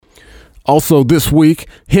Also this week,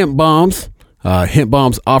 Hemp Bombs. Hemp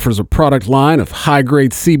Bombs offers a product line of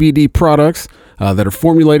high-grade CBD products that are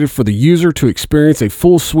formulated for the user to experience a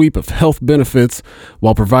full sweep of health benefits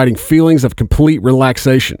while providing feelings of complete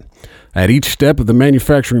relaxation. At each step of the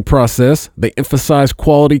manufacturing process, they emphasize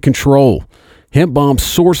quality control. Hemp Bombs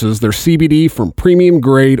sources their CBD from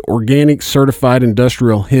premium-grade, organic, certified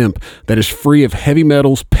industrial hemp that is free of heavy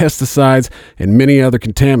metals, pesticides, and many other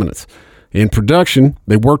contaminants. In production,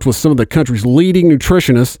 they worked with some of the country's leading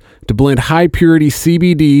nutritionists to blend high-purity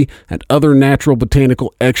CBD and other natural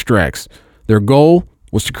botanical extracts. Their goal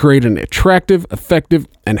was to create an attractive, effective,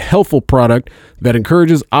 and healthful product that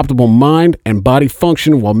encourages optimal mind and body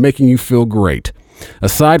function while making you feel great.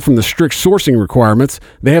 Aside from the strict sourcing requirements,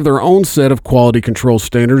 they have their own set of quality control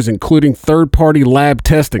standards, including third-party lab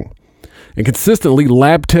testing. And consistently,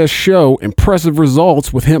 lab tests show impressive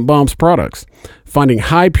results with Hemp Bombs products, finding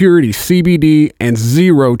high-purity CBD and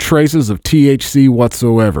zero traces of THC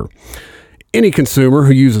whatsoever. Any consumer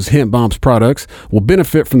who uses Hemp Bombs products will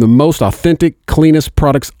benefit from the most authentic, cleanest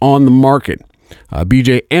products on the market.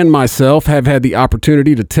 BJ and myself have had the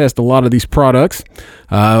opportunity to test a lot of these products.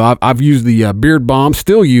 I've used the Beard Balm,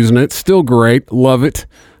 still using it, still great, love it.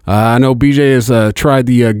 I know BJ has tried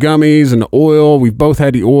the gummies and the oil. We've both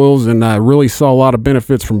had the oils and really saw a lot of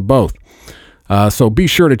benefits from both. So be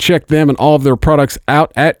sure to check them and all of their products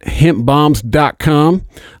out at hempbombs.com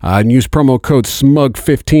and use promo code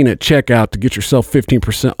SMUG15 at checkout to get yourself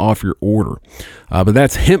 15% off your order. But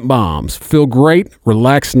that's Hemp Bombs. Feel great,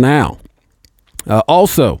 relax now.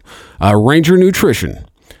 Also, Ranger Nutrition.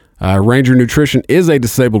 Ranger Nutrition is a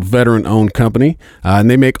disabled veteran-owned company, and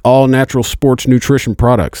they make all-natural sports nutrition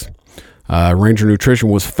products. Ranger Nutrition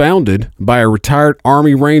was founded by a retired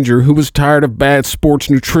Army Ranger who was tired of bad sports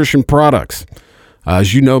nutrition products.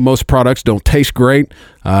 As you know, most products don't taste great.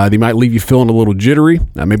 They might leave you feeling a little jittery,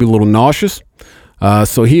 maybe a little nauseous.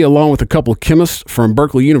 So he, along with a couple of chemists from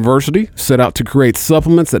Berkeley University, set out to create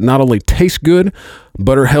supplements that not only taste good,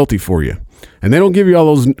 but are healthy for you. And they don't give you all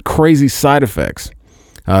those crazy side effects.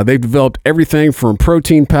 They've developed everything from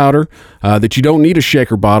protein powder that you don't need a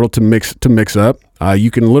shaker bottle to mix up.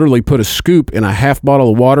 You can literally put a scoop in a half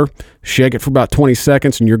bottle of water, shake it for about 20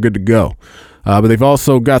 seconds, and you're good to go. But they've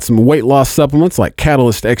also got some weight loss supplements like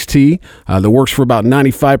Catalyst XT that works for about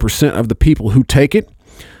 95% of the people who take it.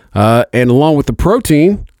 And along with the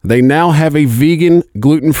protein, they now have a vegan,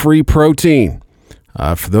 gluten-free protein.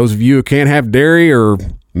 For those of you who can't have dairy or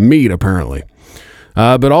meat, apparently.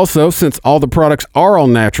 But also, since all the products are all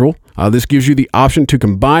natural, this gives you the option to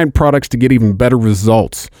combine products to get even better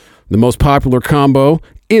results. The most popular combo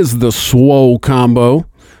is the Swole Combo.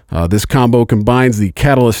 This combo combines the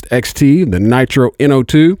Catalyst XT, the Nitro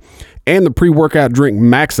NO2, and the pre-workout drink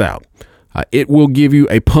Max Out. It will give you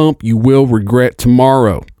a pump you will regret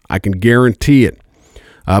tomorrow. I can guarantee it.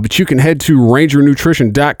 But you can head to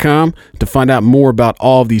rangernutrition.com to find out more about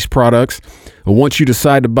all of these products. Once you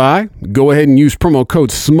decide to buy, go ahead and use promo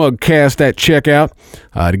code SMUGCAST at checkout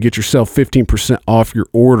to get yourself 15% off your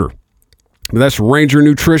order. That's Ranger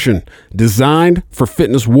Nutrition, designed for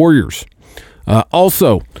fitness warriors.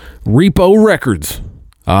 Also, Repo Records.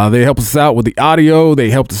 They help us out with the audio.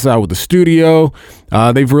 They helped us out with the studio.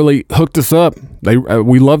 They've really hooked us up.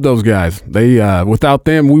 We love those guys. Without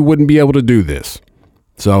them, we wouldn't be able to do this.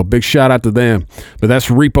 So big shout out to them. But that's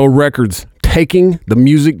Repo Records, taking the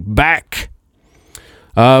music back.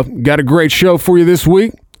 Got a great show for you this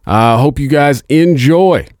week. I hope you guys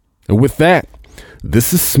enjoy. And with that,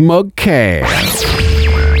 this is Smugcast.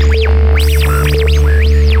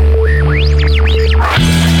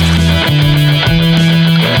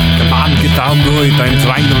 Come on, get down to it. I'm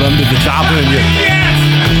trying to run to the chopper and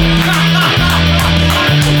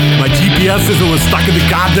my GPS is always stuck in the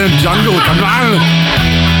goddamn jungle. Come on.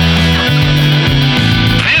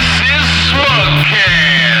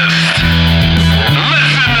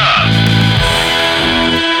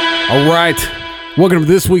 All right, welcome to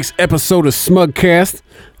this week's episode of Smugcast.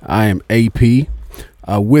 I am AP.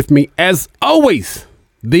 With me, as always,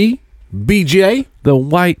 the BJ. The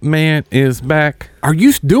white man is back. Are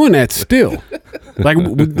you doing that still? like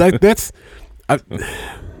that's. I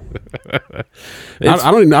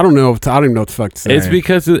don't know what the fuck to say. It's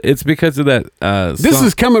because of that. This song.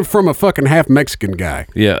 Is coming from a fucking half Mexican guy.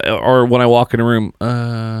 Yeah, or when I walk in a room, what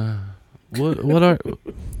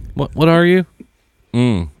are you?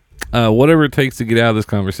 Whatever it takes to get out of this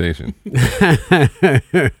conversation.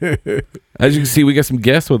 As you can see, we got some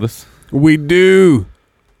guests with us. We do.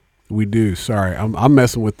 Sorry, I'm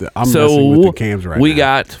messing with the cams right now. We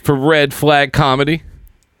got for Red Flag Comedy.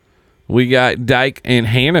 We got Dyke and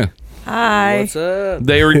Hannah. Hi. What's up?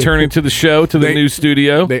 They are returning to the show, to the They- new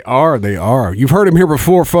studio. They are. You've heard him here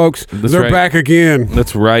before, folks. That's They're right. back again.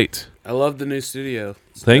 That's right. I love the new studio.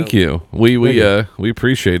 It's Thank dope. you. We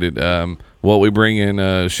appreciate it. What we bring in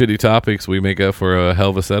shitty topics, we make up for a hell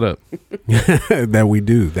of a setup. That we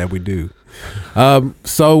do.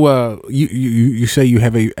 So you say you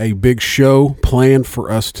have a big show planned for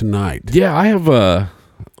us tonight. Yeah, I have.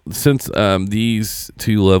 Since these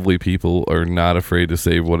two lovely people are not afraid to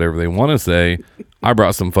say whatever they want to say, I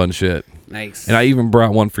brought some fun shit, Nice. and I even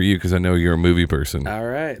brought one for you because I know you're a movie person. All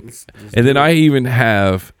right. And then I even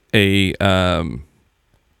have I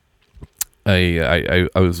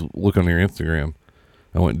was looking on your Instagram.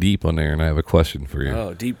 I went deep on there, and I have a question for you.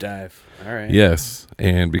 Oh, deep dive. All right. Yes,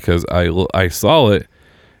 and because I saw it,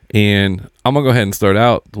 and I'm gonna go ahead and start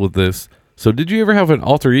out with this. So, did you ever have an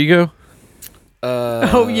alter ego?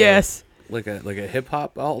 Oh, yes. Like a hip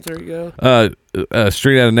hop alter ego.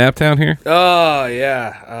 Straight out of Naptown here. Oh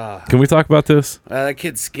yeah. Can we talk about this? That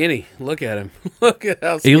kid's skinny. Look at him. Look at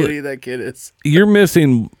how skinny that kid is. You're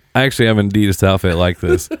missing. I actually have an Adidas outfit like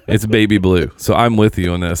this. It's baby blue, so I'm with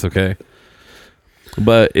you on this. Okay,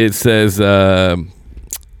 but it says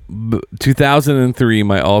 2003.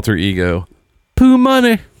 My alter ego, Pooh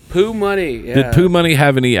Money. Pooh Money. Yeah. Did Pooh Money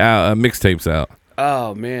have any mixtapes out?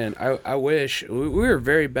 Oh man, I wish we were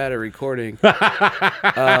very bad at recording.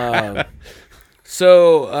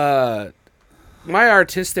 So my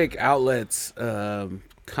artistic outlets,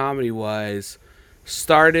 comedy wise,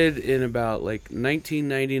 started in about like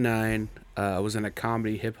 1999. I was in a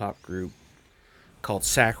comedy hip hop group called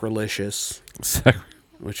Sacrilicious,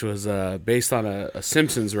 which was based on a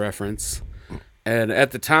Simpsons reference. And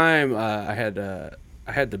at the time, I had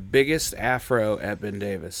the biggest afro at Ben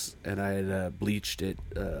Davis, and I had bleached it.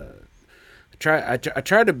 I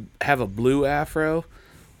tried to have a blue afro,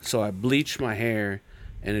 so I bleached my hair,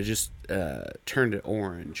 and it just turned it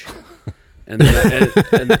orange. And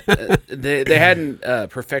they hadn't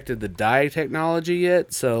perfected the dye technology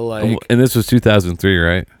yet, so like. And this was 2003,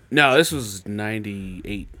 right? No, this was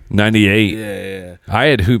 98. 98. Yeah. I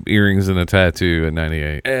had hoop earrings and a tattoo in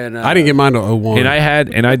 98. And I didn't get mine to 01.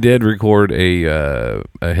 And I did record a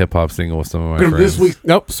hip hop single with some of my friends. This week.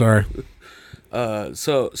 Nope, sorry.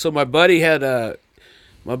 So my buddy had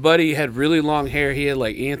really long hair. He had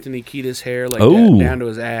like Anthony Kiedis hair, like Oh. down to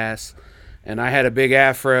his ass, and I had a big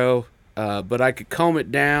afro, but I could comb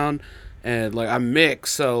it down, and like I'm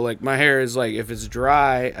mixed, so like my hair is like if it's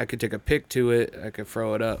dry, I could take a pick to it, I could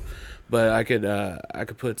throw it up, but I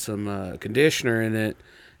could put some conditioner in it,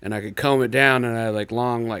 and I could comb it down, and I had like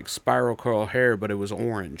long like spiral curl hair, but it was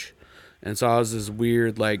orange, and so I was this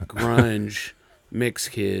weird like grunge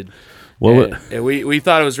mixed kid. Well, And we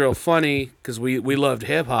thought it was real funny because we loved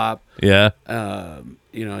hip hop. yeah.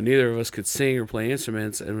 Neither of us could sing or play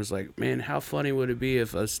instruments, and it was like, man, how funny would it be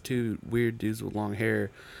if us two weird dudes with long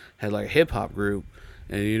hair had like a hip hop group?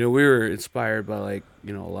 And we were inspired by like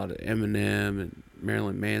a lot of Eminem and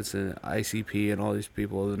Marilyn Manson, ICP, and all these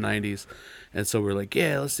people of the '90s. And so we're like,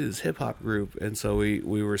 yeah, let's do this hip hop group. And so we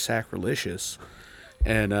were Sacrilicious,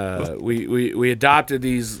 and we adopted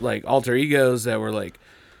these like alter egos that were like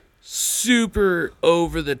super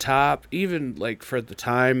over the top, even like for the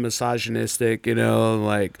time misogynistic,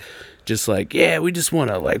 like just like, yeah, we just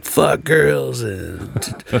want to like fuck girls and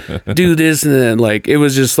do this, and then like it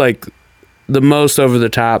was just like the most over the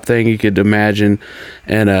top thing you could imagine.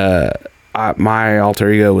 And my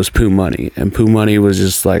alter ego was Pooh Money, and Pooh Money was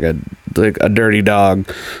just like a dirty dog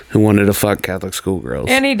who wanted to fuck Catholic schoolgirls.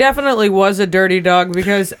 And he definitely was a dirty dog,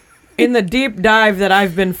 because in the deep dive that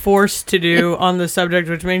I've been forced to do on the subject,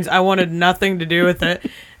 which means I wanted nothing to do with it,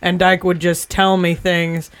 and Dyke would just tell me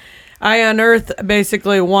things, I unearthed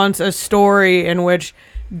basically once a story in which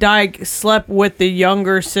Dyke slept with the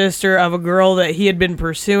younger sister of a girl that he had been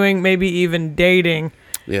pursuing, maybe even dating.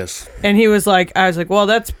 Yes. And he was like, I was like, well,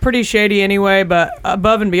 that's pretty shady anyway. But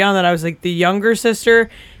above and beyond that, I was like, the younger sister.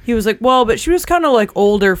 He was like, well, but she was kind of like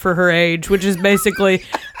older for her age, which is basically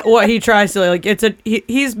what he tries to like.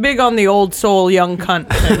 He's big on the old soul young cunt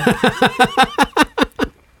thing.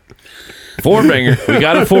 Four banger. We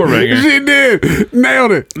got a four banger. She did.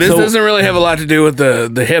 Nailed it. This doesn't really have a lot to do with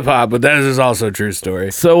the hip hop, but that is also a true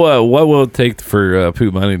story. So, what will it take for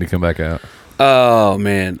Pooh Money to come back out? Oh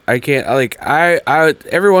man, I can't. I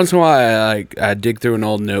every once in a while I dig through an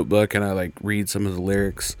old notebook and I like read some of the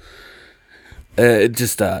lyrics. It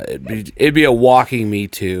just it'd be a walking me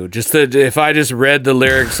too. Just if I just read the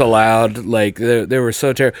lyrics aloud, like they were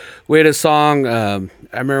so terrible. We had a song. I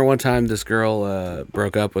remember one time this girl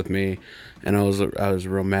broke up with me, and I was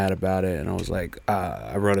real mad about it. And I was like,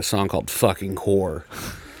 I wrote a song called "Fucking Whore,"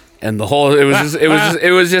 And the whole it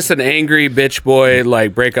was just an angry bitch boy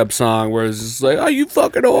like breakup song where it was just like, oh, you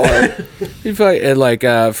fucking whore. And like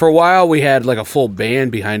for a while we had like a full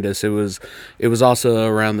band behind us. It was also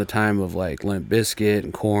around the time of like Limp Bizkit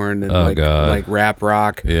and Korn and like rap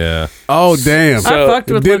rock. Yeah. Oh damn! I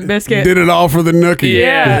fucked with Limp Bizkit. Did it all for the nookie.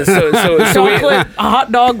 Yeah. So Chocolate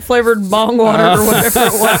hot dog flavored bong water or whatever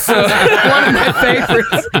it was. One of my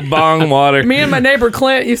favorites. Bong water. Me and my neighbor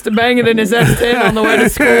Clint used to bang it in his S10 on the way to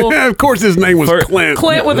school. Of course, his name was Clint.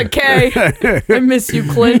 Clint with a K. I miss you,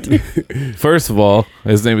 Clint. First of all,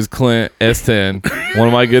 his name is Clint S10. One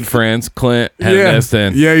of my good friends, Clint, had an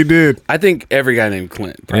S10. Yeah, he did. I think every guy named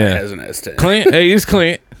Clint probably has an S10. Clint, hey, he's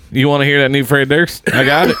Clint. You want to hear that new Fred Durst? I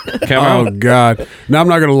got it. Come Oh on. God! Now I'm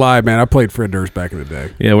not gonna lie, man. I played Fred Durst back in the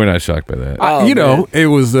day. Yeah, we're not shocked by that. You know, it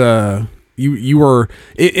was you were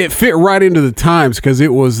it fit right into the times because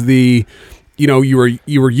it was the. You know, you were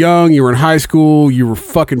young, you were in high school, you were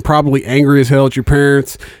fucking probably angry as hell at your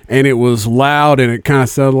parents, and it was loud and it kind of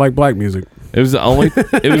sounded like black music. It was the only. It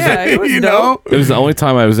was. It was you dope. know, It was the only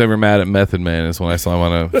time I was ever mad at Method Man is when I saw him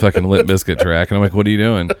on a fucking Limp Bizkit track, and I'm like, "What are you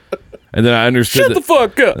doing?" And then I understood. Shut the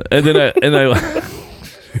fuck up. And then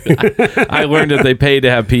I learned that they paid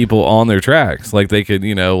to have people on their tracks, like they could,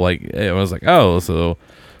 like I was like, oh, so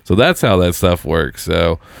that's how that stuff works.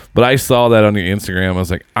 So, but I saw that on your Instagram. I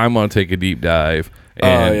was like, I'm gonna take a deep dive.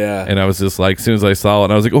 And, and I was just like, as soon as I saw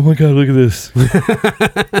it, I was like, oh my God, look at this.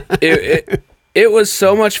 It was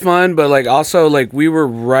so much fun, but like also like we were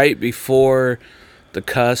right before the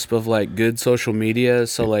cusp of like good social media.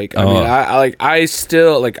 So like I mean I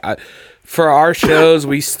still like for our shows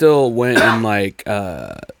we still went and like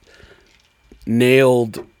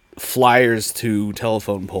nailed flyers to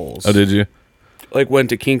telephone poles. Oh, did you? Like went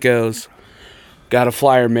to Kinko's, got a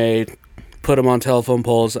flyer made, put them on telephone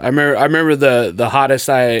poles. I remember the hottest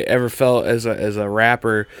I ever felt as a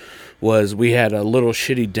rapper was we had a little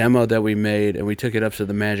shitty demo that we made and we took it up to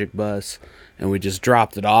the Magic Bus and we just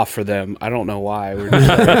dropped it off for them. I don't know why. We're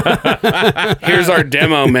just like, here's our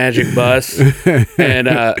demo, Magic Bus. And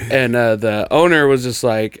the owner was just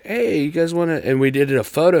like, hey, you guys want to? And we did a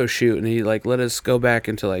photo shoot and he like let us go back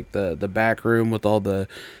into like the back room with all the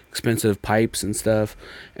expensive pipes and stuff,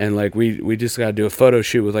 and like we just got to do a photo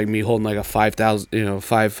shoot with like me holding like a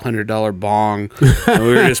 $500 bong, and we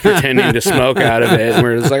were just pretending to smoke out of it, and we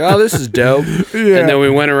are just like, oh, this is dope. Yeah. And then we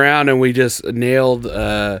went around and we just nailed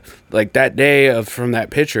like that day from that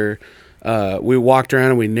picture. We walked around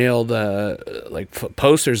and we nailed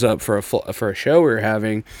posters up for a show we were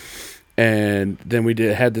having. And then we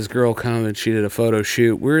had this girl come and she did a photo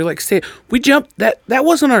shoot. We were like, we jumped. That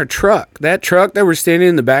wasn't our truck. That truck that we're standing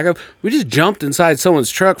in the back of, we just jumped inside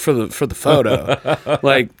someone's truck for the photo.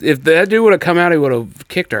 Like if that dude would have come out, he would have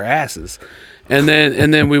kicked our asses. And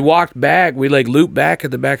then we walked back. We like looped back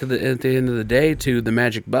at the end of the day to the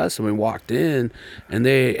Magic Bus, and we walked in, and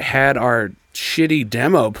they had our shitty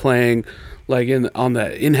demo playing. Like on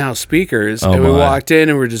the in-house speakers, and we walked in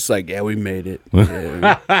and we're just like, yeah, we made it.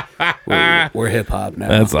 Yeah, we're hip hop now.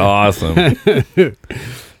 That's awesome.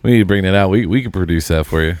 We need to bring that out. We can produce that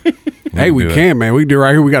for you. Hey, we can, man. We can do it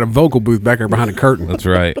right here. We got a vocal booth back there behind the curtain. That's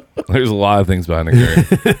right. There's a lot of things behind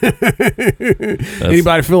the curtain.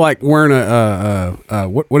 Anybody feel like wearing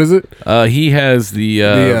what is it? He has the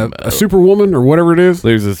a Superwoman or whatever it is.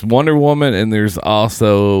 There's this Wonder Woman, and there's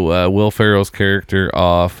also Will Ferrell's character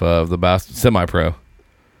off of the Semi-Pro.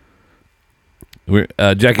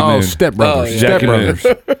 Jackie Moon. Step Brothers. Jackie Moon.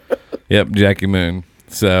 Yep, Jackie Moon.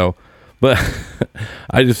 So, but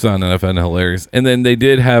I just found that I found it hilarious. And then they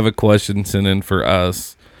did have a question sent in for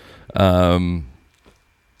us. And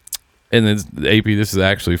then AP, this is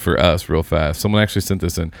actually for us real fast. Someone actually sent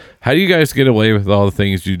this in. How do you guys get away with all the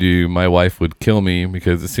things you do? My wife would kill me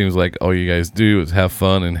because it seems like all you guys do is have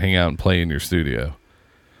fun and hang out and play in your studio.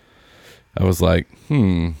 I was like,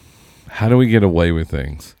 how do we get away with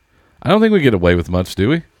things? I don't think we get away with much, do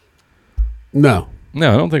we? No.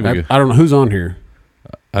 No, I don't think we do. I don't know who's on here.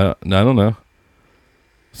 No, I don't know.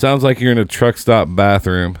 Sounds like you're in a truck stop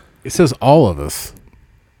bathroom. It says all of us.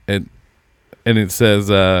 And it says,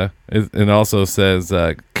 it also says,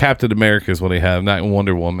 Captain America is what they have, not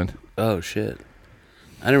Wonder Woman. Oh, shit.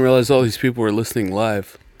 I didn't realize all these people were listening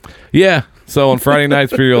live. Yeah. So on Friday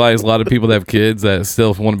nights, we realized a lot of people that have kids that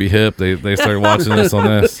still want to be hip. They started watching this on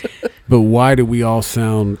this. But why do we all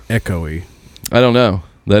sound echoey? I don't know.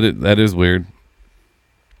 That is weird.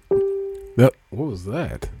 What was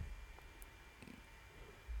that?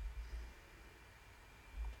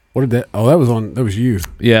 What did that? Oh, that was you.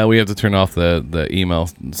 Yeah, we have to turn off the email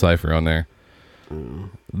cipher on there. You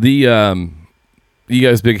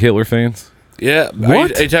guys big Hitler fans? Yeah.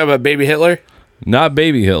 What? Are you talking about Baby Hitler? not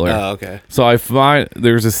baby Hitler. Oh, okay. So I find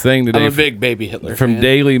there's this thing today I'm a big baby Hitler from fan.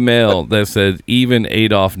 Daily Mail that says even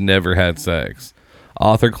Adolf never had sex.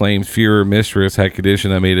 Author claims Führer mistress had condition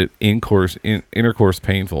that made it intercourse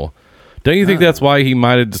painful. Don't you think that's why he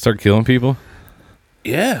might have started killing people?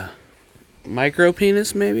 Yeah. Micro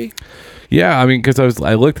penis, maybe? Yeah, I mean, because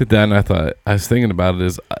I looked at that and I was thinking about it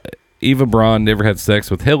as Eva Braun never had sex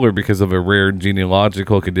with Hitler because of a rare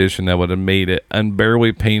genealogical condition that would have made it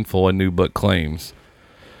unbearably painful, a new book claims.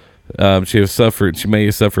 She may have suffered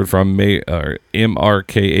from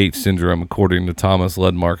MRKH syndrome, according to Thomas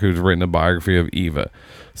Ludmark, who's written a biography of Eva.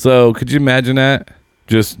 So, could you imagine that?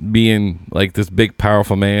 Just being like this big,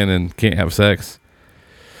 powerful man and can't have sex?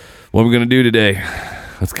 What are we going to do today?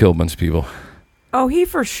 Let's kill a bunch of people. Oh, he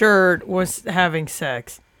for sure was having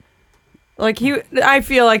sex. Like I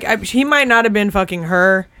feel like he might not have been fucking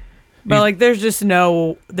her, but like there's just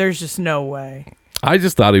no way. I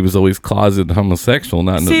just thought he was always closeted homosexual.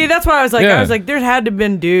 See, that's why I was like, there had to have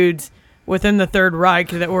been dudes within the Third Reich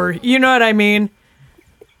that were, you know what I mean?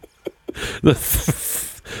 The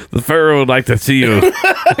Pharaoh would like to see you.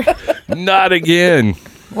 Not again.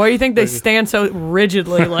 Why do you think they stand so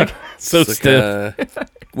rigidly, like So It's stiff. like a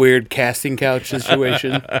weird casting couch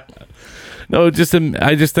situation. No,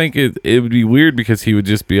 I just think it would be weird because he would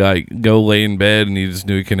just be like, go lay in bed and he just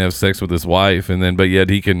knew he can have sex with his wife, but yet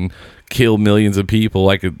he can kill millions of people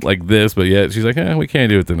like this, but yet she's like, we can't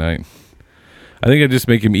do it tonight. I think it'd just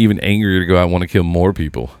make him even angrier to go out and want to kill more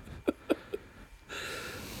people.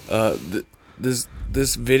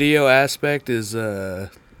 This video aspect is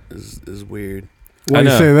weird. Why do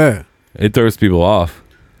you say that? It throws people off.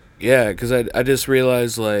 Yeah, because I just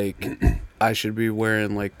realized like I should be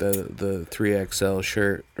wearing like the 3XL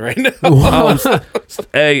shirt right now.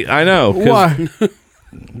 Hey, I know. Why?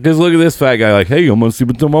 Because look at this fat guy, like, hey, I'm gonna see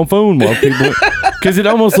what's on my phone while people. Because it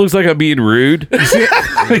almost looks like I'm being rude.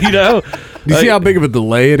 You know? Do you see how big of a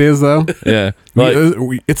delay it is, though? Yeah. Like,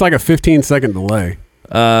 It's like a 15-second delay.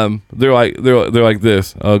 they're like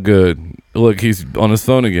this. Oh, good. Look, he's on his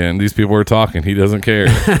phone again. These people are talking. He doesn't care.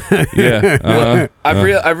 Yeah.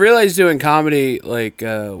 I've realized doing comedy, like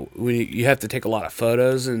when you have to take a lot of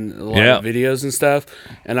photos and a lot of videos and stuff,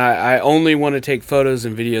 and I only want to take photos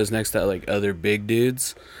and videos next to like other big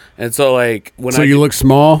dudes. And so, like, you look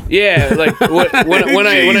small. Yeah, like when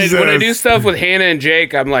I do stuff with Hannah and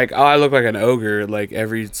Jake, I'm like, oh, I look like an ogre, like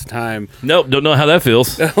every time. Nope, don't know how that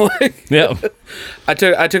feels. Yeah, I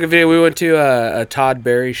took a video. We went to a Todd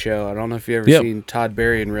Berry show. I don't know if you ever seen Todd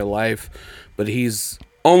Berry in real life, but he's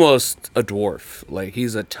almost a dwarf. Like,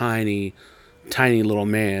 he's a tiny little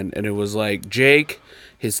man. And it was like Jake,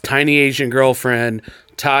 his tiny Asian girlfriend,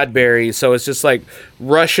 Todd Berry. So it's just like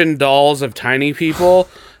Russian dolls of tiny people.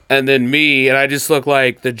 And then me, and I just look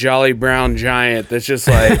like the Jolly Brown Giant that's just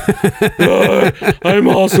like, I'm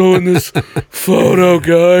also in this photo,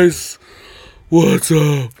 guys. What's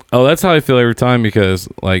up? Oh, that's how I feel every time, because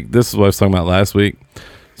like this is what I was talking about last week.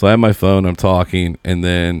 So I have my phone, I'm talking, and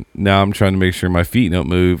then now I'm trying to make sure my feet don't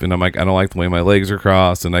move, and I'm like, I don't like the way my legs are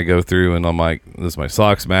crossed, and I go through and I'm like, this is my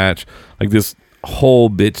socks match, like this whole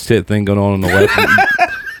bitch tit thing going on the left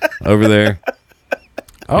over there.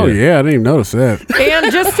 Oh yeah, I didn't even notice that. And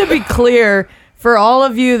just to be clear, for all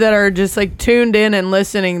of you that are just like tuned in and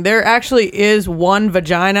listening, there actually is one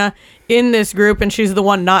vagina in this group, and she's the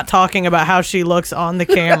one not talking about how she looks on the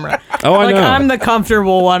camera. Oh, I know. I'm the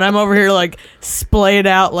comfortable one. I'm over here like splayed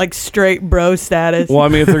out like straight bro status. Well, I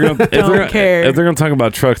mean, if they're care. if they're gonna talk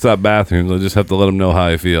about truck stop bathrooms, I just have to let them know how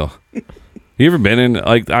I feel. You ever been in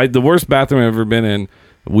the worst bathroom I've ever been in?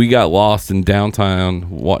 We got lost in downtown.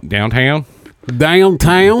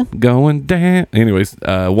 Downtown? Going down. Anyways,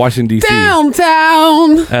 Washington, D.C.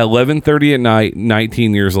 Downtown! At 11:30 at night,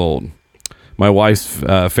 19 years old. My wife's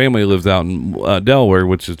family lives out in Delaware,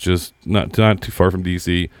 which is just not too far from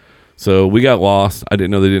D.C. So we got lost. I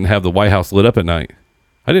didn't know they didn't have the White House lit up at night.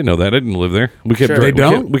 I didn't know that. I didn't live there. We kept They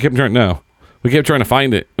don't? We kept trying to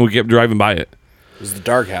find it, and we kept driving by it. It was the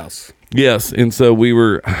dark house. Yes, and so we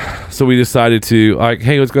decided to, like,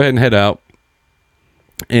 hey, let's go ahead and head out.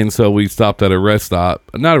 And so we stopped at a rest stop.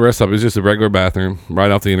 Not a rest stop, it was just a regular bathroom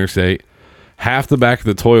right off the interstate. Half the back of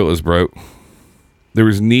the toilet was broke. There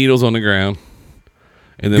was needles on the ground.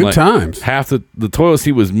 And then Good times. half the toilet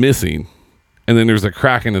seat was missing. And then there was a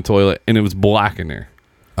crack in the toilet, and it was black in there.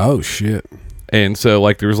 Oh shit. And so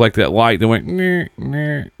like there was like that light that went nah,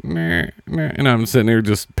 nah, nah, nah. And I'm sitting there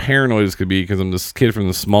just paranoid as could be, because I'm this kid from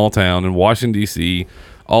the small town in Washington, D.C.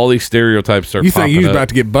 All these stereotypes start You popping think you was up. about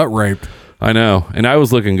to get butt raped? I know, and I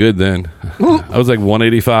was looking good then. I was like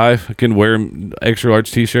 185. I can wear an extra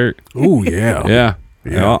large T-shirt. Ooh yeah. Yeah.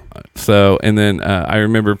 Yeah. So, and then I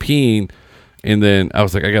remember peeing, And then I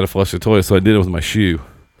was like, I got to flush the toilet. So I did it with my shoe.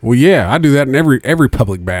 Well, yeah, I do that in every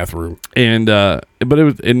public bathroom. And, but it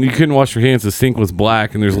was, and you couldn't wash your hands. The sink was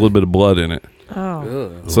black and there's a little bit of blood in it.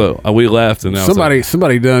 Oh. So we left and I was like,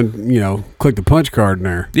 Somebody done, click the punch card in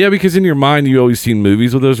there. yeah, because in your mind, you always seen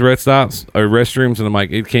movies with those rest stops or restrooms. And I'm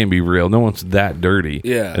like, it can't be real. No one's that dirty.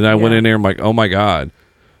 Yeah. And I went Yeah. in there. I'm like, oh my God.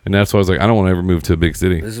 And that's why I was like, I don't want to ever move to a big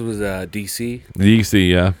city. This was DC. DC,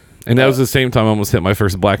 yeah. And that was the same time I almost hit my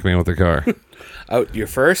first black man with a car. Oh, your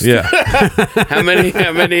first? Yeah. How many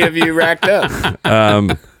have you racked up?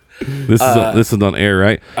 This is on air,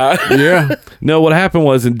 right? Yeah. No, what happened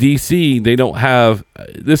was in DC, they don't have.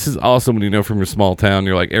 This is awesome when you know from your small town.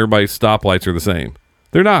 You're like, everybody's stoplights are the same.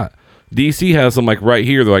 They're not. DC has them like right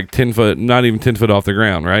here. They're like 10 foot, not even 10 foot off the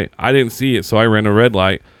ground, right? I didn't see it, so I ran a red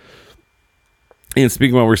light. And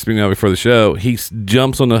speaking while we were speaking out before the show, he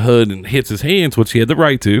jumps on the hood and hits his hands, which he had the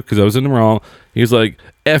right to because I was in the wrong. He's like,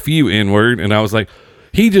 F you, N-word. And I was like,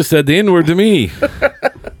 he just said the N-word to me.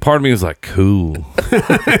 Part of me was like, cool.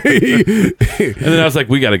 And then I was like,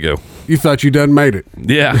 we got to go. You thought you done made it.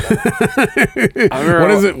 Yeah.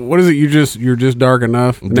 What is it? What is it? You're just dark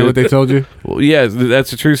enough. Isn't that what they told you? Well, yeah,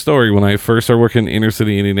 that's a true story. When I first started working in inner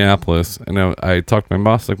city Indianapolis, and I talked to my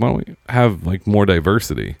boss, like, why don't we have like more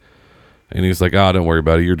diversity? And he's like, oh, don't worry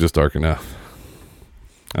about it. You're just dark enough.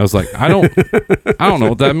 I was like, I don't know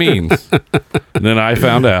what that means. And then I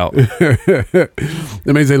found out. That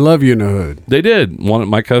means they love you in the hood. They did. One of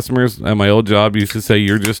my customers at my old job used to say,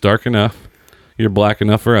 you're just dark enough. You're black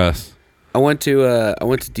enough for us. I went to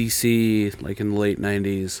DC like in the late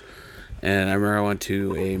 90s, and I remember I went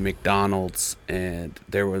to a McDonald's, and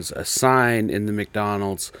there was a sign in the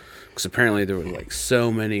McDonald's because apparently there were like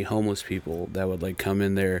so many homeless people that would like come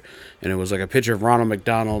in there, and it was like a picture of Ronald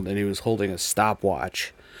McDonald, and he was holding a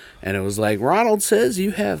stopwatch, and it was like, Ronald says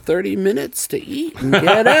you have 30 minutes to eat and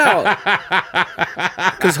get out,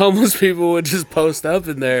 because homeless people would just post up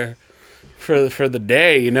in there for the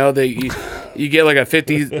day, you get like a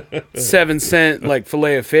 57-cent like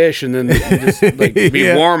fillet of fish, and then you just like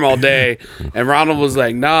be warm all day. And Ronald was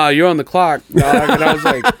like, "Nah, you're on the clock, dog." And I was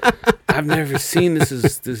like, "I've never seen this.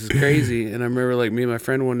 This is crazy." And I remember like me and my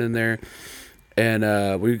friend went in there,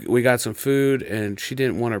 and we got some food, and she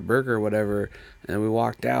didn't want her burger or whatever. And we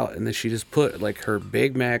walked out, and then she just put like her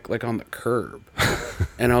Big Mac like on the curb.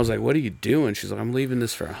 And I was like, "What are you doing?" She's like, "I'm leaving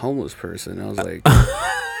this for a homeless person." And I was like,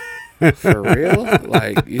 for real?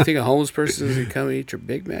 Like, you think a homeless person is going to come and eat your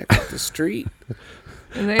Big Mac off the street?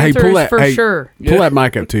 And the answer is for sure. Pull that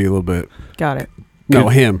mic up to you a little bit. Got it. No,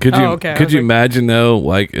 him. Could you okay. Could you imagine though,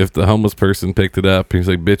 like if the homeless person picked it up, he's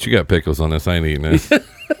like, "Bitch, you got pickles on this. I ain't eating this."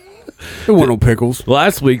 There weren't no pickles.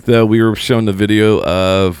 Last week though, we were showing the video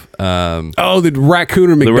of the raccoon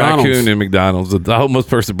in the McDonald's. raccoon in McDonald's. The homeless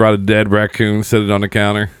person brought a dead raccoon, set it on the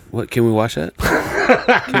counter. What? Can we watch that?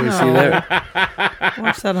 Can we see that?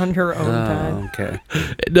 Watch that on your own time. Okay.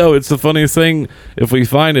 No, it's the funniest thing. If we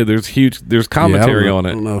find it, there's commentary on I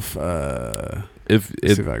it. don't know if If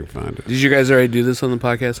see if I can find it. Did you guys already do this on the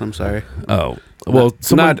podcast? I'm sorry. oh well,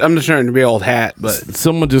 I'm just trying to be old hat, but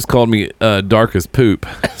someone just called me dark as poop.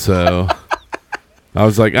 So I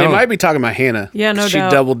was like, they might be talking about Hannah. Yeah, no she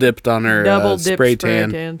doubt. double dipped on her Double dip spray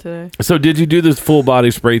tan. today. So did you do this full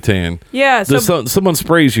body spray tan? Yeah. So Someone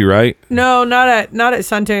sprays you, right? no, not at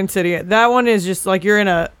Suntan City. That one is just like you're in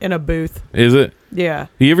a booth. Is it? Yeah.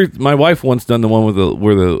 My wife once done the one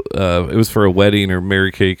where it was for a wedding or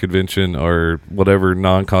Mary Kay convention or whatever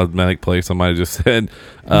non-cosmetic place. I might have just said.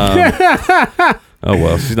 Oh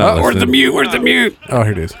well, she's not. Where's the mute? Where's the mute? Oh,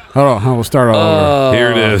 here it is. Hold on, we'll start all over.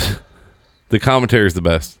 Here it is. The commentary is the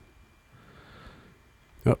best.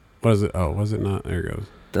 Oh, what is it? Oh, was it not? There it goes.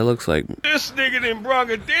 That looks like This nigga done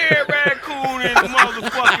brung a dead raccoon in the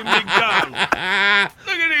motherfucking McDonald's.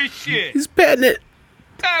 Look at this shit. he's petting it.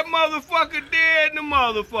 That motherfucker dead in the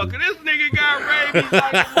motherfucker. This nigga got rabies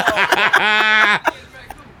like a motherfucker.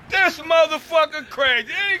 This motherfucker crazy.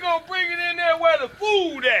 They ain't gonna bring it in there where the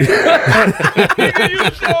food at. Nigga, you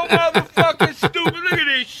so motherfucking stupid. Look at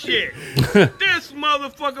this shit. This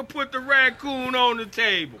motherfucker put the raccoon on the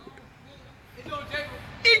table.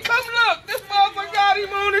 He come look. This motherfucker got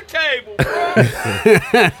him on the table,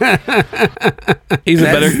 bro.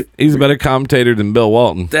 He's a better commentator than Bill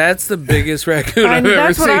Walton. That's the biggest raccoon I've ever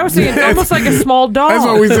That's seen. what I was thinking. It's almost like a small dog. That's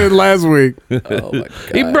what we said last week. Oh my god.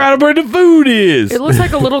 He brought up where the food is. It looks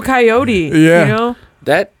like a little coyote. Yeah. You know?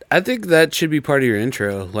 That I think that should be part of your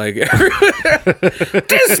intro. Like, this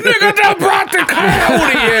nigga done brought the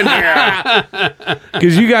coyote in here.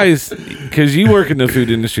 Because you work in the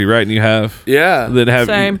food industry, right? And you have Yeah. that have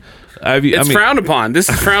Same. It's frowned upon. This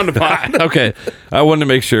is frowned upon. Okay, I wanted to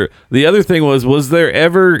make sure. The other thing was there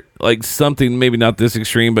ever like something maybe not this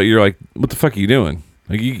extreme, but you're like, what the fuck are you doing?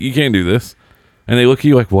 Like you can't do this, and they look at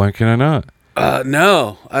you like, why can I not?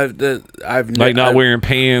 No, I've Like not wearing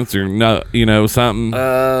pants or not, something.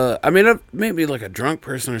 I mean, maybe like a drunk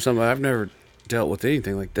person or something. I've never dealt with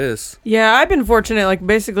anything like this. Yeah, I've been fortunate. Like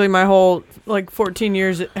basically, my whole 14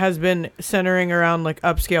 years has been centering around like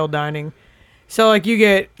upscale dining. So like you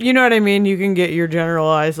get, you know what I mean? You can get your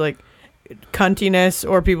generalized like cuntiness,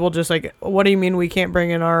 or people just like, what do you mean we can't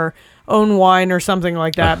bring in our own wine or something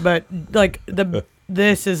like that? But like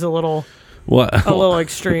this is a little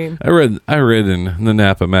extreme. I read in the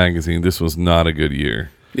Napa magazine this was not a good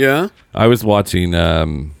year. Yeah. I was watching.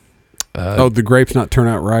 The grapes not turn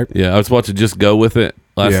out ripe. Yeah, I was watching Just Go With It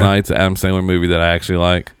last Yeah. night. It's an Adam Sandler movie that I actually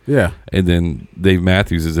like. Yeah. And then Dave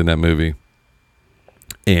Matthews is in that movie.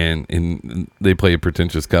 And they play a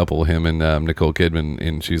pretentious couple, him and Nicole Kidman,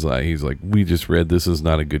 and he's like, we just read this is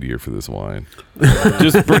not a good year for this wine.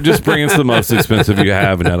 just bring us the most expensive you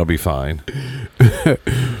have, and that'll be fine.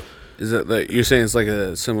 Is that like you're saying? It's like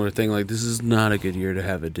a similar thing. Like this is not a good year to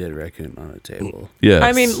have a dead raccoon on a table. Yeah,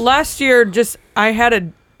 I mean, last year I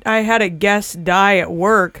had a guest die at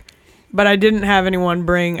work, but I didn't have anyone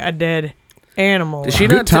bring a dead animal. Did she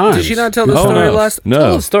Good not? Did times. she not tell the Oh, story no. last? No.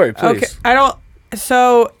 Tell the story, please. Okay, I don't.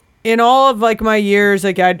 So in all of like my years,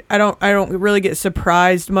 like I don't really get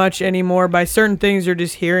surprised much anymore by certain things or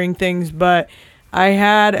just hearing things. But I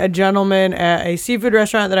had a gentleman at a seafood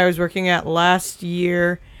restaurant that I was working at last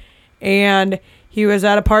year, and he was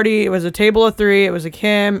at a party. It was a table of 3. It was like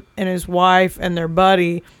him and his wife and their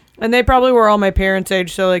buddy, and they probably were all my parents'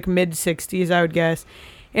 age, so like mid-60s, I would guess.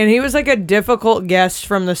 And he was like a difficult guest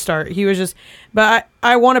from the start. He was just, but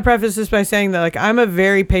I want to preface this by saying that like I'm a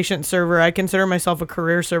very patient server. I consider myself a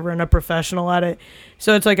career server and a professional at it.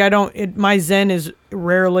 So it's like my zen is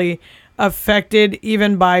rarely affected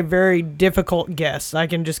even by very difficult guests. I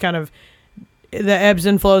can just kind of, the ebbs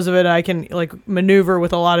and flows of it, I can like maneuver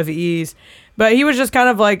with a lot of ease. But he was just kind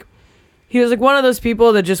of like, he was like one of those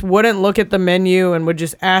people that just wouldn't look at the menu and would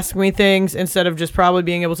just ask me things instead of just probably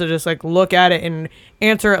being able to just like look at it and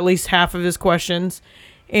answer at least half of his questions.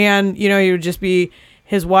 And, he would just be,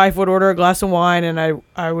 his wife would order a glass of wine and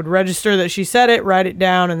I would register that she said it, write it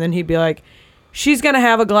down. And then he'd be like, she's going to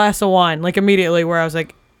have a glass of wine, like immediately, where I was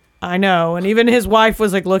like, I know. And even his wife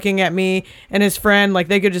was like looking at me and his friend, like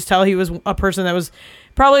they could just tell he was a person that was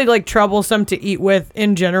probably like troublesome to eat with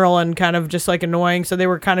in general and kind of just like annoying. So they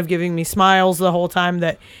were kind of giving me smiles the whole time,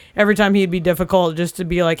 that every time he'd be difficult, just to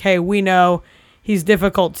be like, hey, we know he's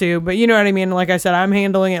difficult too. But you know what I mean? Like I said, I'm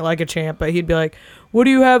handling it like a champ, but he'd be like, what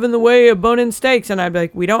do you have in the way of bone-in steaks? And I'd be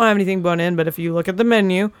like, we don't have anything bone-in, but if you look at the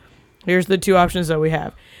menu, here's the 2 options that we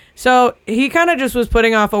have. So he kind of just was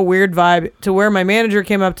putting off a weird vibe to where my manager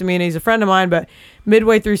came up to me, and he's a friend of mine, but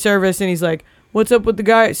midway through service, and he's like, what's up with the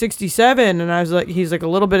guy at 67? And I was like, he's like a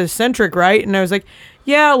little bit eccentric, right? And I was like,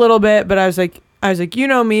 yeah, a little bit. But I was like, you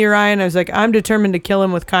know me, Ryan. I was like, I'm determined to kill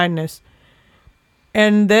him with kindness.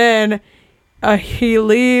 And then he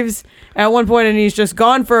leaves at one point and he's just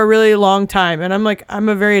gone for a really long time. And I'm like, I'm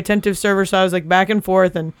a very attentive server. So I was like back and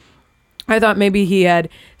forth, and I thought maybe he had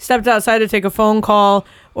stepped outside to take a phone call,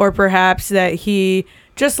 or perhaps that he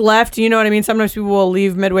just left. You know what I mean? Sometimes people will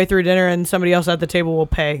leave midway through dinner and somebody else at the table will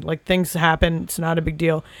pay. Like things happen. It's not a big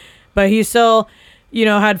deal. But he still,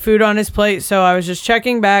 had food on his plate. So I was just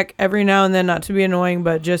checking back every now and then, not to be annoying,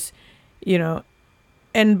 but just, but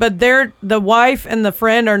the wife and the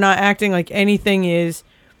friend are not acting like anything is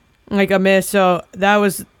like amiss. So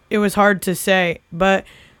it was hard to say. But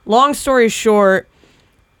long story short,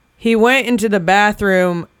 he went into the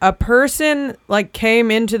bathroom. A person like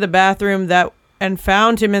came into the bathroom and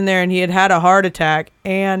found him in there, and he had a heart attack.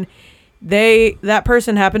 And that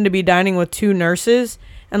person happened to be dining with 2 nurses.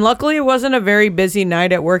 And luckily it wasn't a very busy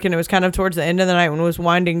night at work, and it was kind of towards the end of the night when it was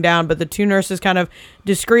winding down. But the 2 nurses kind of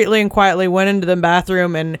discreetly and quietly went into the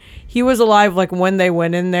bathroom, and he was alive like when they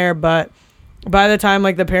went in there. But by the time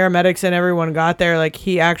like the paramedics and everyone got there, like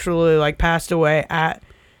he actually like passed away at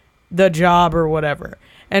the job or whatever.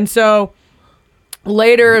 And so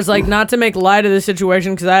later is like, not to make light of the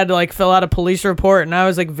situation, because I had to like fill out a police report, and I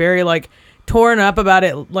was like very like torn up about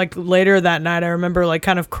it. Like later that night, I remember like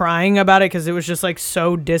kind of crying about it, because it was just like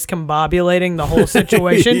so discombobulating, the whole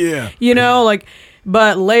situation. Yeah.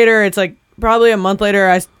 But later, it's like probably a month later,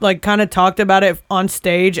 I like kind of talked about it on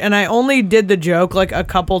stage, and I only did the joke like a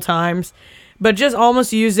couple times. but just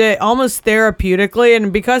almost use it almost therapeutically.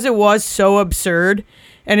 And because it was so absurd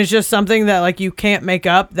and it's just something that like you can't make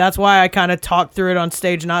up, that's why I kind of talked through it on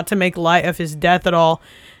stage, not to make light of his death at all.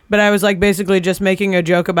 But I was like basically just making a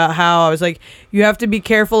joke about how I was like, you have to be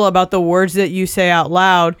careful about the words that you say out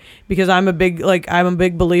loud, because I'm a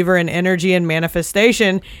big believer in energy and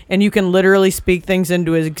manifestation, and you can literally speak things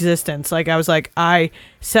into existence. Like I was like, I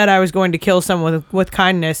said I was going to kill someone with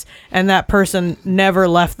kindness, and that person never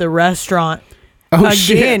left the restaurant again.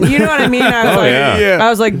 Shit. You know what I mean? I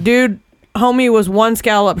was like, dude, homie was one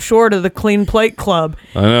scallop short of the Clean Plate Club.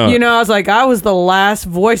 I know. You know, I was like, I was the last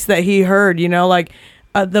voice that he heard, you know, like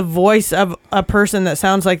the voice of a person that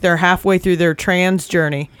sounds like they're halfway through their trans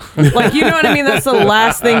journey. Like, you know what I mean? That's the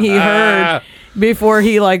last thing he heard before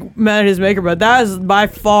he like met his maker. But that is by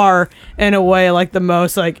far, in a way, like the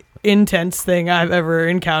most like intense thing I've ever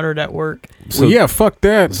encountered at work. So, Well, yeah, fuck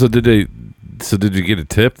that. So did you get a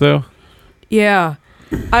tip though? Yeah.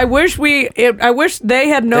 I wish they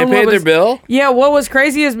had known They paid what was, their bill? Yeah, what was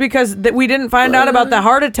crazy is because we didn't find out about the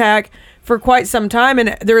heart attack for quite some time,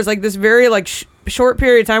 and there was like this very like short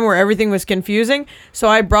period of time where everything was confusing. So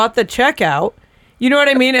I brought the check out. You know what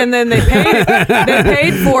I mean? And then they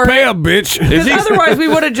paid for Pay it. up, bitch. Because otherwise we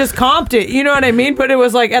would have just comped it. You know what I mean? But it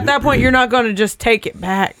was like, at that point, you're not going to just take it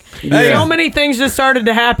back. So many things just started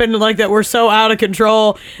to happen like that were so out of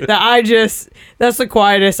control that that's the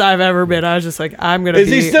quietest I've ever been. I was just like, I'm going to Is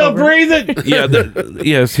he still breathing? Yeah.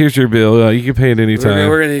 Yes. Here's your bill. You can pay it anytime.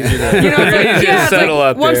 We're gonna need you to, You know, it's like, need you to yeah, it's settle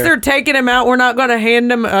like up once there. they're taking him out, we're not going to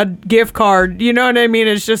hand them a gift card. You know what I mean?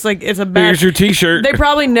 It's just like, it's a bad. Here's your T-shirt. They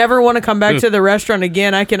probably never want to come back to the restaurant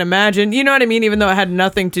again, I can imagine. You know what I mean? Even though it had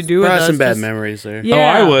nothing to do with Probably us. some bad just- memories there. Yeah.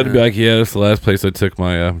 Oh, I would be like, yeah, that's the last place I took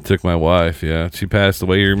my wife. Yeah, she passed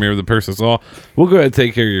away. You remember the person saw? We'll go ahead and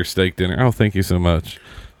take care of your steak dinner. Oh, thank you so much.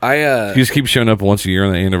 I You just keep showing up once a year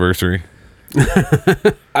on the anniversary.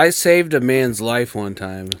 I saved a man's life one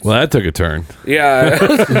time. Well, that took a turn. Yeah,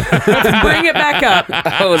 Bring it back up.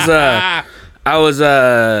 I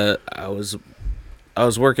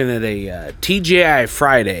was working at a TGI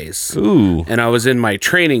Fridays. Ooh. And I was in my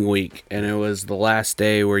training week, and it was the last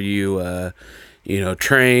day where you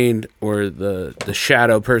trained, where the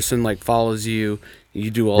shadow person like follows you. You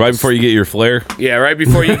do all Right this- before you get your flare. Yeah, right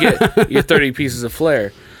before you get your 30 pieces of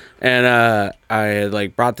flair. And I had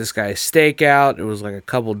like brought this guy steak out. It was like a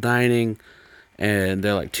couple dining, and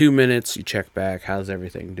they're like 2 minutes. You check back. How's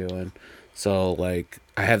everything doing? So like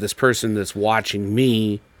I have this person that's watching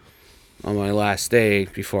me on my last day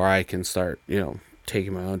before I can start,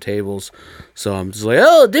 taking my own tables. So I'm just like,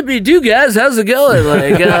 oh, dippity-doo, guys. How's it going?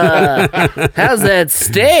 Like, how's that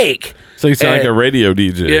steak? So you sound like a radio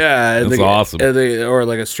DJ. Yeah, and That's awesome. or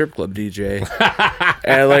like a strip club DJ.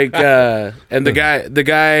 And like, and the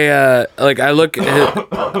guy, like I look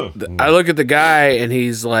at the guy, and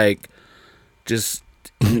he's like, just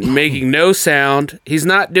making no sound. He's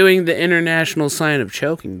not doing the international sign of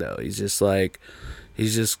choking though. He's just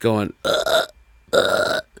going,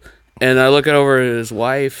 and I look over at his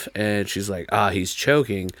wife, and she's like, he's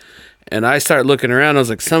choking. And I start looking around. I was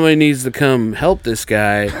like, somebody needs to come help this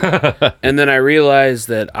guy. And then I realized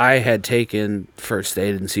that I had taken first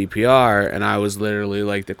aid and CPR, and I was literally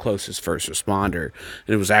like the closest first responder.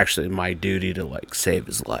 And it was actually my duty to like save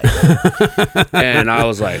his life. And I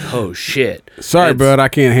was like, oh shit. Sorry, bud. I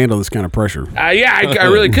can't handle this kind of pressure. I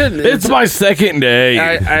really couldn't. It's my second day.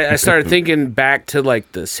 I started thinking back to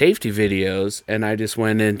like the safety videos, and I just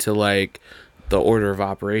went into like the order of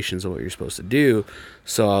operations of what you're supposed to do.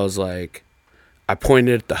 So I was like, I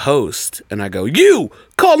pointed at the host, and I go, you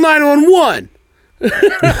call 911.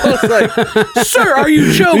 I was like, sir, are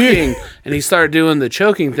you choking? And he started doing the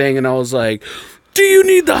choking thing, and I was like, do you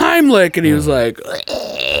need the Heimlich? And he was like,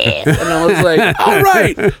 and I was like, all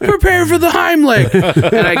right, prepare for the Heimlich.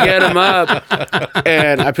 And I get him up,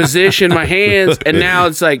 and I position my hands, and now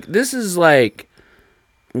it's like, this is like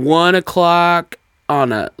 1 o'clock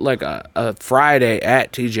on a Friday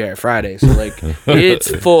at TGI Fridays. So like it's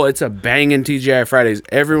full. It's a banging TGI Fridays.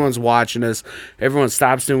 Everyone's watching us. Everyone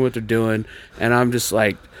stops doing what they're doing, and I'm just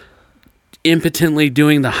like impotently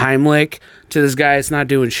doing the Heimlich to this guy. It's not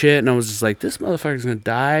doing shit, and I was just like, this motherfucker's gonna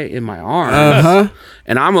die in my arms,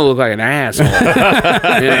 and I'm gonna look like an asshole.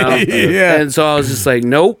 Yeah. And so I was just like,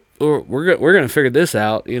 nope. We're gonna figure this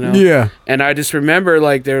out, Yeah. And I just remember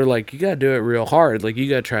like they're like, you gotta do it real hard, like you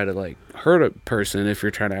gotta try to like hurt a person if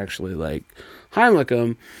you're trying to actually like Heimlich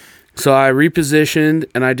them. So I repositioned,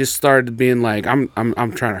 and I just started being like, I'm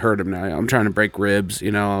trying to hurt him now. I'm trying to break ribs,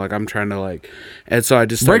 like I'm trying to like, and so I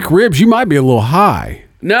just started, Break ribs. You might be a little high.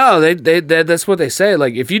 No, that's what they say.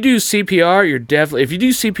 Like, if you do CPR, if you do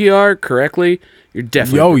CPR correctly, you're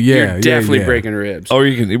definitely breaking ribs. Or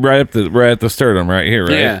you can right at the sternum, right here,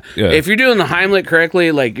 right? Yeah. If you're doing the Heimlich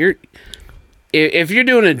correctly, like if you're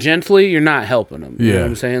doing it gently, you're not helping them. You know what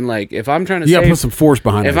I'm saying? Like, if I'm trying to gotta put some force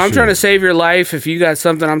behind it. If I'm trying to save your life, if you got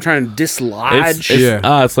something I'm trying to dislodge.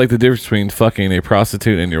 It's like the difference between fucking a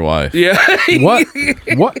prostitute and your wife. Yeah. What?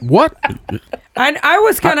 I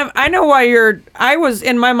was kind of, I know why I was,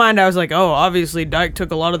 in my mind, I was like, oh, obviously Dyke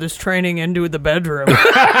took a lot of this training into the bedroom.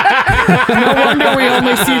 No wonder we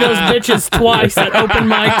only see those bitches twice at open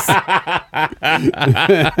mics.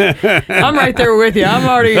 I'm right there with you.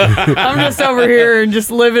 I'm just over here and just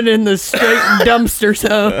living in the straight dumpster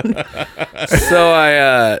zone. So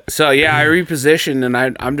I repositioned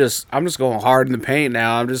and I'm just going hard in the paint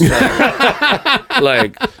now. I'm just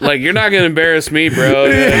like you're not gonna embarrass me, bro.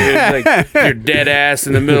 Like, you're dead ass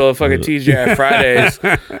in the middle of fucking TGI Fridays.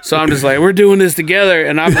 So I'm just like, we're doing this together,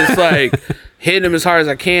 and I'm just like hitting him as hard as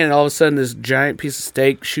I can, and all of a sudden this giant piece of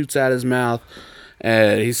steak shoots out his mouth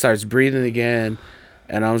and he starts breathing again.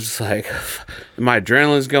 And I was just like, my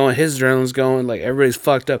adrenaline's going, his adrenaline's going, like everybody's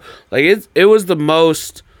fucked up. Like it was the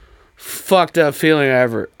most fucked up feeling I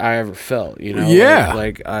ever felt, you know? Yeah.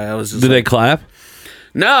 Like I was just Did they clap?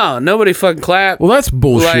 No, nobody fucking clapped. Well, that's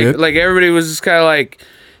bullshit. Like everybody was just kind of like,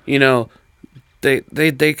 you know,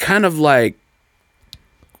 they kind of like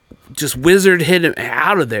just wizard hit him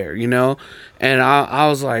out of there, you know? And I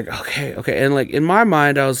was like, okay. And like in my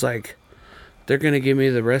mind, I was like, they're going to give me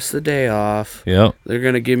the rest of the day off. Yeah. They're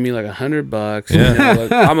going to give me like $100. Yeah. You know,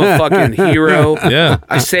 like, I'm a fucking hero. Yeah.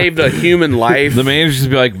 I saved a human life. The manager just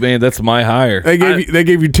be like, man, that's my hire. They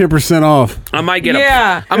gave you 10% off. I might get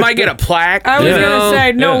Yeah. I might get a plaque. I was you going know? to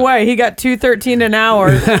say, no way. He got $2.13 an hour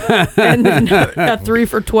and then got 3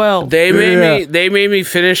 for $12. They made me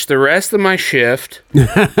finish the rest of my shift.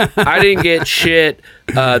 I didn't get shit.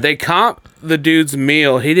 They comped the dude's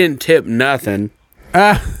meal. He didn't tip nothing.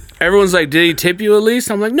 Everyone's like, did he tip you at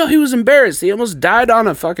least? I'm like, no, he was embarrassed. He almost died on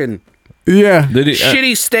a fucking Yeah. Did he,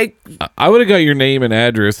 shitty steak. I would have got your name and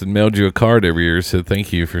address and mailed you a card every year. So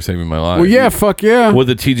thank you for saving my life. Well, yeah, fuck yeah.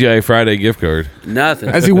 With a TGI Friday gift card. Nothing.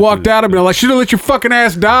 As he walked out, I'd be like, should have let your fucking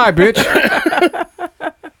ass die, bitch.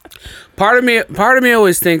 Part of me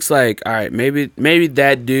always thinks like, all right, maybe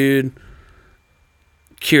that dude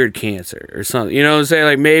cured cancer or something. You know what I'm saying?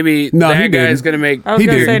 Like maybe that guy's gonna make. I was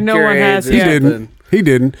going to say no one has He yet. He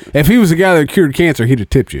didn't. If he was the guy that cured cancer, he'd have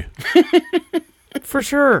tipped you. For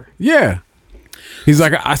sure. Yeah. He's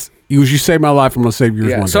like, you saved my life, I'm gonna save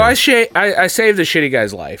yours one So day. I saved a shitty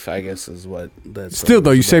guy's life, I guess is what that's. Still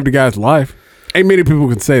though, you saved a guy's life. Ain't many people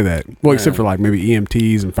can say that. Well, except for like maybe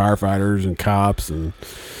EMTs and firefighters and cops and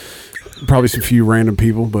probably some few random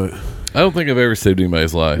people, but I don't think I've ever saved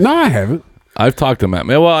anybody's life. no, I haven't. I've talked to Matt.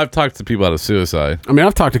 Well, I've talked to people out of suicide. I mean,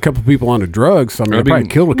 I've talked to a couple people onto drugs, so I probably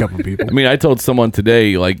killed a couple people. I mean, I told someone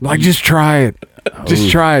today, like Just try it.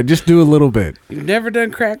 Just try it. Just do a little bit. You've never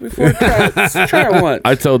done crack before. Try it once.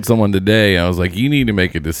 I told someone today, I was like, you need to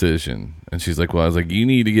make a decision. And she's like, well, I was like, you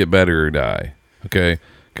need to get better or die. Okay?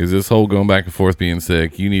 Because this whole going back and forth being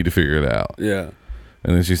sick, you need to figure it out. Yeah.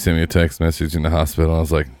 And then she sent me a text message in the hospital. I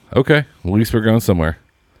was like, okay, at least we're going somewhere.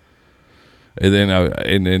 And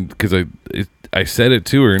then because I said it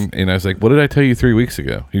to her, and I was like, what did I tell you 3 weeks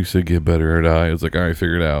ago? You said get better or die. I was like, all right,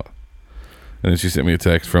 figure it out. And then she sent me a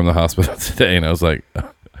text from the hospital today, and I was like, I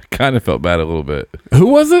kind of felt bad a little bit. Who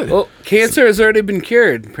was it? Well, cancer has already been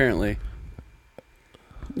cured, apparently.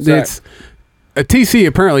 It's TC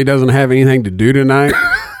apparently doesn't have anything to do tonight.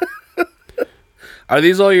 Are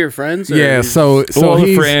these all your friends? Or Yeah, so all the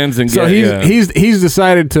he's friends and he's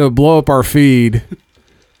decided to blow up our feed.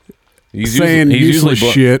 He's saying useless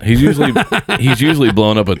shit. He's usually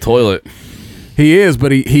blowing up a toilet. He is,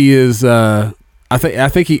 but he is. I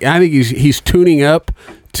think he's tuning up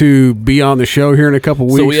to be on the show here in a couple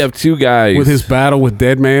weeks. So we have two guys with his battle with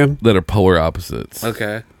Dead Man that are polar opposites.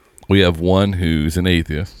 Okay. We have one who's an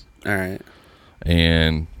atheist. All right.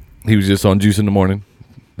 And he was just on Juice in the Morning.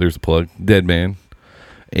 There's a plug. Dead Man.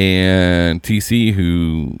 And TC,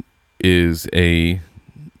 who is a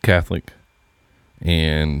Catholic,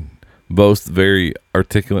 and both very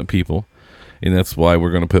articulate people, and that's why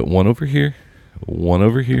we're going to put one over here,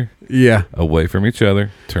 Yeah, away from each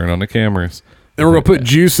other. Turn on the cameras, and we're going to put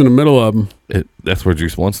Juice in the middle of them. That's where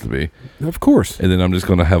Juice wants to be, of course. and then I'm just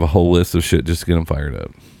going to have a whole list of shit just to get them fired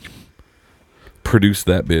up. Produce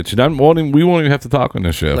that bitch, and we won't even have to talk on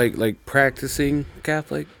this show. Like practicing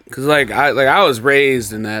Catholic, because I was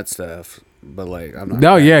raised in that stuff, but like I'm not.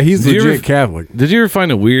 No, yeah, he's Did you legit ever- Catholic. Did you ever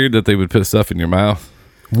find it weird that they would put stuff in your mouth?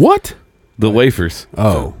 What? The wafers.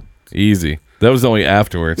 Oh, Easy. That was only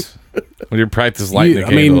afterwards when you practice lighting the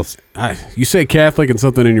candles. You say Catholic and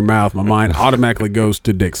something in your mouth, my mind automatically goes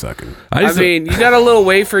to dick sucking. I mean, you got a little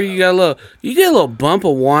wafer, you get a little bump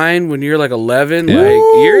of wine when you're like 11. Yeah. Like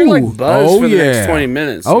you're like buzzed for the yeah. next 20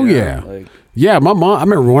 minutes. Oh you know? yeah, Like, yeah. My mom.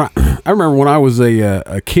 I remember when I was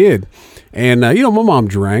a kid, and my mom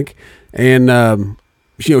drank, and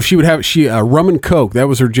she would have rum and coke. That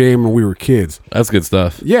was her jam when we were kids. That's good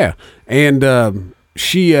stuff. Yeah, and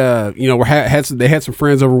she they had some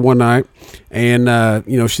friends over one night,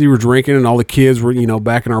 and she were drinking, and all the kids were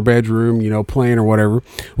back in our bedroom playing or whatever.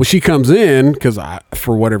 Well, she comes in because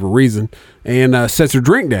for whatever reason, and sets her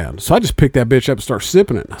drink down. So I just picked that bitch up and start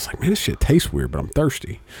sipping it. And I was like, man, this shit tastes weird, but I'm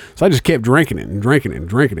thirsty. So I just kept drinking it and drinking it and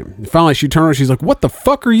drinking it. And finally she turned around, she's like, what the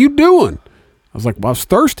fuck are you doing? I was like, well, I was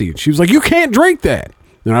thirsty. And she was like, you can't drink that.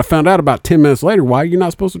 And I found out about 10 minutes later why you're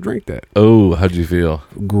not supposed to drink that. Oh, how'd you feel?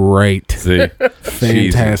 Great. See,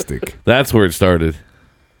 Fantastic. That's where it started.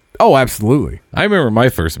 Oh, absolutely. I remember my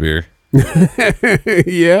first beer.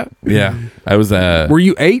 Yeah. Yeah, I was Were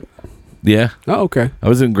you 8? Yeah, Oh, okay. I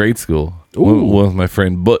was in grade school. Ooh. One with my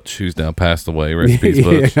friend Butch, who's now passed away. Rest in peace,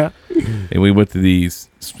 Butch. Yeah. And we went to these.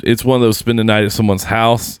 It's one of those spend the night at someone's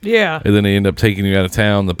house. Yeah. And then they end up taking you out of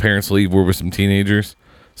town. The parents leave. We're with some teenagers.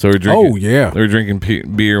 So we're drinking. Oh, yeah. They were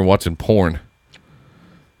drinking beer and watching porn.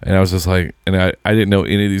 And I was just like, and I didn't know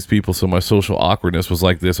any of these people, so my social awkwardness was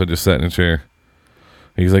like this. I just sat in a chair.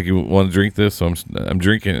 He's like, you want to drink this? So I'm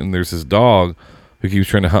drinking, and there's this dog who keeps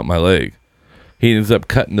trying to hunt my leg. He ends up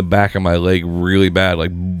cutting the back of my leg really bad, like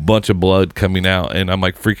bunch of blood coming out. And I'm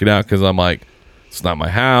like freaking out because I'm like, it's not my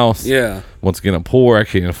house. yeah. Once again, I'm poor. I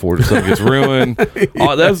can't afford it. Something gets ruined.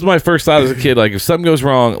 That was my first thought as a kid. Like, if something goes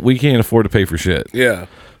wrong, we can't afford to pay for shit. Yeah.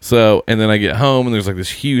 So, and then I get home, and there's like this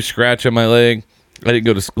huge scratch on my leg. I didn't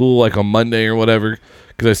go to school like on Monday or whatever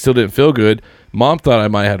because I still didn't feel good. Mom thought I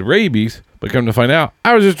might have had rabies, but come to find out,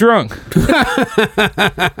 I was just drunk.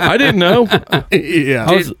 I didn't know. Yeah.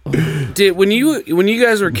 I was, Did when you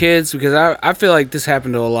guys were kids, because I feel like this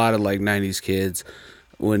happened to a lot of like 90s kids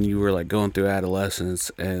when you were like going through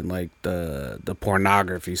adolescence and like the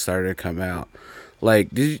pornography started to come out.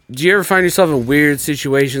 Like, did you ever find yourself in weird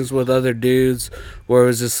situations with other dudes where it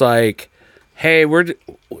was just like, hey,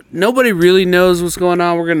 nobody really knows what's going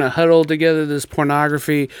on. We're going to huddle together this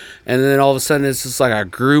pornography. And then all of a sudden it's just like a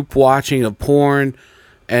group watching a porn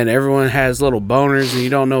and everyone has little boners and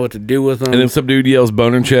you don't know what to do with them. and then some dude yells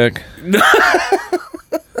boner check.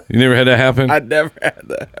 You never had that happen? I never had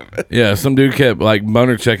that happen. Yeah, some dude kept like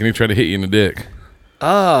boner checking. He tried to hit you in the dick.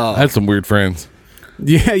 Oh. I had some weird friends.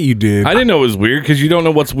 Yeah, you did. I didn't know it was weird because you don't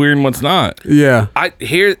know what's weird and what's not. Yeah.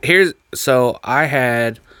 So I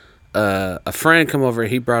had a friend come over.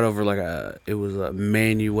 He brought over like it was a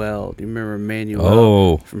Manuel. Do you remember Manuel?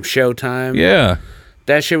 Oh. From Showtime. Yeah.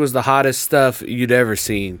 That shit was the hottest stuff you'd ever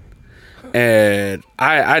seen. And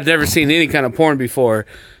I'd never seen any kind of porn before.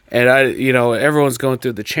 And everyone's going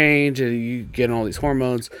through the change and you getting all these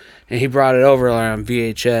hormones. And he brought it over on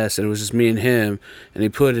VHS and it was just me and him. And he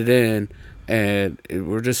put it in and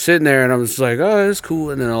we're just sitting there and I'm just like, oh, that's cool.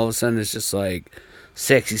 And then all of a sudden it's just like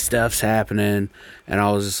sexy stuff's happening. And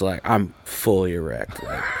I was just like, I'm fully erect.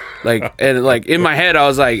 Like in my head, I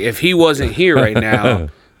was like, if he wasn't here right now,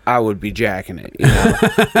 I would be jacking it.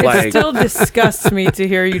 It still disgusts me to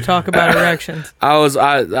hear you talk about erections. I was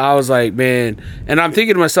like, man, and I'm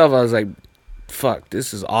thinking to myself, I was like, fuck,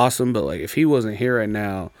 this is awesome, but like if he wasn't here right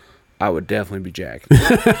now, I would definitely be jacking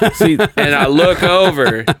it. See, and I look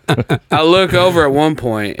over at one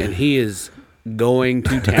point and he is going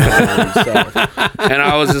to town on himself. And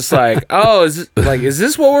I was just like, oh, is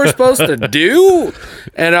this what we're supposed to do?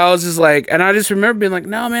 And I was just like, and I just remember being like,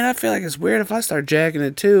 no, man, I feel like it's weird if I start jacking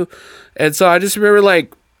it too. And so I just remember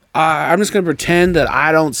like, I'm just going to pretend that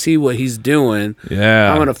I don't see what he's doing. Yeah.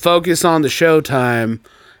 I'm going to focus on the Showtime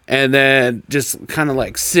and then just kind of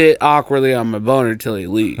like sit awkwardly on my boner till he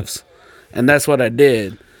leaves. And that's what I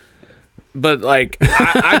did. But like,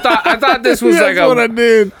 I thought this was like what I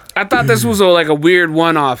did. I thought this was like a weird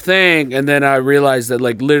one-off thing, and then I realized that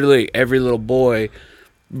like literally every little boy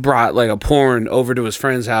brought like a porn over to his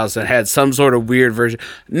friend's house that had some sort of weird version.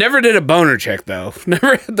 Never did a boner check though.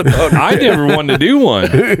 Never had the boner. I never wanted to do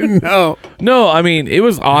one. No, I mean, it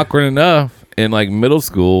was awkward enough in like middle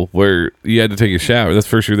school where you had to take a shower. That's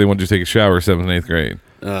the first year they wanted you to take a shower, 7th and 8th grade.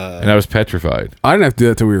 And I was petrified. I didn't have to do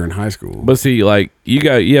that till we were in high school. But see, like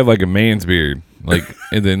you have like a man's beard, like,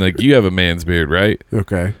 and then like you have a man's beard, right?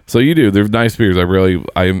 Okay. So you do. They're nice beards.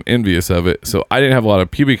 I am envious of it. So I didn't have a lot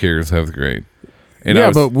of pubic hair in 7th grade. And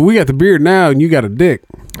but we got the beard now, and you got a dick.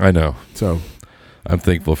 I know. So I'm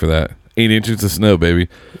thankful for that. 8 inches of snow, baby.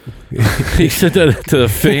 He said that to a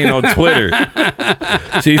fan on Twitter.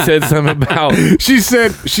 She said something about She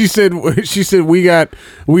said we got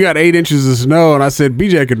 8 inches of snow, and I said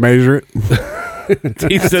BJ could measure it.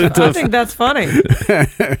 he said it to I a, think that's funny.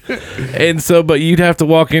 and so but you'd have to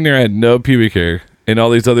walk in there and had no pubic hair. And all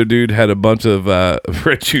these other dude had a bunch of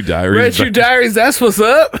Red Shoe Diaries. Red Shoe Diaries, that's what's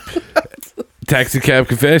up. Taxi Cab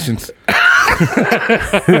Confessions.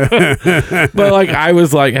 But like I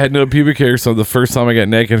was like had no pubic hair, so the first time I got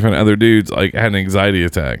naked in front of other dudes, like I had an anxiety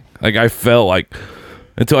attack. Like I felt like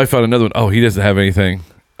until I found another one. Oh, he doesn't have anything.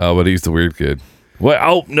 Oh, but he's the weird kid. What?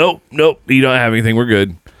 Oh, nope. You don't have anything. We're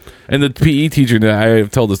good. And the PE teacher that I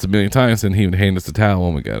have told us a million times, and he would hand us a towel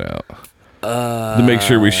when we got out to make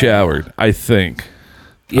sure we showered. I think.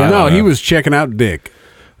 Yeah, no, he was checking out dick.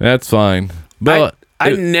 That's fine. But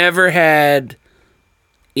I never had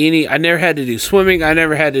I never had to do swimming. I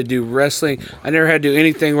never had to do wrestling. I never had to do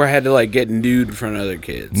anything where I had to like get nude in front of other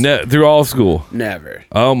kids. through all school. Never.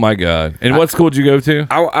 Oh my God! And what school did you go to?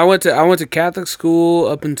 I went to Catholic school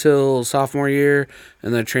up until sophomore year,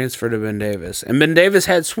 and then transferred to Ben Davis. And Ben Davis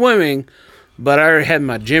had swimming, but I already had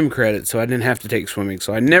my gym credit, so I didn't have to take swimming.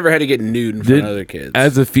 So I never had to get nude in front of other kids.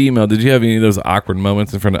 As a female, did you have any of those awkward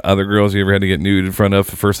moments in front of other girls you ever had to get nude in front of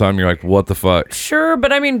the first time? You're like, what the fuck? Sure,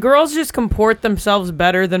 but I mean, girls just comport themselves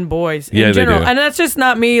better than boys in Yeah, they general. do. And that's just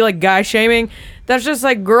not me, like, guy shaming. That's just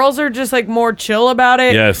like girls are just like more chill about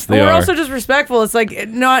it. Yes, they But we're are. also just respectful. It's like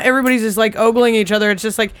not everybody's just like ogling each other. It's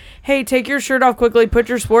just like, hey, take your shirt off quickly, put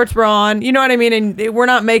your sports bra on. You know what I mean? And we're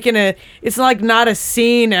not making it's like not a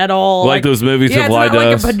scene at all. Like those movies yeah, of Lie it's to not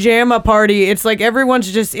like Us. a pajama party. It's like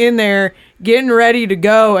everyone's just in there getting ready to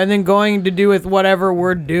go and then going to do with whatever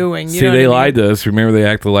we're doing. You See, know they what I mean? lied to us. Remember, they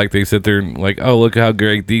acted like they sit there and like, oh, look how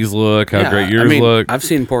great these look, how great yours look. I've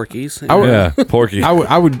seen Porky's. Yeah, Porky.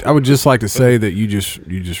 I would just like to say that you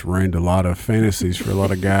just reigned a lot of fantasies for a lot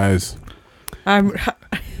of guys. I'm.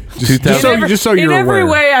 Just so in you're every aware.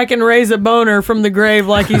 way I can raise a boner from the grave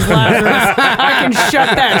like he's Lazarus. I can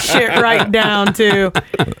shut that shit right down too.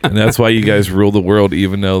 And that's why you guys rule the world,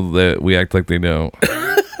 even though that we act like they don't.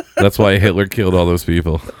 That's why Hitler killed all those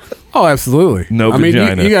people. Oh, absolutely. No I mean,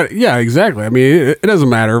 vagina. you got yeah, exactly. I mean, it doesn't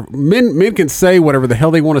matter. Men can say whatever the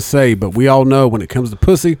hell they want to say, but we all know when it comes to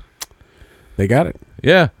pussy, they got it.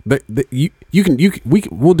 Yeah.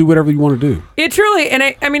 We'll do whatever you want to do. It truly,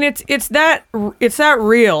 and I mean, it's that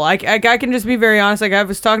real. Like I can just be very honest. Like I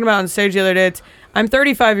was talking about on stage the other day. I'm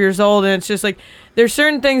 35 years old, and it's just like there's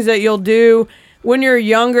certain things that you'll do when you're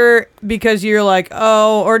younger because you're like,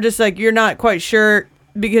 oh, or just like you're not quite sure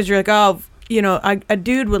because you're like, oh, you know, a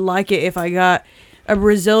dude would like it if I got a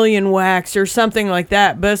Brazilian wax or something like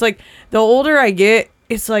that. But it's like the older I get,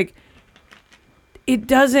 it's like it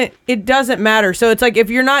doesn't matter. So it's like if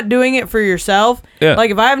you're not doing it for yourself, Yeah. like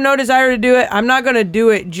if I have no desire to do it, I'm not going to do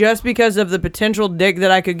it just because of the potential dick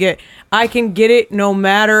that I could get. I can get it no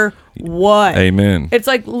matter what. Amen. It's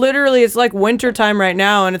like literally it's like winter time right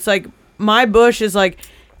now, and it's like my bush is like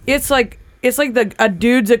it's like a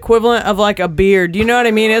dude's equivalent of like a beard. Do you know what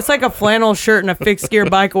I mean? It's like a flannel shirt and a fixed gear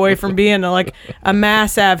bike away from being like a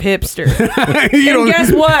Mass Ave hipster. And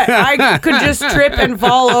guess what? I could just trip and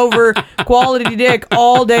fall over quality dick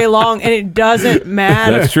all day long, and it doesn't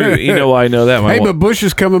matter. That's true. You know why I know that? Hey, but Bush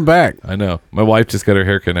is coming back. I know. My wife just got her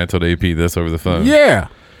haircut, and I told AP this over the phone. Yeah.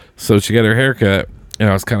 So she got her haircut, and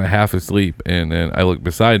I was kind of half asleep, and then I looked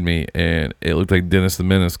beside me, and it looked like Dennis the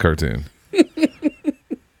Menace cartoon.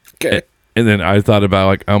 Okay. And then I thought about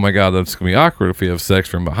like, oh my God, that's gonna be awkward if we have sex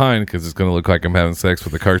from behind because it's gonna look like I'm having sex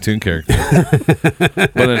with a cartoon character.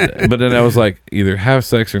 but then I was like, either have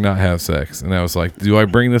sex or not have sex, and I was like, do I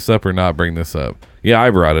bring this up or not bring this up? Yeah,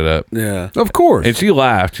 I brought it up, Yeah. Of course. and she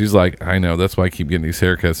laughed. She's like, I know, that's why I keep getting these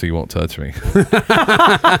haircuts so you won't touch me.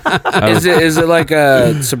 Is it like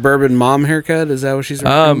a suburban mom haircut? Is that what she's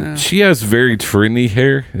referring now? She has very trendy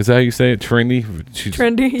hair. Is that how you say it? Trendy. She's,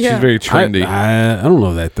 Trendy, yeah. She's very trendy. I don't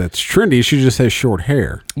know that that's trendy. She just has short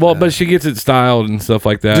hair. Well, but she gets it styled and stuff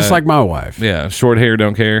like that. Just like my wife. yeah, short hair,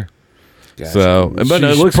 don't care. Gotcha. So, but no,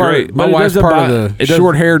 it She's looks part- great. My But it wife's doesn't part bo- of the it doesn't-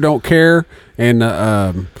 short hair don't care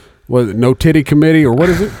and what no titty committee or what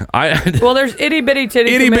is it? Well, there's itty bitty titty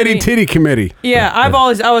Itty bitty committee. titty committee. Yeah, I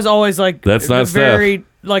was always like That's not very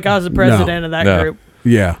like I was the president of that No. group.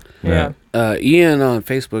 Yeah. Yeah. Ian on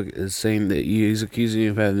Facebook is saying that he's accusing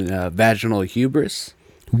you of having vaginal hubris.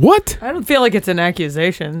 What? I don't feel like it's an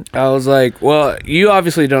accusation. I was like, well, you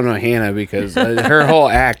obviously don't know Hannah because her whole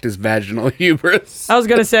act is vaginal hubris. I was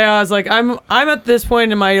gonna say I was like I'm at this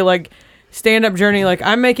point in my like stand-up journey, like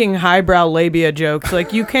I'm making highbrow labia jokes.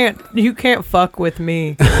 Like you can't fuck with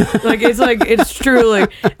me. It's true.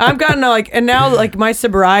 Like I've gotten to like, and now like my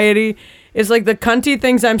sobriety is like the cunty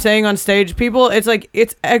things I'm saying on stage. People, it's like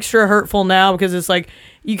it's extra hurtful now because it's like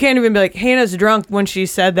you can't even be like Hannah's drunk when she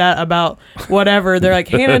said that about whatever. They're like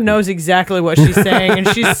Hannah knows exactly what she's saying, and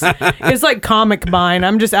it's like comic mine.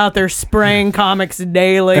 I'm just out there spraying comics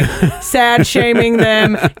daily, sad shaming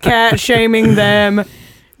them, cat shaming them.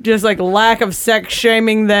 Just like lack of sex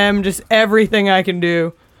shaming them, just everything I can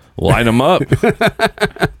do. Line them up.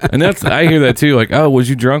 And I hear that too. Like, oh, was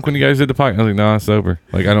you drunk when you guys did the podcast? I was like, no, I'm sober.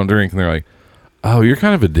 Like, I don't drink. And they're like, oh, you're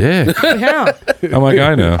kind of a dick. Yeah. I'm like,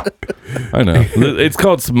 I know. It's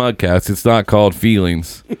called Smugcast. It's not called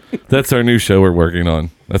Feelings. That's our new show we're working on.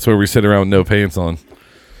 That's where we sit around with no pants on.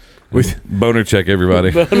 Boner check,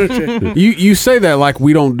 everybody. You say that like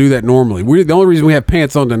we don't do that normally. The only reason we have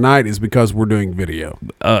pants on tonight is because we're doing video.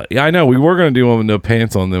 Yeah, I know. We were going to do one with no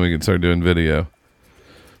pants on, then we could start doing video.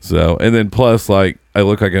 So, and then plus, like, I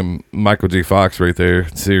look like I'm Michael J. Fox right there.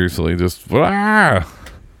 Seriously, just Yeah,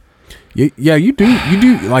 you do.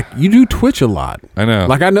 You do Twitch a lot. I know.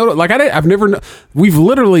 Like I know. Like I've never. We've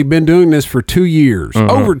literally been doing this for 2 years,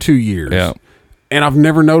 over 2 years. Yeah. And I've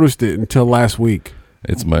never noticed it until last week.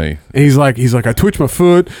 It's me. And he's like, I twitch my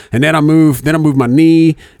foot, and then I move my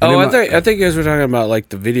knee. Oh, I think you guys were talking about like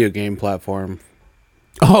the video game platform.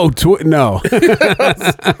 Oh, no.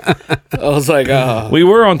 I was like, we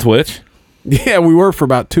were on Twitch. Yeah, we were for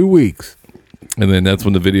about 2 weeks. And then that's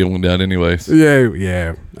when the video went down anyways. Yeah. We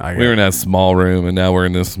were in that small room, and now we're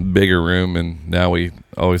in this bigger room, and now we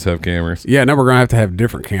always have cameras. Yeah, now we're going to have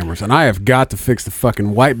different cameras. And I have got to fix the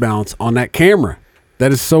fucking white balance on that camera.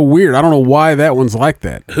 That is so weird. I don't know why that one's like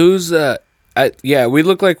that. Who's we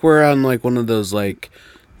look like we're on like one of those like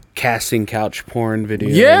casting couch porn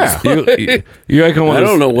videos. Yeah. You're like I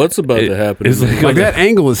don't know what's about to happen. It's like that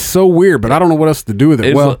angle is so weird, but I don't know what else to do with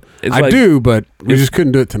it. I do, but we just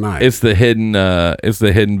couldn't do it tonight. It's the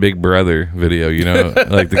hidden Big Brother video, you know,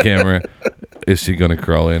 like the camera. Is she going to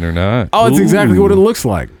crawl in or not? Oh, it's exactly what it looks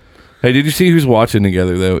like. Hey, did you see who's watching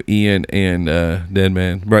together, though? Ian and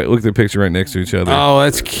Deadman. Right, look at their picture right next to each other. Oh,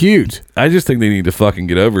 that's cute. I just think they need to fucking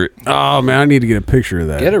get over it. Oh, man, I need to get a picture of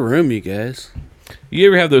that. Get a room, you guys. You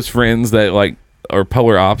ever have those friends that, like, are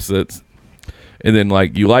polar opposites, and then,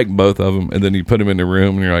 like, you like both of them, and then you put them in the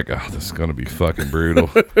room, and you're like, oh, this is going to be fucking brutal.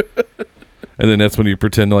 And then that's when you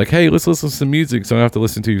pretend to, like, hey, let's listen to some music so I don't have to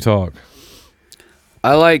listen to you talk.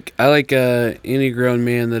 I like any grown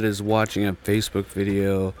man that is watching a Facebook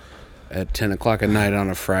video at 10 o'clock at night on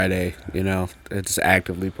a Friday, you know, it's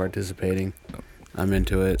actively participating. I'm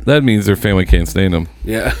into it. That means their family can't stand them.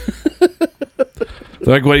 Yeah.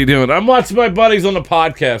 They're like, what are you doing? I'm watching my buddies on the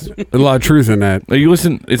podcast. There's a lot of truth in that. Are you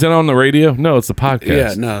listen? Is that on the radio? No, it's the podcast.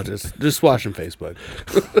 Yeah, no, just watching Facebook.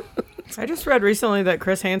 I just read recently that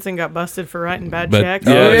Chris Hansen got busted for writing bad But- checks.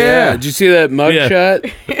 Yeah. Oh yeah. Did you see that mug Yeah.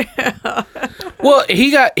 shot? Yeah. Well,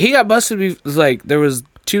 he got busted. It was like there was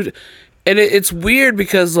two, and it's weird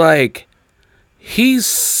because like he's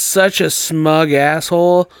such a smug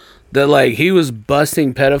asshole that like he was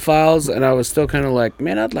busting pedophiles, and I was still kind of like,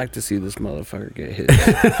 man, I'd like to see this motherfucker get hit.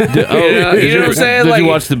 You know what I'm saying? Did Like, you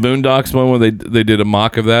watch the Boondocks one where they did a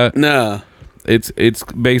mock of that? No. It's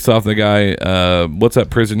based off the guy. What's that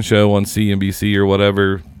prison show on CNBC or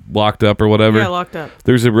whatever? Locked Up or whatever. Yeah, Locked Up.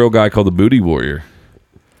 There's a real guy called the Booty Warrior.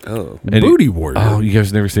 Oh. And Booty Warrior. Oh, you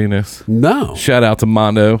guys never seen this? No. Shout out to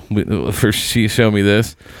Mondo for she showed me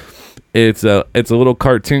this. It's a little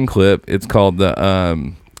cartoon clip. It's called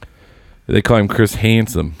the they call him Chris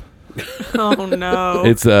Handsome. Oh no.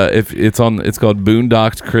 It's it's called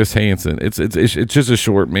Boondocks Chris Hansen. It's just a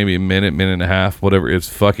short, maybe a minute and a half, whatever. It's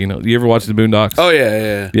fucking. You ever watch the Boondocks? Oh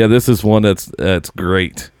yeah. Yeah, this is one that's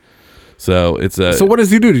great. So it's So what does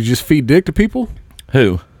he do? Does he just feed dick to people?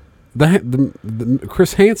 who? The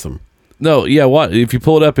Chris Handsome. No, yeah. What if you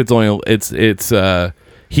pull it up? It's only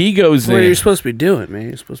he goes What are in. you supposed to be doing, man?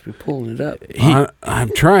 You're supposed to be pulling it up.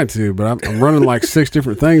 I'm trying to, but I'm running like 6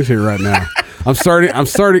 different things here right now. I'm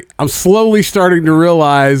slowly starting to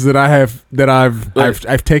realize that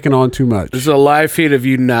I've taken on too much. This is a live feed of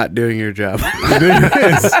you not doing your job.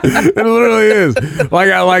 It literally is.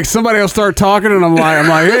 Like somebody will start talking, and I'm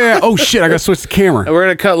like, yeah. Oh shit, I got to switch the camera. We're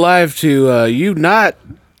gonna cut live to you not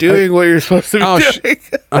doing what you're supposed to be doing.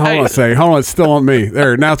 Hold on a second. Hold on, it's still on me.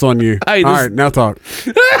 There, now it's on you. Hey, all right, now talk.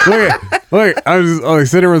 Look, I was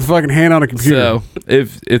sitting there with a fucking hand on a computer. So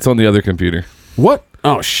if it's on the other computer, What?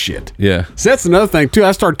 Oh shit. yeah. So that's another thing too.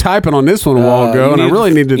 I started typing on this one a while ago, and I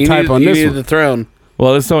really needed to type on you this needed one. the throne.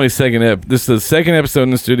 Well, this is only second This is the second episode in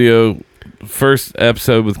the studio. First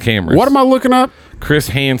episode with cameras. What am I looking up? Chris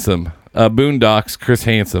Handsome. Boondocks, Chris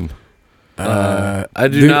Handsome. I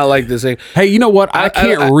do not like this thing. Hey, you know what? I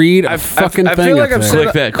can't read a fucking I thing. feel like up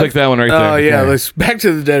I've there. Click that one right there. Oh yeah, let's back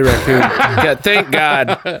to the dead raccoon. Yeah, thank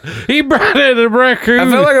God. He brought in a raccoon. I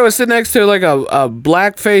felt like I was sitting next to like a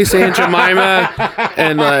blackface Aunt Jemima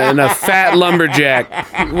and a fat lumberjack.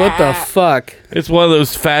 What the fuck? It's one of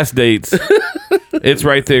those fast dates. It's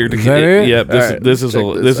right there. Is that it? Yep. Alright, This is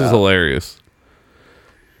check this out. hilarious.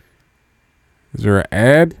 Is there an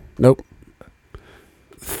ad? Nope.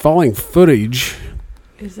 Falling footage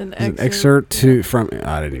Is an is an excerpt from.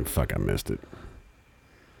 I didn't even fuck. I missed it.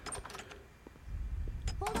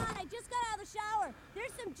 Hold on, I just got out of the shower.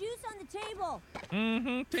 There's some juice on the table.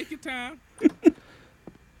 Mm-hmm. Take your time.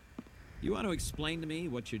 You want to explain to me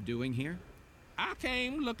what you're doing here? I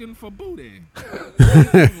came looking for booty.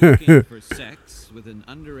 Looking for sex with an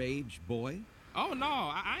underage boy? Oh no,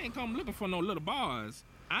 I ain't come looking for no little boys.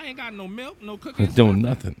 I ain't got no milk, no cookies. Doing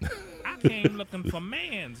nothing. I came looking for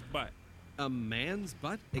man's butt. A man's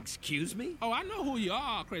butt? Excuse me? Oh, I know who you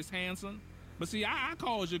are, Chris Hansen. But see, I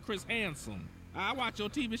calls you Chris Hansen. I watch your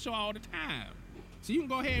TV show all the time. So you can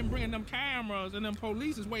go ahead and bring them cameras and them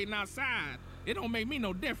police is waiting outside. It don't make me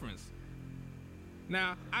no difference.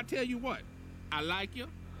 Now, I tell you what, I like you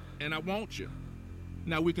and I want you.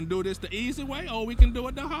 Now, we can do this the easy way or we can do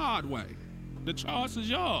it the hard way. The choice is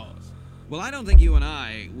yours. Well, I don't think you and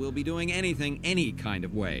I will be doing anything any kind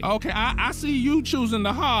of way. Okay, I see you choosing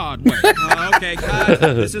the hard way. Oh, okay, cut.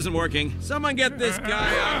 This isn't working. Someone get this guy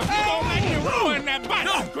out. You don't make me ruin that bike,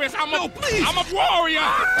 no, Chris. I'm a warrior.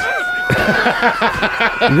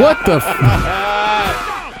 What the?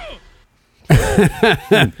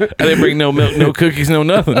 I didn't bring no milk, no cookies, no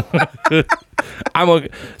nothing.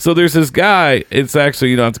 So there's this guy. It's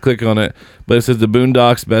actually, you don't have to click on it, but it says the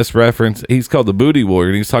Boondocks best reference. He's called the Booty Warrior.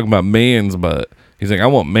 And he's talking about man's butt. He's like, I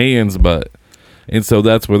want man's butt. And so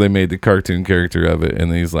that's where they made the cartoon character of it.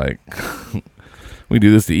 And he's like, we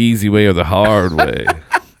do this the easy way or the hard way.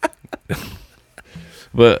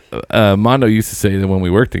 But Mondo used to say that when we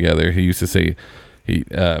worked together, he used to say,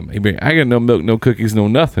 I got no milk, no cookies, no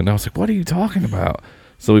nothing. I was like, what are you talking about?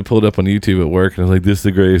 So we pulled up on YouTube at work, and I was like, this is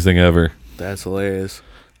the greatest thing ever. That's hilarious.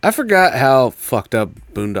 I forgot how fucked up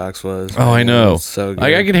Boondocks was. Oh, I know. So good.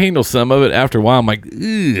 Like, I could handle some of it. After a while, I'm like,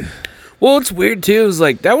 ugh. Well, it's weird too. Is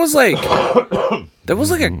like that was like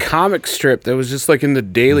a comic strip that was just like in the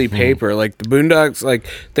daily paper. Like the Boondocks, like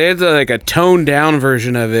they had like a toned down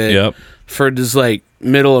version of it. Yep. For just like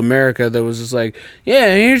middle America, that was just like,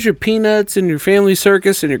 yeah, here's your Peanuts and your Family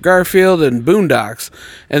Circus and your Garfield and Boondocks,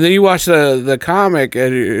 and then you watch the comic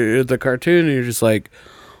and the cartoon, and you're just like,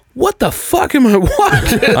 what the fuck am I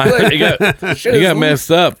watching? It got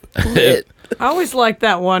messed up. I always liked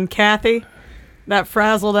that one, Kathy, that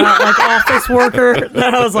frazzled out like office worker.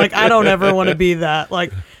 That I was like, I don't ever want to be that.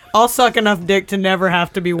 Like, I'll suck enough dick to never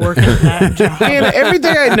have to be working that job. Man,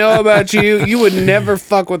 everything I know about you, you would never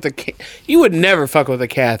fuck with a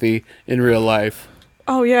Kathy in real life.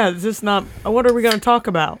 Oh yeah, is this not? What are we going to talk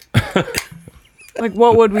about? Like,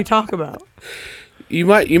 what would we talk about? You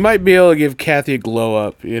might be able to give Kathy a glow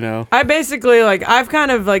up, you know. I basically I've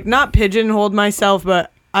kind of not pigeonholed myself,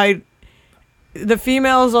 but the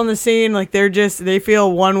females on the scene, they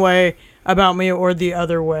feel one way about me or the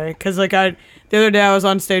other way. Cause the other day I was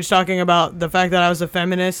on stage talking about the fact that I was a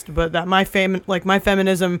feminist, but that my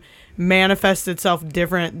feminism manifests itself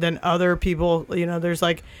different than other people. You know, there's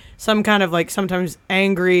some kind of sometimes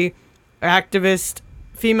angry activist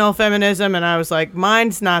female feminism, and I was like,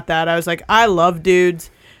 mine's not that. I was like, I love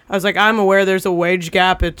dudes. I was like, I'm aware there's a wage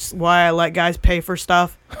gap. It's why I let guys pay for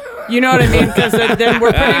stuff. You know what I mean? Because then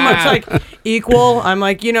we're pretty much equal. I'm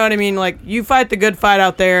like, you know what I mean? Like, you fight the good fight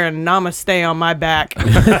out there, and namaste on my back.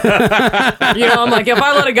 You know, I'm like, if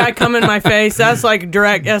I let a guy come in my face, that's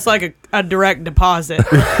direct. That's like a direct deposit.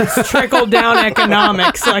 It's trickle down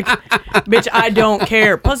economics. Like, bitch, I don't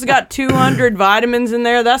care. Plus, it got 200 vitamins in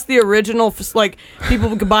there. That's the original.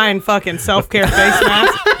 People buying fucking self-care face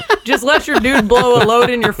masks. Just let your dude blow a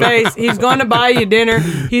load in your face. He's going to buy you dinner.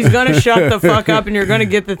 He's going to shut the fuck up, and you're going to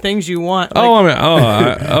get the things you want.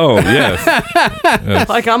 Yes.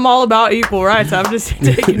 Yes. I'm all about equal rights. I'm just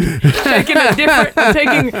taking a different. I'm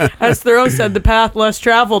taking, as Thoreau said, the path less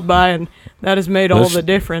traveled by, and that has made all the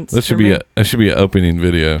difference. That should be an opening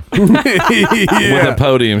video. With a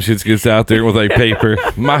podium, she gets out there with a paper.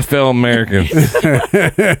 My fellow Americans,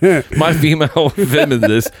 my female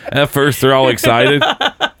feminists. At first, they're all excited.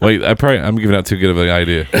 Wait, I'm giving out too good of an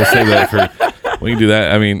idea. We'll save that for. We can do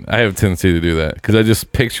that. I mean, I have a tendency to do that because I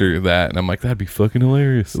just picture that, and I'm like, that'd be fucking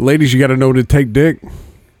hilarious. Ladies, you got to know to take dick.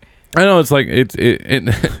 I know it's like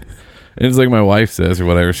And it's like my wife says or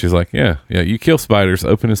whatever. She's like, yeah, you kill spiders,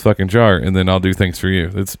 open his fucking jar, and then I'll do things for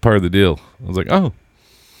you. It's part of the deal. I was like, oh,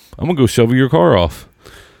 I'm gonna go shovel your car off.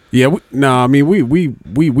 Yeah, we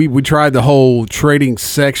tried the whole trading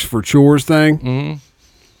sex for chores thing.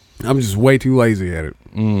 Mm-hmm. I'm just way too lazy at it.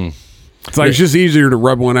 It's like it's just easier to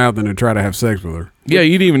rub one out than to try to have sex with her. Yeah,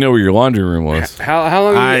 you didn't even know where your laundry room was. How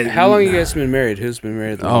long you guys been married? Who's been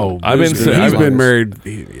married? He's been married.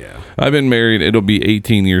 Yeah, I've been married. It'll be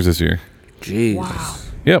 18 years this year. Jeez. Wow.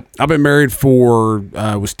 Yep. I've been married for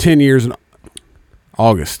it was 10 years in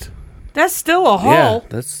August. That's still a haul. Yeah,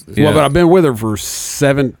 that's Well, but I've been with her for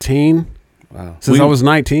 17. wow. Since I was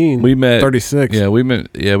 19. We met 36. Yeah, we've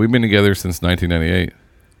been together since 1998.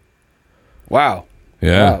 Wow.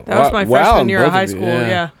 Yeah. Wow. That was my freshman year of high school.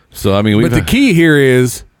 Yeah. So I mean, But the key here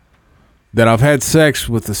is that I've had sex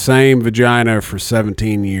with the same vagina for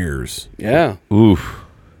 17 years. Yeah. Oof,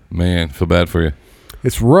 man, feel bad for you.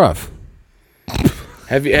 It's rough.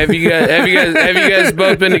 Have you guys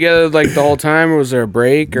both been together like the whole time, or was there a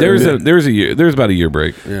break? Or There's about a year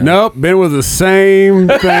break. Yeah. Nope, been with the same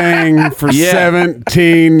thing for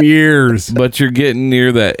 17 years. But you're getting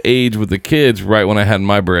near that age with the kids right when I had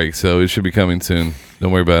my break, so it should be coming soon.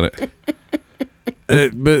 Don't worry about it.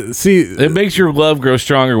 But see, It makes your love grow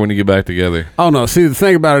stronger when you get back together. oh no, see the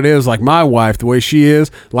thing about it is like my wife, the way she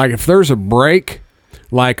is, like if there's a break,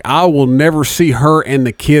 like I will never see her and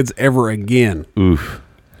the kids ever again. Oof.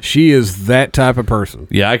 She is that type of person.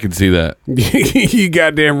 Yeah, I can see that. You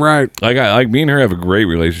goddamn right. Like me and her have a great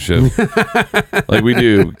relationship. Like we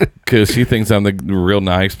do, because she thinks I'm the real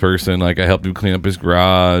nice person. Like I helped him clean up his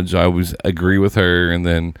garage. I always agree with her, and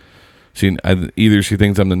then either she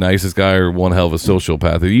thinks I'm the nicest guy or one hell of a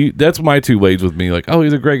sociopath. That's my two ways with me. Like, oh,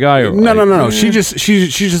 he's a great guy. Or No. She's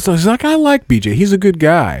just like, I like BJ. He's a good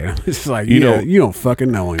guy. It's like you don't fucking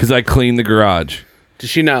know him because I clean the garage. Does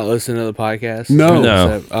she not listen to the podcast? No.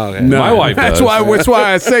 Oh, okay. No, My wife That's does.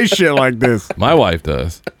 why I say shit like this. My wife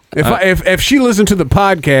does. If she listened to the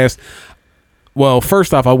podcast, well,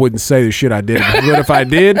 first off, I wouldn't say the shit I did. But if I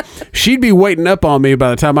did, she'd be waiting up on me by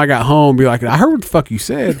the time I got home. Be like, I heard what the fuck you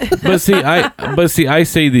said. But see, I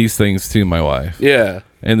say these things to my wife. Yeah.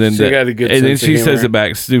 And then She got a good and then sense of she says humor. it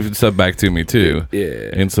back, stupid stuff back to me too. Yeah.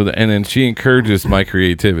 And so and then she encourages my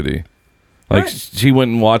creativity. Like she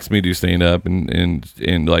went and watched me do stand up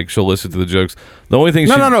and like she'll listen to the jokes. The only thing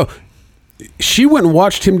No. She went and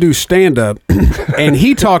watched him do stand up, and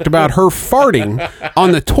he talked about her farting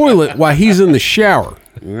on the toilet while he's in the shower.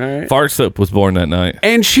 Right. Fart Soap was born that night.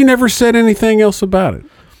 And she never said anything else about it.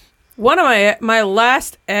 One of my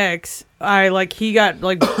last ex, he got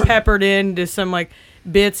like peppered into some like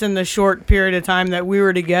bits in the short period of time that we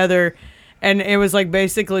were together, and it was like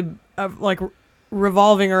basically like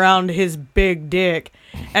revolving around his big dick,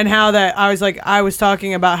 and how that I was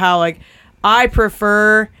talking about how like I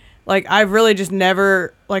prefer, like I've really just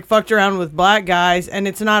never like fucked around with black guys, and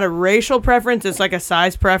it's not a racial preference, it's like a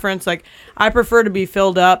size preference. Like I prefer to be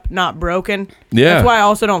filled up, not broken. Yeah. That's why I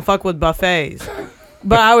also don't fuck with buffets.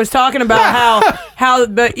 But I was talking about how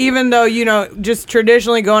but even though, just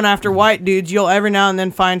traditionally going after white dudes, you'll every now and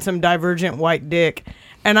then find some divergent white dick.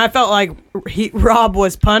 And I felt like Rob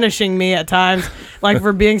was punishing me at times, like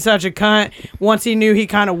for being such a cunt. Once he knew he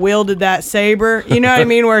kind of wielded that saber, you know what I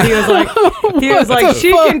mean? Where he was like,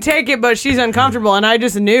 she can take it, but she's uncomfortable. And I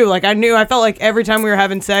just knew, I felt like every time we were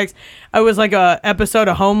having sex, I was like a episode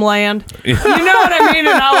of Homeland. You know what I mean? And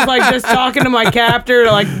I was like just talking to my captor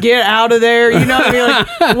to like get out of there. You know what I mean?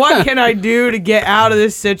 Like, what can I do to get out of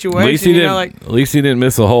this situation? At least he didn't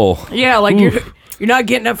miss a hole. Yeah, like you're not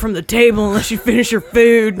getting up from the table unless you finish your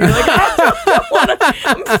food. And you're like,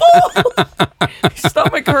 I'm full.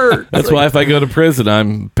 Stomach hurts. That's why if I go to prison,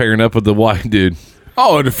 I'm pairing up with the white dude.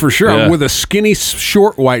 Oh, for sure. Yeah. With a skinny,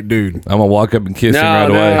 short white dude. I'm gonna walk up and kiss him right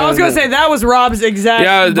No. away. I was gonna say that was Rob's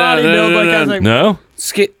exact body build. Like I was like, No?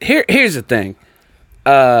 Here's the thing.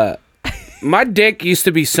 My dick used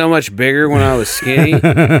to be so much bigger when I was skinny, and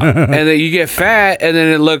then you get fat, and then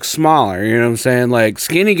it looks smaller. You know what I'm saying? Like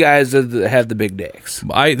skinny guys have the big dicks.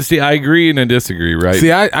 I agree and I disagree, right?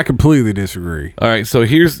 See, I completely disagree. All right, so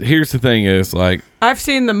here's the thing is like I've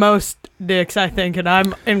seen the most dicks, I think, and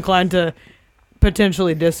I'm inclined to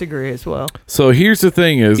potentially disagree as well. So here's the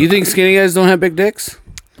thing is You think skinny guys don't have big dicks?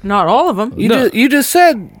 Not all of them. You just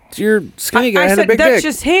said your skinny guy I had a said big that's dick.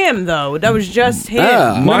 just him, though. That was just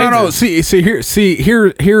him. No. See here is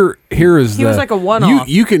He was like a one-off.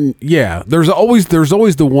 You can there's always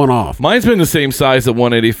the one off. mine's been the same size at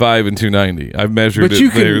 185 and 290. I've measured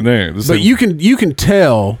it there and there. But you can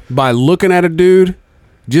tell by looking at a dude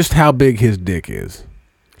just how big his dick is.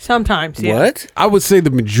 Sometimes, yeah. What? I would say the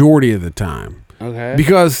majority of the time. Okay.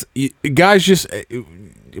 Because guys just, I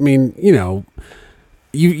mean, you know,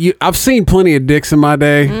 I've seen plenty of dicks in my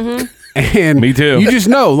day. Mm-hmm. And Me too. You just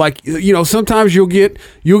know, like, you know, sometimes you'll get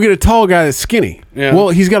a tall guy that's skinny. Yeah. Well,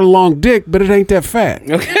 he's got a long dick, but it ain't that fat.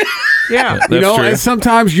 Okay. Yeah. You know, true. and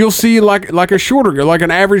sometimes you'll see like a shorter guy, like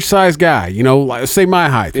an average sized guy, you know, like say my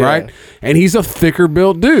height, Yeah. right? And he's a thicker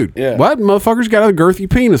built dude. Yeah. What? Motherfucker's got a girthy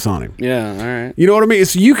penis on him. Yeah. All right. You know what I mean?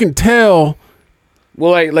 So you can tell.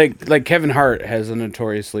 Well, like Kevin Hart has a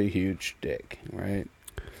notoriously huge dick, right?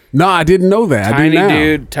 No, I didn't know that. I do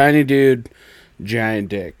now. Tiny dude, giant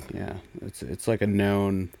dick. Yeah, it's like a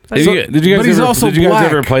known. Did you but guys he's ever, also did you guys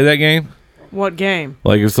black. ever play that game? What game?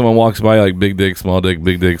 Like if someone walks by, like big dick, small dick,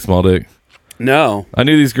 big dick, small dick. No. I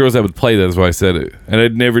knew these girls that would play that. That's why I said it, and I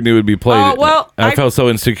never knew it'd be played. Oh, well, I I- felt so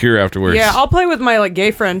insecure afterwards. Yeah, I'll play with my like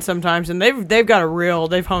gay friends sometimes, and they've got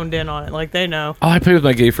they've honed in on it, like they know. Oh, I played with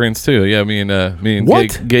my gay friends too. Yeah, me and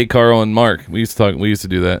What? gay Carl and Mark. We used to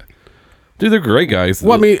do that. Dude, they're great guys.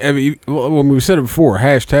 Well, I mean, when we said it before,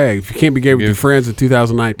 hashtag, if you can't be gay with your friends in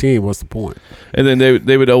 2019, what's the point? And then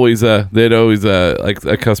they would always like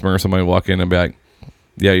a customer or somebody would walk in and be like,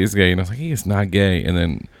 "Yeah, he's gay," and I was like, "He is not gay." And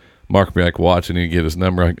then Mark would be like watching, and he'd get his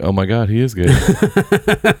number, like, "Oh my god, he is gay."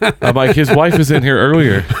 I'm like, "His wife was in here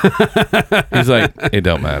earlier." He's like, "It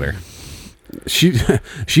don't matter. She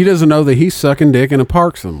doesn't know that he's sucking dick in a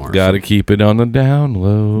park somewhere Got to keep it on the down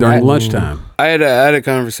low." during lunchtime. I had a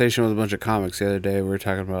conversation with a bunch of comics the other day. We were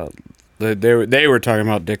talking about they were talking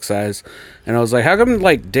about dick size, and I was like, how come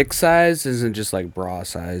like dick size isn't just like bra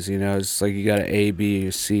size? You know, it's like you got an A,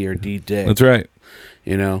 B, C, or D dick. That's right.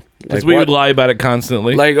 You know, Because we would lie about it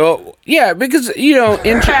constantly. like oh yeah, because you know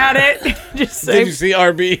At it, just say see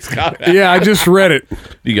RB's comment? Yeah, I just read it.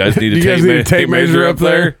 you guys need You to guys need a tape measure up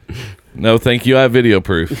there? No, thank you. I have video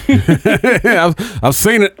proof. Yeah, I've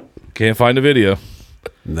seen it. Can't find a video.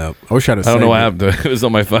 No, I wish I'd have. I don't know what saved happened to it. It was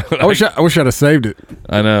on my phone. I wish I'd have saved it.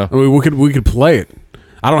 I know. I mean, we could play it.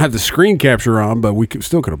 I don't have the screen capture on, but we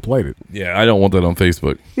still could have played it. Yeah, I don't want that on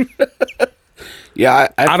Facebook. Yeah,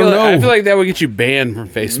 I don't know. I feel like that would get you banned from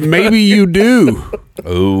Facebook. Maybe you do.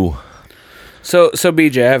 Oh, So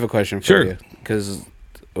BJ, I have a question for Sure. you because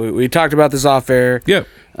we talked about this off air. yeah.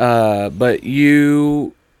 But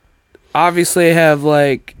you obviously have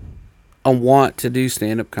like a want to do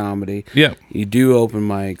stand-up comedy. Yeah. You do open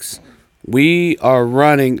mics. We are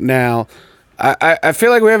running now. I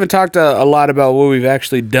feel like we haven't talked a lot about what we've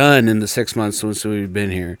actually done in the 6 months since we've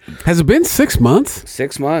been here. Has it been 6 months?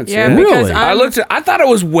 6 months. Yeah, Yeah. because Really? I thought it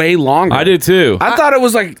was way longer. I did too. I thought it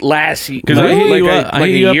was like last year. Because I hit like you a, up, I like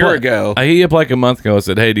hit a you up year like- ago. I hit you up like a month ago. I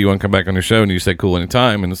said, "Hey, do you want to come back on the show?" And you said, "Cool,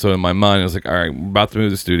 anytime." And so in my mind, I was like, "All right, we're about to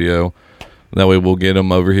move the studio. That way, we'll get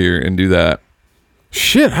them over here and do that."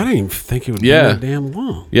 Shit, I didn't even think it would Yeah. be that damn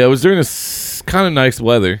long. Yeah, it was during this kind of nice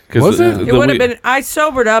weather. Was it? it would have been. I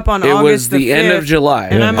sobered up on It was August the end of 5th, July.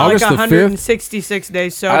 and Yeah. I'm August like the 5th? 166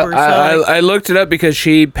 days sober. I looked it up because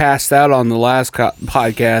she passed out on the last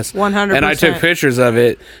podcast. 100%. And I took pictures of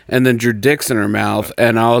it and then drew dicks in her mouth.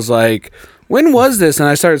 And I was like, when was this? And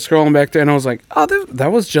I started scrolling back there and I was like, oh,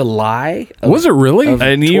 that was July of, Was it really? of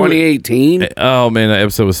And you were- 2018. Oh man, that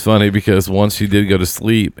episode was funny because once she did go to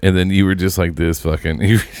sleep, and then you were just like this fucking.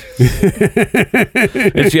 And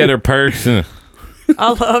she had her purse.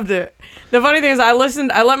 I loved it. The funny thing is, I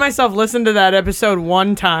let myself listen to that episode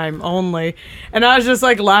one time only, and I was just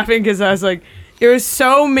like laughing because I was like, it was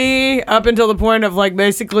so me up until the point of like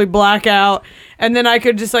basically blackout, and then I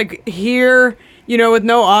could just like hear, you know, with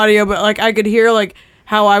no audio, but like I could hear like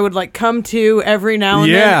how I would like come to every now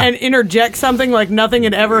and Yeah. then and interject something like nothing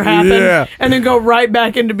had ever happened, Yeah. and then go right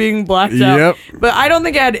back into being blacked out. Yep. But I don't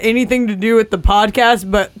think it had anything to do with the podcast,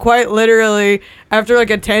 but quite literally, after like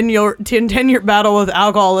a 10-year battle with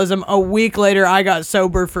alcoholism, a week later, I got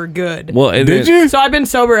sober for good. Well, and Did then, you? So I've been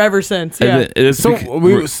sober ever since. And Yeah. then it's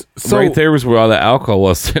So right there was where all the alcohol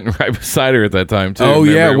was sitting right beside her at that time too. Oh,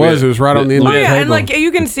 yeah, it Remember? was. It was right on the end of Oh the yeah, and table. like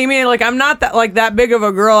you can see me, like I'm not that big of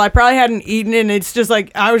a girl. I probably hadn't eaten, and it's just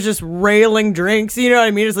like I was just railing drinks. You know what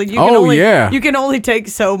I mean? It's like you can Oh, only yeah. you can only take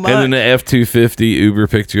so much. And then the F-250 Uber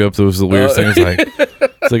picked you up. That was the weirdest thing.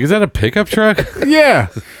 It's like, is that a pickup truck? Yeah.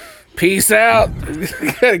 Peace out.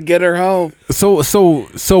 Gotta get her home.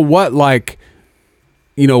 So what, like,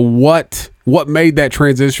 you know, what made that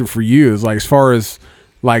transition for you? Is like, as far as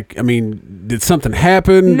like, I mean, did something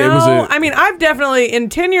happen? No, I mean, I've definitely, in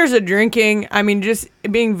 10 years of drinking, I mean, just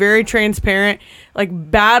being very transparent, like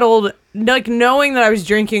battled, like knowing that I was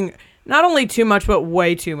drinking not only too much, but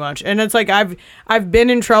way too much. And it's like, I've been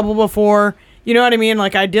in trouble before, you know what I mean?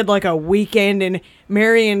 Like I did like a weekend in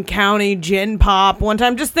Marion County gin pop one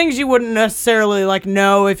time, just things you wouldn't necessarily like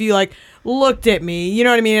know if you like looked at me, you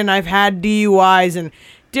know what I mean? And I've had DUIs and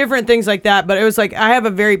different things like that, but it was like I had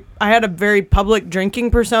a very public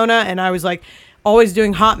drinking persona, and I was like always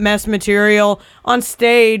doing hot mess material on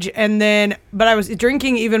stage, but I was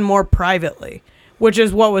drinking even more privately, which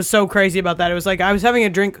is what was so crazy about that. It was like I was having a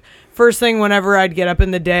drink first thing whenever I'd get up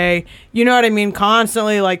in the day, you know what I mean?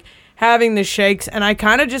 Constantly like having the shakes, and I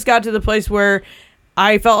kind of just got to the place where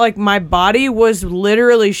I felt like my body was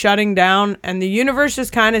literally shutting down, and the universe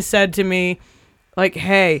just kind of said to me, like,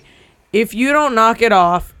 hey, if you don't knock it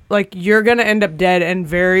off, like, you're going to end up dead and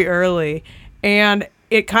very early. And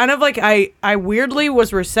it kind of like, I weirdly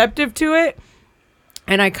was receptive to it,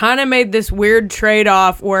 and I kind of made this weird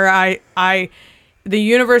trade-off where the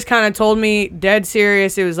universe kind of told me, dead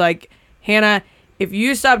serious, it was like, Hannah, if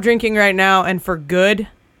you stop drinking right now and for good,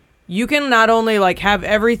 you can not only like have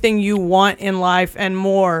everything you want in life and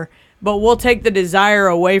more, but we'll take the desire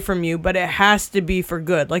away from you, but it has to be for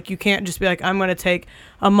good. Like, you can't just be like, I'm going to take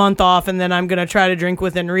a month off and then I'm going to try to drink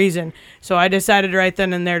within reason. So I decided right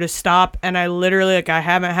then and there to stop, and I literally, like, I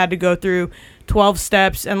haven't had to go through 12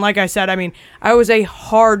 steps. And like I said, I mean, I was a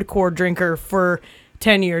hardcore drinker for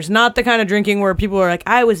 10 years. Not the kind of drinking where people are like,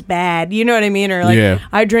 I was bad, you know what I mean? Or like,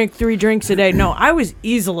 I drank 3 drinks a day. No, I was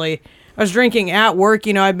I was drinking at work.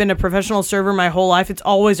 You know, I've been a professional server my whole life. It's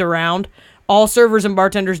always around. All servers and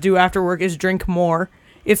bartenders do after work is drink more.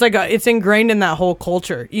 It's like it's ingrained in that whole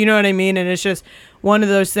culture. You know what I mean? And it's just one of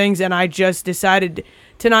those things. And I just decided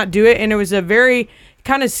to not do it. And it was a very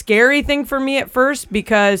kind of scary thing for me at first,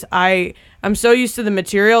 because I'm so used to the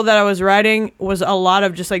material that I was writing was a lot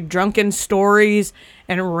of just like drunken stories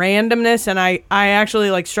and randomness. And I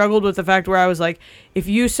actually like struggled with the fact where I was like, if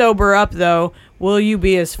you sober up though, will you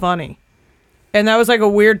be as funny? And that was like a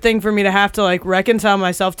weird thing for me to have to like reconcile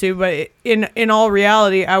myself to, but in all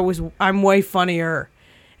reality, I'm way funnier,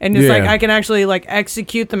 and it's like I can actually like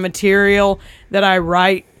execute the material that I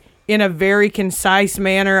write in a very concise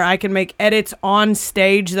manner. I can make edits on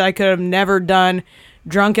stage that I could have never done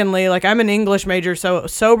drunkenly. Like, I'm an English major, so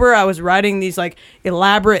sober I was writing these like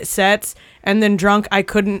elaborate sets, and then drunk I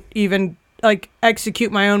couldn't even like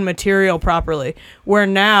execute my own material properly, where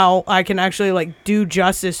now I can actually like do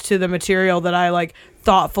justice to the material that I like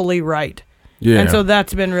thoughtfully write. Yeah. And so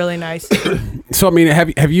that's been really nice. So, I mean,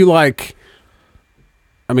 have you like,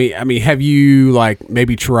 I mean, have you like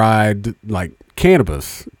maybe tried like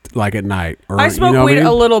cannabis like at night? Or, I smoke weed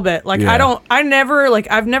a little bit. Like, I've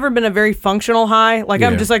never been a very functional high. Like,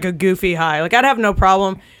 I'm just like a goofy high. Like, I'd have no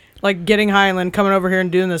problem like getting high and then coming over here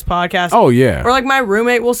and doing this podcast. Oh yeah. Or like my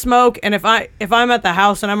roommate will smoke, and if I'm at the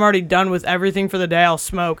house and I'm already done with everything for the day, I'll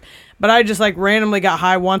smoke. But I just like randomly got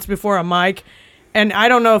high once before a mic, and I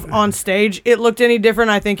don't know if on stage it looked any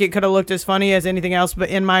different. I think it could have looked as funny as anything else, but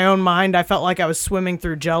in my own mind, I felt like I was swimming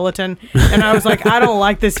through gelatin, and I was like, I don't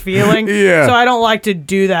like this feeling. Yeah. So I don't like to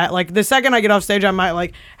do that. Like, the second I get off stage, I might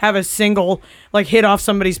like have a single like hit off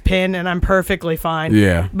somebody's pin, and I'm perfectly fine.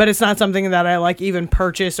 Yeah. But it's not something that I like even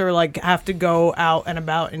purchase or like have to go out and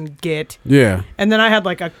about and get. Yeah. And then I had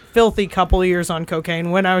like a filthy couple of years on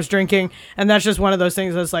cocaine when I was drinking, and that's just one of those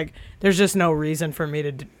things that's like, there's just no reason for me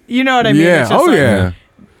to do, you know what I mean? Yeah. It's just like, yeah.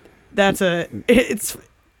 That's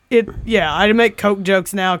I make coke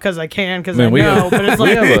jokes now because I can, because I know, but it's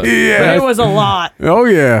like, it was a lot. Oh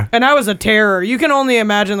yeah. And I was a terror. You can only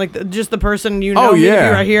imagine like just the person me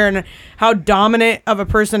right here, and how dominant of a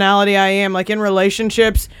personality I am, like in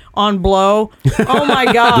relationships, on blow. Oh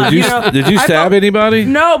my God. Did you stab anybody?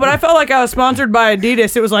 No, but I felt like I was sponsored by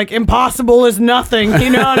Adidas. It was like, impossible is nothing. You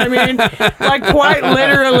know what I mean? Like, quite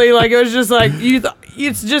literally, like, it was just like,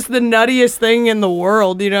 it's just the nuttiest thing in the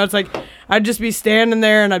world. You know, it's like, I'd just be standing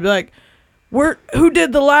there and I'd be like, who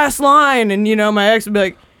did the last line? And, you know, my ex would be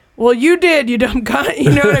like, well, you did, you dumb cunt.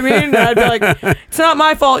 You know what I mean? And I'd be like, it's not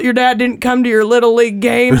my fault your dad didn't come to your little league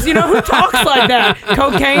games. You know, who talks like that?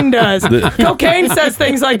 Cocaine does. Cocaine says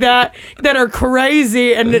things like that are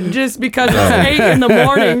crazy, and just because it's 8 in the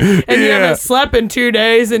morning and you haven't slept in 2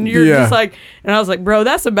 days, and you're just like, and I was like, bro,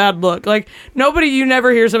 that's a bad look. Like, you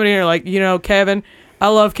never hear somebody here like, you know, Kevin, I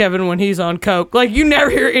love Kevin when he's on coke. Like, you never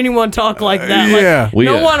hear anyone talk like that. Like,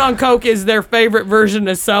 no one on coke is their favorite version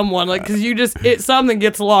of someone. Like, because something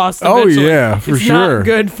gets lost eventually. Oh yeah, for it's sure. Not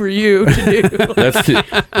good for you to do.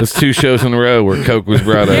 That's 2 shows in a row where coke was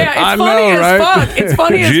brought up. Yeah, it's funny as fuck. It's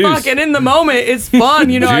funny as fuck, and in the moment, it's fun.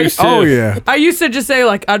 You know, I used to just say,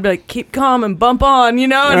 like, I'd be like, keep calm and bump on. You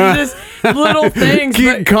know, and just little things.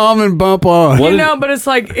 Keep calm and bump on. You know, but it's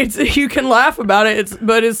like you can laugh about it.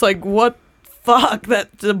 But it's like, what? Fuck,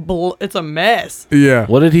 it's a mess. Yeah.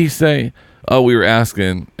 What did he say? Oh, we were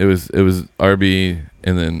asking. It was RB,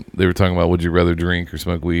 and then they were talking about would you rather drink or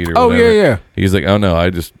smoke weed or whatever. yeah. He's like, oh no,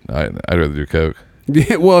 I'd rather do coke.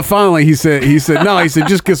 Yeah, well, finally he said no. He said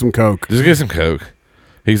just get some coke. Just get some coke.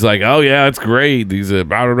 He's like, oh yeah, it's great. He's a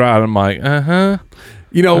blah blah blah. I'm like, But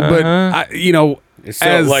It's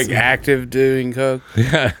so like active doing coke.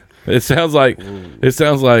 Yeah. It sounds like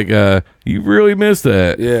you really missed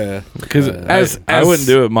that. Yeah, because I wouldn't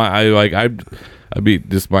do it. I'd be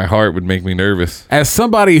just my heart would make me nervous. As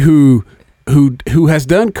somebody who has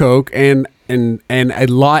done coke and a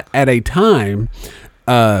lot at a time,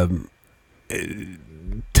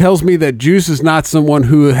 tells me that Juice is not someone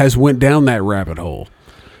who has went down that rabbit hole.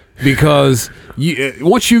 Because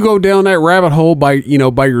once you go down that rabbit hole by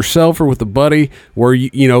yourself or with a buddy, where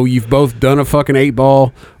you've both done a fucking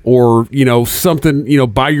 8-ball or something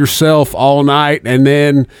by yourself all night and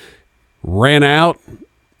then ran out,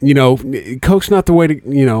 coke's not the way to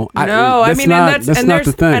that's not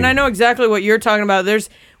the thing. And I know exactly what you're talking about.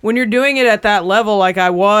 There's when you're doing it at that level, like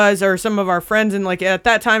I was, or some of our friends, and like at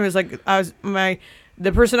that time, it was like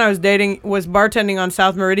the person I was dating was bartending on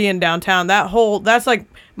South Meridian downtown. That's like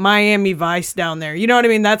Miami Vice down there. You know what I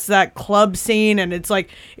mean? That's that club scene, and it's like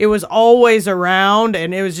it was always around,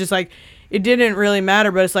 and it was just like it didn't really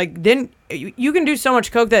matter. But it's like then you can do so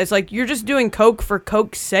much coke that it's like you're just doing coke for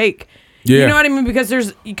coke's sake. Yeah. You know what I mean? Because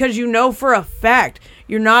for a fact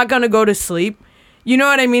you're not gonna go to sleep. You know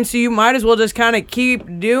what I mean? So you might as well just kind of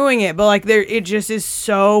keep doing it. But like it just is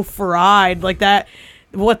so fried like that.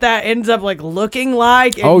 What that ends up like looking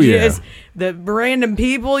like, and just the random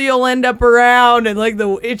people you'll end up around, and like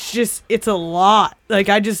it's a lot. Like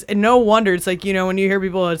and no wonder it's like when you hear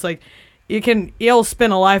people, it's like you'll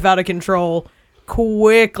spin a life out of control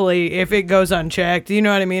quickly if it goes unchecked. You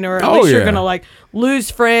know what I mean? Or at least you're gonna like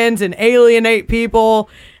lose friends and alienate people.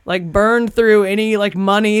 Like burn through any like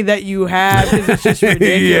money that you have because it's just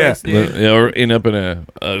ridiculous. Or end up in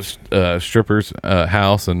a stripper's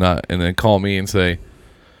house and then call me and say,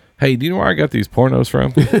 hey, do you know where I got these pornos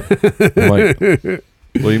from? I'm like, what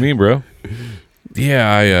do you mean, bro?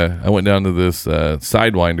 Yeah, I went down to this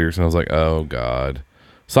Sidewinders, and I was like, oh, God.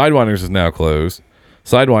 Sidewinders is now closed.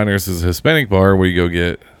 Sidewinders is a Hispanic bar where you go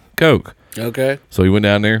get coke. Okay. So we went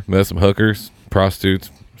down there, met some hookers,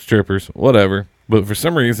 prostitutes, strippers, whatever. But for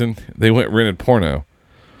some reason, they went and rented porno.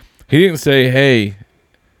 He didn't say, hey,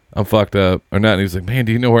 I'm fucked up, or not. And he was like, man,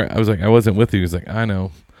 do you know where? I was like, I wasn't with you. He was like, I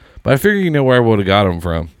know. But I figure you know where I would have got them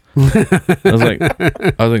from. I was like,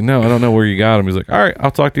 no, I don't know where you got him. He's like, all right,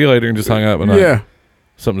 I'll talk to you later, and just hung up. And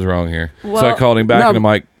something's wrong here. So I called him back, and I'm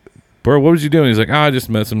like, bro, what was you doing? He's like, I just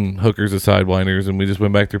met some hookers at Sidewinders, and we just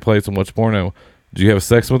went back to their place and watched porno. Did you have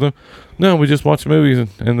sex with them? No, we just watched movies,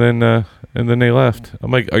 and then they left.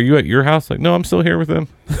 I'm like, are you at your house? Like, no, I'm still here with them.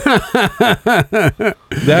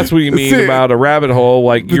 That's what you mean about a rabbit hole.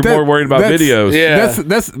 Like you're more worried about videos. Yeah,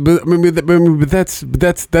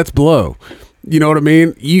 that's blow. You know what I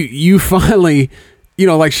mean? You finally,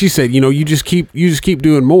 like she said, you just keep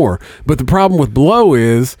doing more. But the problem with blow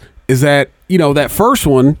is that that first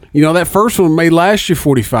one may last you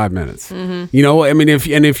 45 minutes. Mm-hmm. I mean,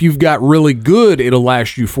 if you've got really good, it'll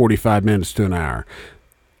last you 45 minutes to an hour.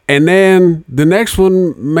 And then the next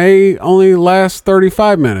one may only last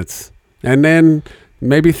 35 minutes, and then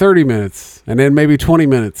maybe 30 minutes, and then maybe 20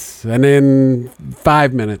 minutes, and then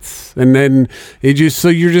 5 minutes, and then you're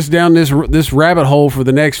just down this rabbit hole for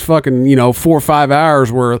the next fucking 4 or 5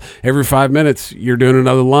 hours, where every 5 minutes you're doing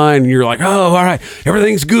another line, and you're like, oh, all right,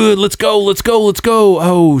 everything's good, let's go.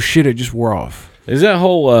 Oh shit, it just wore off. Is that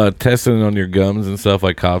whole testing on your gums and stuff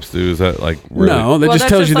like cops do? Is that like really? No? That just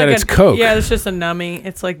tells you that it's coke. Yeah, it's just a numbie.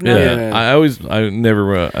 It's like numbie. Yeah, I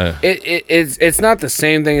never. It's not the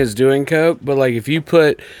same thing as doing coke, but like if you've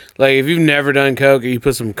never done coke, and you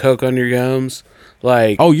put some coke on your gums,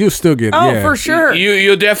 like you'll still get for sure.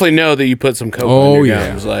 You'll definitely know that you put some coke on your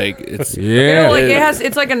gums. Like it's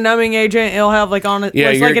it's like a numbing agent. It'll have like on it. Yeah,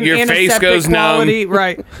 it's like an your face goes quality, numb.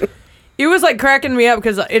 Right. It was like cracking me up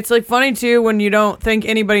because it's like funny too when you don't think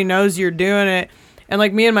anybody knows you're doing it. And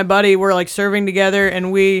like me and my buddy were like serving together,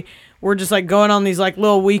 and we were just like going on these like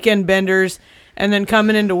little weekend benders, and then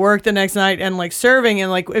coming into work the next night and like serving.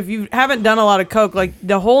 And like if you haven't done a lot of coke, like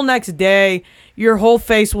the whole next day your whole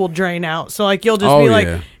face will drain out. So like you'll just be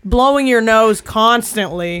like blowing your nose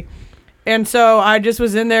constantly. And so I just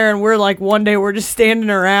was in there, and we're like, one day we're just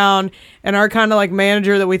standing around, and our kind of like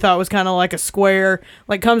manager that we thought was kind of like a square,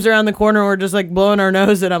 like comes around the corner, and we're just like blowing our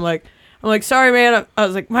nose, and I'm like, sorry, man. I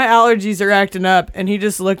was like, my allergies are acting up. And he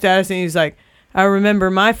just looked at us, and he's like, I remember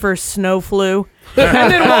my first snow flu.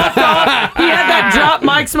 And then walked off. He had that drop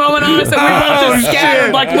Mike's moment on us, and we both just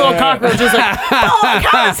scattered like little cockroaches. Like, fuck,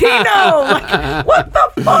 how does he know? Like, what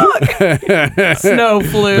the fuck? Snow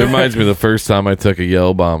flu. It reminds me of the first time I took a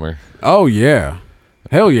Yellow Bomber. Oh yeah,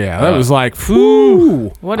 hell yeah! That was like, whoo.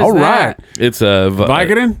 What is all that? right. It's a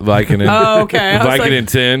Vicodin? Vicodin. Oh, okay. I was Vicodin like,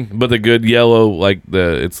 10, but the good yellow, like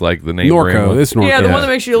it's like the name brand Norco. one. It's Norco. yeah, the one that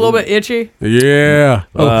makes you a little bit itchy. Yeah.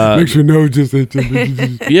 Makes your nose just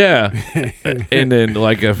Yeah. And then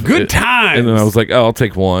like a good times. And then I was like, oh, I'll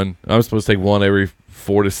take one. I'm supposed to take one every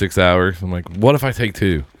 4 to 6 hours. I'm like, what if I take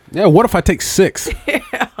 2? Yeah. What if I take 6?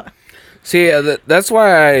 See, that's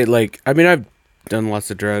why I like. I mean, I've done lots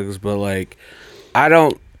of drugs, but like, I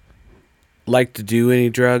don't like to do any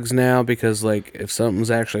drugs now because like, if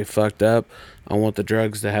something's actually fucked up, I want the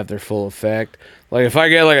drugs to have their full effect. Like, if I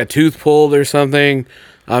get like a tooth pulled or something,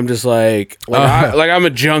 I'm just like I'm a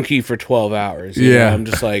junkie for 12 hours. You know? I'm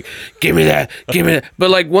just like, give me that. But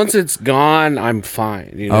like, once it's gone, I'm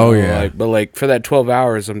fine. You know? Oh yeah. Like, but like for that 12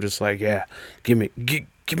 hours, I'm just like, yeah, give me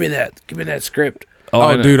that script.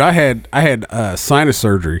 Oh, dude, I had sinus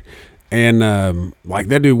surgery, and like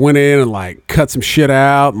that dude went in and like cut some shit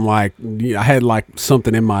out, and like I had like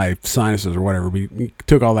something in my sinuses or whatever. He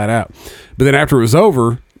took all that out, but then after it was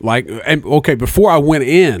over, like, and okay, before I went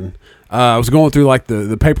in, I was going through like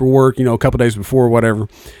the paperwork, you know, a couple days before or whatever,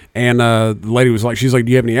 and the lady was like, she's like,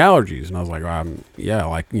 do you have any allergies? And I was like, yeah,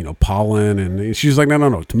 like, you know, pollen, and she's like,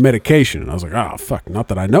 no, to medication. And I was like, oh fuck, not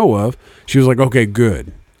that I know of. She was like, okay,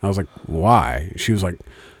 good. I was like, why? She was like,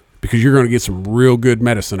 because you're going to get some real good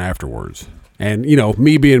medicine afterwards. And, you know,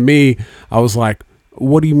 me being me, I was like,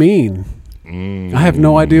 what do you mean? I have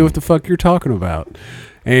no idea what the fuck you're talking about.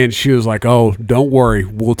 And she was like, oh, don't worry,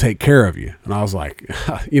 we'll take care of you. And I was like,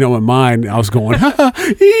 you know, in mine, I was going,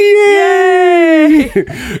 yay!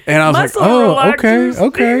 And I was Muscle like, oh,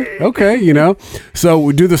 relaxers. okay, you know. So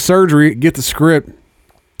we do the surgery, get the script.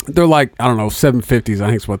 They're like, I don't know, 750s, I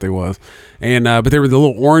think is what they was. And but they were the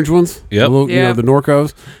little orange ones. Yep. The little, you Yeah. know, the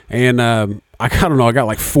Norcos. And I don't know, I got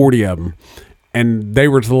like 40 of them. And they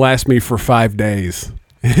were to last me for 5 days.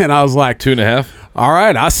 And I was like, 2.5. all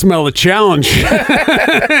right, I smell a challenge.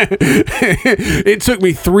 It took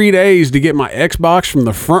me 3 days to get my Xbox from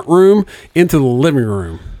the front room into the living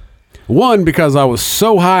room. One, because I was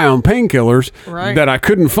so high on painkillers Right. that I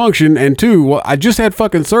couldn't function. And two, well, I just had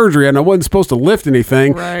fucking surgery and I wasn't supposed to lift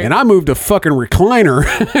anything. Right. And I moved a fucking recliner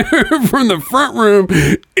from the front room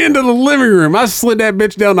into the living room. I slid that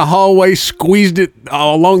bitch down the hallway, squeezed it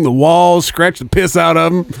along the walls, scratched the piss out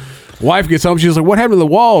of them. Wife gets home, she was like, what happened to the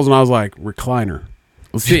walls? And I was like, recliner.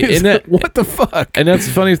 See, She's and like, what the fuck? And that's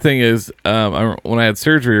the funny thing is, when I had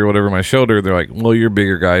surgery or whatever, my shoulder, they're like, well, you're a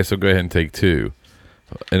bigger guy, so go ahead and take 2.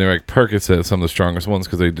 And they're like, Percocet, some of the strongest ones,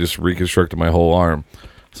 because they just reconstructed my whole arm.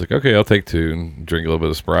 It's like, okay, I'll take 2 and drink a little bit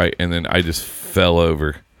of Sprite. And then I just fell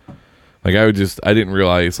over. Like, I didn't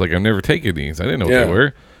realize, like, I've never taken these. I didn't know what they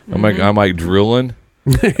were. I'm like drooling.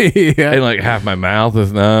 Yeah. And like half my mouth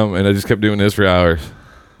is numb. And I just kept doing this for hours.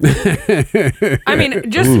 I mean,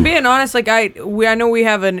 just being honest, like I know we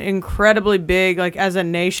have an incredibly big, like as a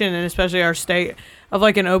nation and especially our state, of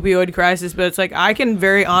like an opioid crisis, but it's like I can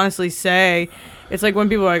very honestly say, it's like when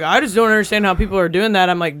people are like, I just don't understand how people are doing that.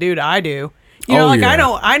 I'm like, dude, I do. You know, Oh, like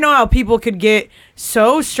yeah. I know how people could get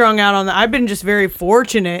so strung out on that. I've been just very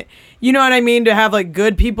fortunate, you know what I mean, to have like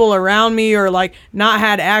good people around me or like not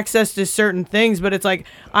had access to certain things. But it's like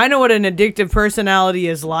I know what an addictive personality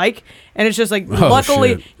is like, and it's just like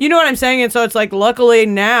luckily, shit. you know what I'm saying. And so it's like luckily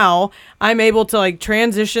now I'm able to like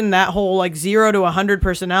transition that whole like 0 to 100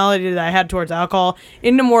 personality that I had towards alcohol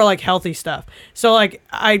into more like healthy stuff. So like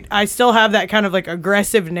I still have that kind of like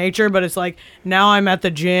aggressive nature, but it's like now I'm at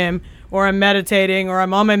the gym, or I'm meditating, or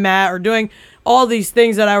I'm on my mat, or doing all these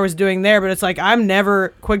things that I was doing there. But it's like I'm never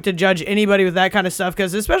quick to judge anybody with that kind of stuff,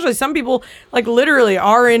 because especially some people like literally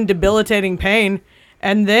are in debilitating pain,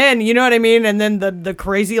 and then you know what I mean, and then the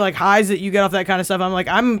crazy like highs that you get off that kind of stuff. I'm like,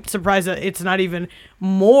 I'm surprised that it's not even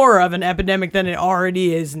more of an epidemic than it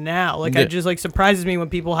already is now. Like it just like surprises me when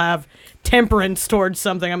people have temperance towards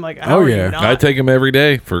something. I'm like, how Oh, are yeah. you not? I take them every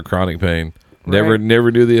day for chronic pain. Never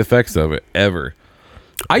knew the effects of it ever.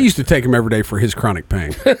 I used to take him every day for his chronic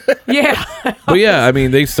pain. Yeah. But yeah, I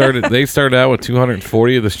mean, they started out with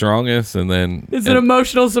 240 of the strongest, and then It's an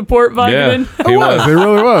emotional support vitamin. Yeah, he was. It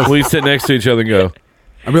really was. We sit next to each other and go,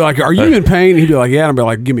 I'd be like, are you in pain? He'd be like, yeah. And I'd be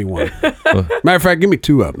like, give me one. Matter of fact, give me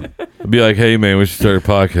 2 of them. I'd be like, hey man, we should start a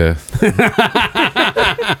podcast.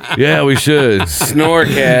 Yeah, we should.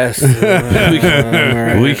 Snorecast.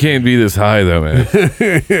 We can't be this high though, man.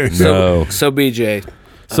 No. So BJ,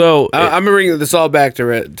 So I'm bringing this all back to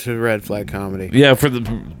Red Flag Comedy. yeah, for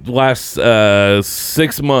the last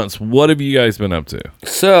 6 months, what have you guys been up to?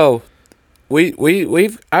 So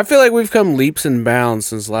we've I feel like we've come leaps and bounds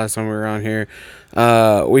since the last time we were on here.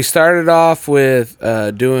 We started off with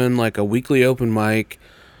doing like a weekly open mic,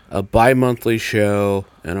 a bi-monthly show,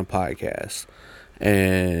 and a podcast.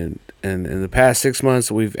 And in the past 6 months,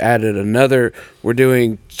 we've added another. We're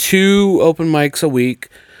doing 2 open mics a week.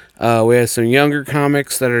 We have some younger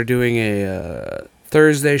comics that are doing a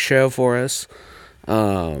Thursday show for us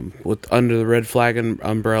with under the Red Flag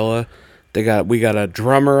umbrella. We got a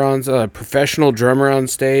professional drummer on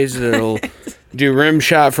stage that'll do rim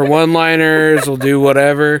shot for one-liners. We'll do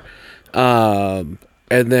whatever. And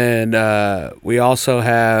then we also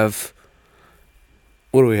have.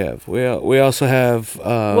 What do we have? We also have.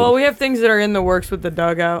 Well, we have things that are in the works with the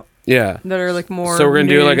Dugout. Yeah. That are like more. So we're gonna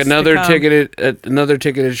do like news another to come.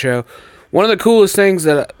 ticketed show. One of the coolest things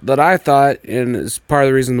that I thought, and is part of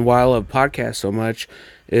the reason why I love podcasts so much,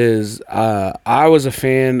 is I was a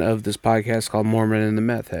fan of this podcast called Mormon and the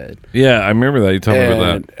Meth Head. Yeah, I remember that. You told me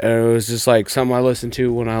about that. And it was just like something I listened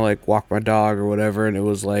to when I like walk my dog or whatever. And it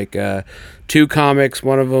was like 2 comics.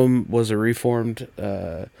 One of them was a reformed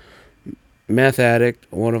meth addict.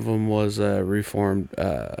 One of them was a reformed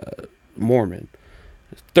Mormon.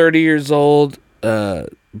 30 years old,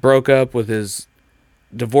 broke up with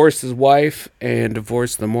divorced his wife and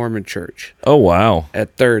divorced the Mormon church Oh wow.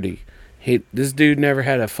 at 30. This dude never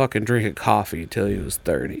had a fucking drink of coffee till he was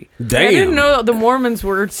 30. Damn. I didn't know the Mormons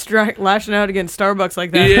were lashing out against Starbucks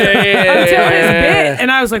like that. Yeah. Until his bit,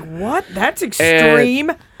 and I was like, "What? That's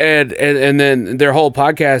extreme." And then their whole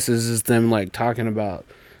podcast is them like talking about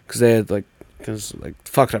because they had like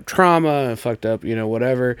fucked up trauma and fucked up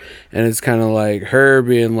whatever, and it's kind of like her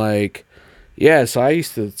being like, yeah, so I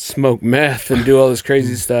used to smoke meth and do all this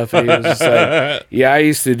crazy stuff, and he was just like, yeah, I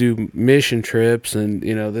used to do mission trips and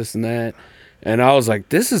this and that. And I was like,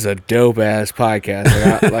 this is a dope ass podcast.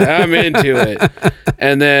 I'm into it.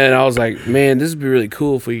 And then I was like, man, this would be really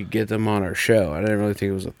cool if we could get them on our show. I didn't really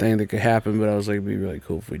think it was a thing that could happen, but I was like, it'd be really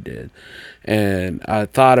cool if we did. And I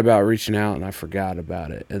thought about reaching out and I forgot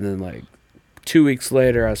about it. And then like 2 weeks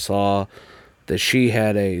later, I saw that she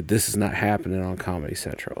had This Is Not Happening on Comedy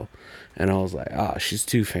Central. And I was like, she's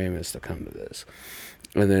too famous to come to this.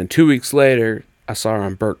 And then 2 weeks later, I saw her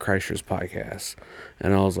on Bert Kreischer's podcast.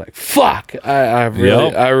 And I was like, fuck, I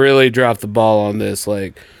really dropped the ball on this.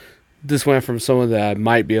 Like, this went from someone that I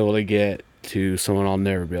might be able to get to someone I'll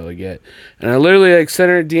never be able to get. And I literally like sent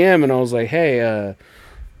her a DM and I was like, hey,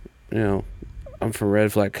 I'm from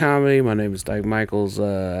Red Flag Comedy. My name is Dyke Michaels.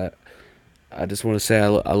 I just want to say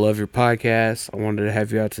I love your podcast. I wanted to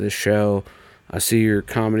have you out to this show. I see your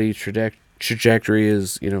comedy trajectory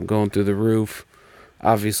is, going through the roof.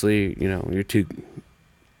 Obviously, you're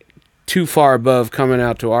too far above coming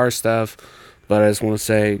out to our stuff, but I just want to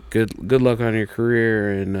say good luck on your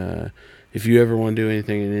career, and if you ever want to do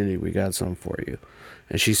anything in Indy, we got something for you.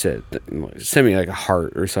 And she said, send me like a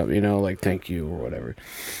heart or something, like thank you or whatever.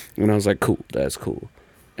 And I was like, cool, that's cool.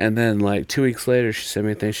 And then like 2 weeks later, she sent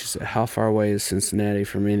me a thing. She said, how far away is Cincinnati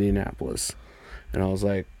from Indianapolis? And I was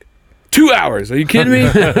like, 2 hours. Are you kidding me?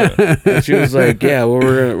 And she was like, yeah, well,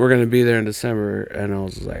 we're gonna be there in December. And I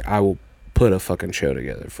was like, I will put a fucking show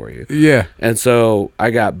together for you. Yeah. And so I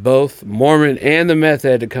got both Mormon and the Meth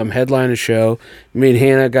Head to come headline a show. Me and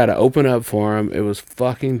Hannah got to open up for them. It was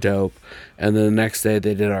fucking dope. And then the next day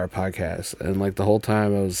they did our podcast. And like the whole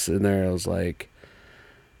time I was sitting there, I was like,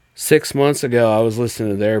 6 months ago, I was listening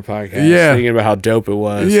to their podcast, thinking about how dope it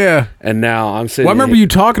was. Yeah. And now I'm sitting. Well, I remember you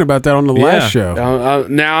talking about that on the last show.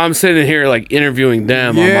 Now I'm sitting here like interviewing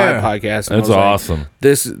them on my podcast. And that's awesome. Like,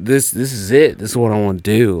 this is it. This is what I want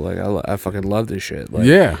to do. Like I fucking love this shit.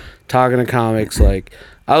 Like, talking to comics. Like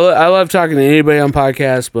I love talking to anybody on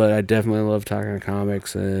podcasts, but I definitely love talking to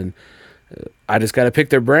comics, and I just got to pick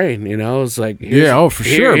their brain, It's like, for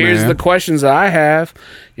sure, here's man. the questions that I have,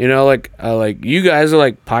 like you guys are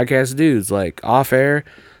like podcast dudes, like off air.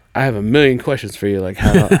 I have a million questions for you, like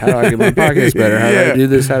how do I get my podcast better? How do I do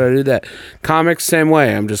this? How do I do that? Comics, same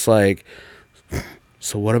way. I'm just like,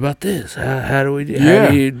 so what about this? How do we do? How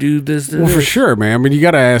do you do this? Well, for sure, man. I mean, you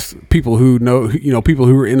got to ask people who know, people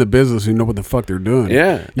who are in the business who know what the fuck they're doing.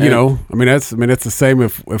 Yeah, I mean, that's the same.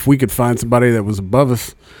 If we could find somebody that was above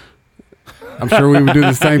us, I'm sure we would do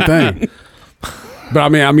the same thing. But I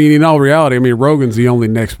mean, in all reality, Rogan's the only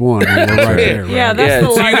next one. We're right there. Right? Yeah, that's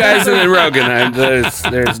the two guys and then Rogan.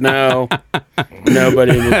 There's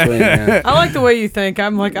nobody in between. Yeah. I like the way you think.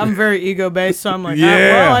 I'm very ego based, so I'm like,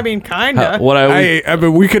 kinda. I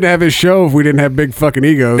mean, we couldn't have his show if we didn't have big fucking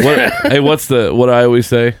egos. What I always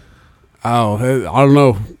say? Oh, I don't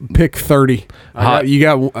know. Pick 30. You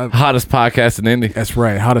got Hottest podcast in Indy. That's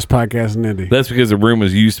right. Hottest podcast in Indy. That's because the room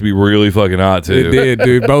used to be really fucking hot too. It did,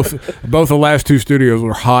 dude. Both the last two studios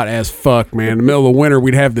were hot as fuck, man. In the middle of winter,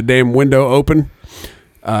 we'd have the damn window open,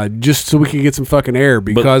 just so we could get some fucking air.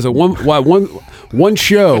 Because at one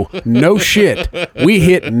show, no shit, we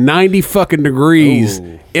hit 90 fucking degrees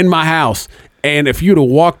in my house, and if you'd have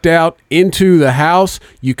walked out into the house,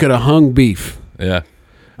 you could have hung beef. Yeah.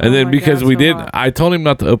 And then because we did, I told him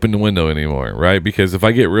not to open the window anymore, right? Because if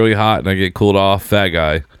I get really hot and I get cooled off, fat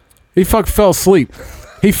guy. He fell asleep.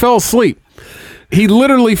 He fell asleep. He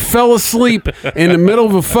literally fell asleep in the middle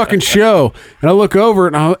of a fucking show. And I look over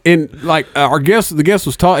and like the guest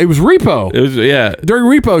was talking. It was Repo. It was, yeah. During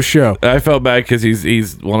Repo's show. I felt bad because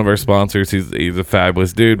he's one of our sponsors. He's a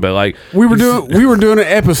fabulous dude. But like we were doing an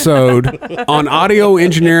episode on audio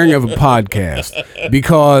engineering of a podcast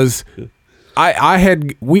because I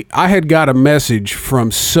had got a message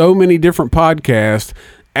from so many different podcasts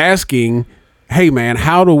asking, hey man,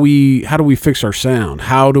 how do we fix our sound?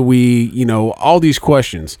 How do we, all these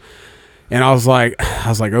questions. And I was like,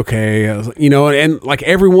 okay, and like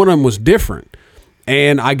every one of them was different.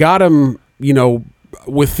 And I got them,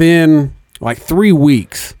 within like 3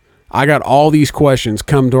 weeks, I got all these questions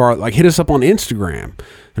come to hit us up on Instagram.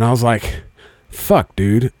 And I was like, fuck,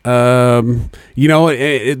 dude. There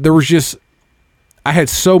was just, I had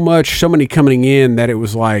so many coming in that it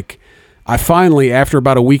was like, I finally, after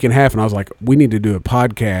about a week and a half, and I was like, we need to do a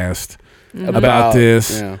podcast about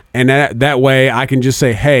this. Yeah. And that way I can just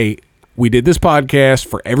say, hey, we did this podcast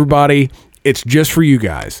for everybody. It's just for you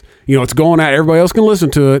guys. It's going out. Everybody else can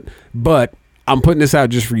listen to it, but I'm putting this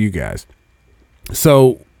out just for you guys.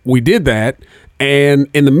 So we did that. And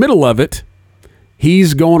in the middle of it,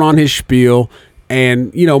 he's going on his spiel.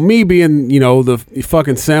 And, me being, the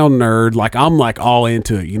fucking sound nerd, like, I'm, like, all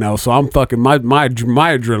into it, so I'm fucking, my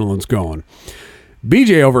adrenaline's going.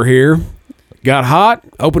 BJ over here got hot,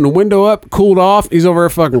 opened the window up, cooled off. He's over there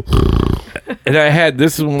fucking. And I had,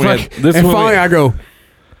 this is when we had, this and finally I go,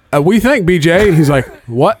 we think, BJ? And he's like,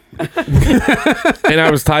 what? And I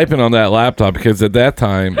was typing on that laptop because at that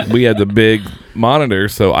time we had the big monitor,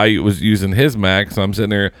 so I was using his Mac, so I'm sitting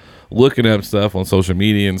there looking up stuff on social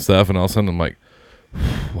media and stuff, and all of a sudden I'm like,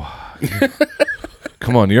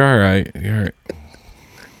 come on, you're all right. You're all right.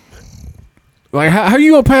 Like, how are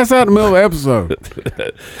you going to pass out in the middle of the episode?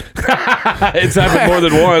 It's happened more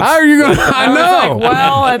than once. How are you going to? I know. Like,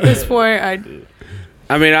 well, at this point,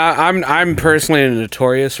 I'm personally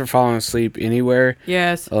notorious for falling asleep anywhere.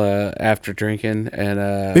 Yes. After drinking,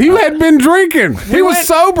 and he had been drinking. He was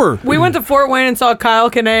sober. We went to Fort Wayne and saw Kyle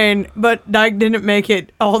Kinane, but Dyke didn't make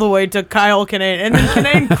it all the way to Kyle Kinane, and then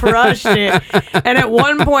Kinane crushed it. And at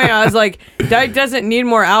one point, I was like, Dyke doesn't need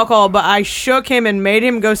more alcohol, but I shook him and made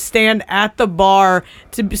him go stand at the bar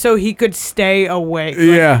so he could stay awake.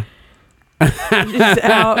 Yeah. Just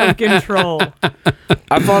out of control.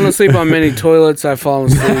 I've fallen asleep on many toilets. I've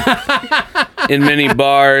fallen asleep in many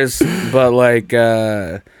bars. But like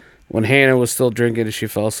when Hannah was still drinking and she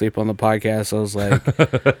fell asleep on the podcast, I was like,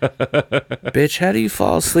 bitch, how do you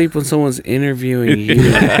fall asleep when someone's interviewing you?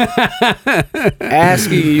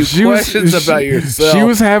 Asking you questions about yourself. She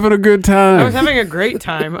was having a good time. I was having a great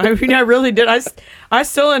time. I mean, I really did. I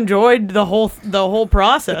still enjoyed the whole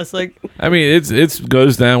process. Like, I mean, it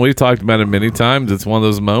goes down. We've talked about it many times. It's one of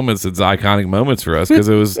those moments. It's iconic moments for us because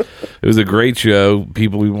it was a great show.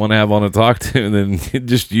 People we want to have on to talk to, and then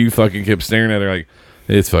just you fucking kept staring at her like,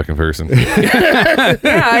 it's fucking person. Yeah,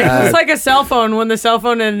 it's like a cell phone. When the cell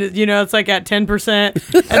phone and it's like at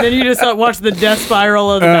 10%, and then you just watch the death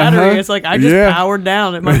spiral of the battery. It's like I just powered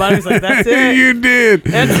down, and my body's like, that's it. You did.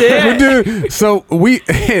 That's it. Dude, so we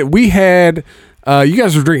had. You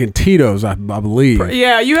guys were drinking Tito's, I believe.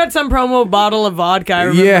 Yeah, you had some promo bottle of vodka. I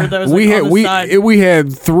remember that was on the side. We had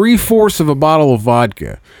 3/4 of a bottle of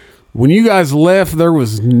vodka. When you guys left, there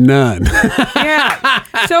was none. Yeah.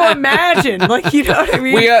 So imagine, like, you know what I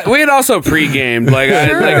mean? We had also pre-gamed. Like,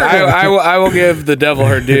 Sure. I will give the devil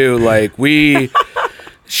her due. Like,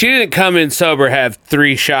 she didn't come in sober, have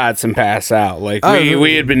 3 shots, and pass out. Like,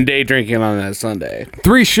 we had been day drinking on that Sunday.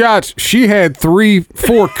 3 shots. She had 4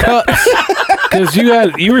 cups. Because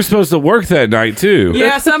you were supposed to work that night too.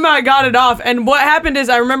 Yeah, somehow I got it off. And what happened is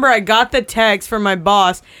I remember I got the text from my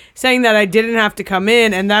boss saying that I didn't have to come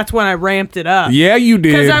in, and that's when I ramped it up. Yeah, you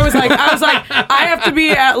did. Because I was like, I have to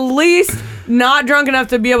be at least not drunk enough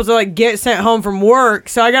to be able to like get sent home from work.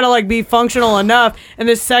 So I gotta like be functional enough. And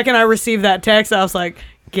the second I received that text, I was like,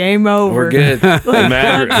 game over. We're good.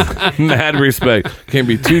 Mad respect. Can't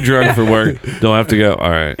be too drunk for work. Don't have to go. All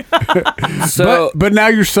right. So, but now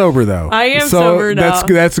you're sober though. I am so sober now. That's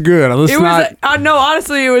good. Let's It was not. no,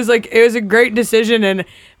 honestly, it was a great decision. And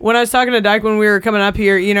when I was talking to Dyke when we were coming up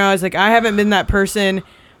here, I was like, I haven't been that person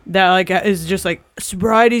that like is just like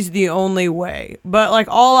sobriety's the only way. But like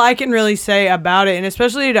all I can really say about it, and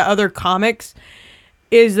especially to other comics,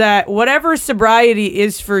 is that whatever sobriety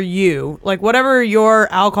is for you, like whatever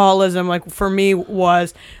your alcoholism, like for me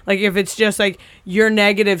was, like if it's just like your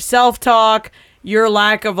negative self-talk, your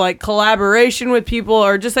lack of like collaboration with people,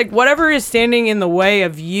 or just like whatever is standing in the way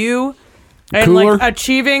of you and Cooler. like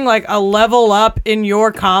achieving like a level up in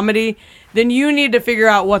your comedy, then you need to figure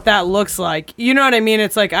out what that looks like. You know what I mean?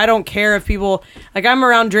 It's like, I don't care if people, like I'm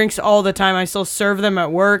around drinks all the time. I still serve them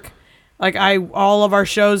at work. Like all of our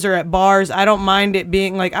shows are at bars. I don't mind it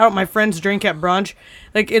being like, my friends drink at brunch.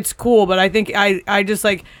 Like it's cool, but I think I just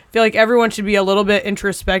like feel like everyone should be a little bit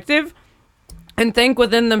introspective and think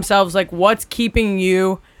within themselves, like what's keeping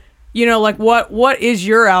you, like what is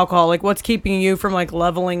your alcohol? Like what's keeping you from like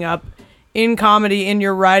leveling up in comedy, in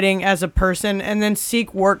your writing as a person, and then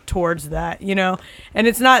seek work towards that, And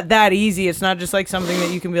it's not that easy. It's not just like something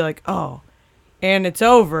that you can be like, oh, and it's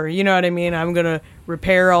over. You know what I mean? I'm going to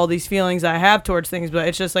repair all these feelings I have towards things. But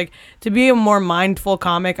it's just like to be a more mindful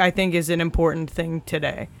comic, I think is an important thing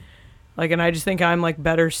today. Like, and I just think I'm like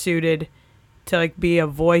better suited to like be a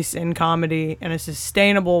voice in comedy and a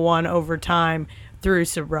sustainable one over time through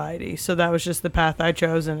sobriety. So that was just the path I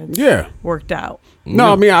chose, and it's worked out.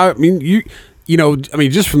 No, I mean, you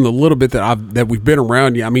just from the little bit that we've been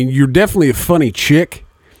around you, I mean, you're definitely a funny chick.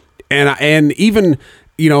 And even,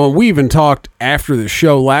 we even talked after the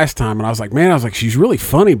show last time, and I was like, she's really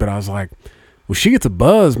funny, but I was like, well, she gets a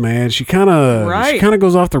buzz, man. She kind of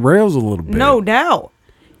goes off the rails a little bit. No doubt.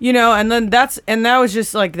 And then that was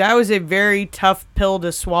just like, that was a very tough pill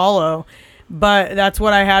to swallow, but that's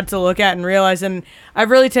what I had to look at and realize. And I've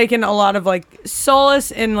really taken a lot of like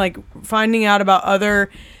solace in like finding out about other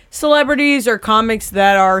celebrities or comics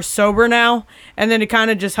that are sober now, and then it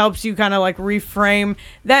kind of just helps you kind of like reframe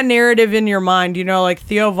that narrative in your mind. Like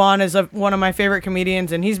Theo Vaughn is one of my favorite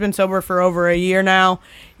comedians, and he's been sober for over a year now.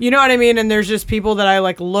 You know what I mean? And there's just people that I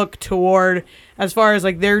like look toward as far as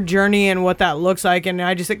like their journey and what that looks like. And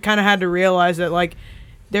I just kind of had to realize that like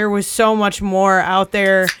there was so much more out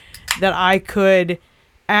there that I could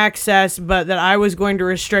access, but that I was going to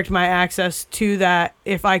restrict my access to that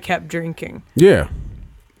if I kept drinking. Yeah.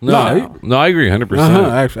 No, I agree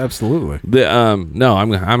 100%. Absolutely. No,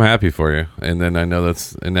 I'm happy for you, and then I know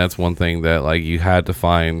that's one thing that like you had to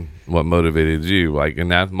find what motivated you, like, and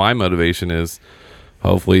that my motivation is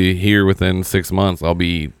hopefully here within 6 months I'll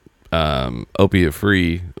be opiate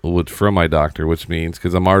free from my doctor, which means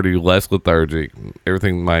because I'm already less lethargic,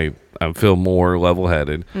 I feel more level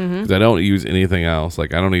headed because I don't use anything else,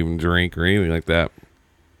 like I don't even drink or anything like that.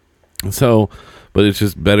 So. But it's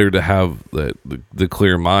just better to have the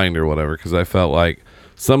clear mind or whatever, because I felt like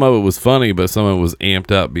some of it was funny, but some of it was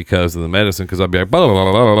amped up because of the medicine. Because I'd be like, blah,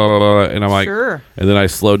 blah, blah, blah, blah, blah, and I'm like, sure. And then I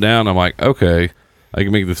slowed down. I'm like, okay, I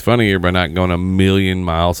can make this funnier by not going a million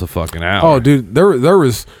miles a fucking hour. Oh, dude, there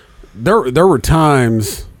were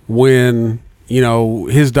times when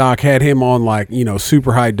his doc had him on like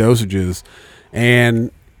super high dosages,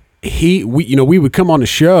 and we would come on the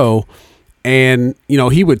show, and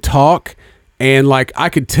he would talk. And like I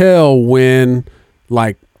could tell when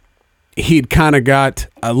like he'd kind of got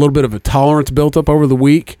a little bit of a tolerance built up over the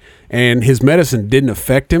week, and his medicine didn't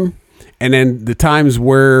affect him. And then the times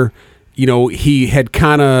where he had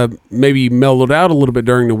kind of maybe mellowed out a little bit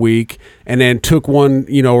during the week, and then took one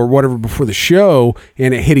or whatever before the show,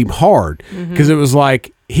 and it hit him hard because it was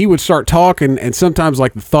like he would start talking, and sometimes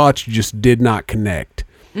like the thoughts just did not connect.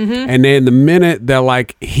 And then the minute that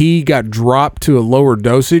like he got dropped to a lower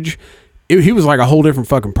dosage, he was like a whole different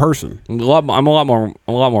fucking person. I'm a lot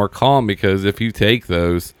more calm, because if you take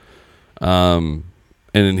those, and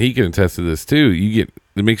then he can attest to this too,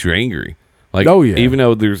 it makes you angry. Like, oh yeah, even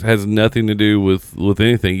though has nothing to do with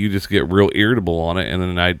anything, you just get real irritable on it, and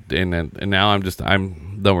then now I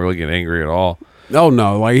don't really get angry at all. Oh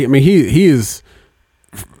no, like I mean he is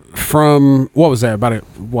from what was that about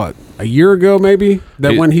a year ago maybe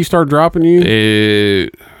when he started dropping you.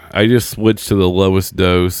 I just switched to the lowest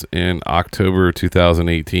dose in October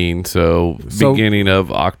 2018. So beginning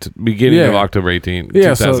of October 18,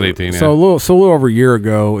 yeah, 2018. So a little over a year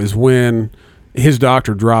ago is when his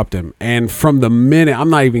doctor dropped him. And from the minute, I'm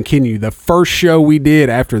not even kidding you, the first show we did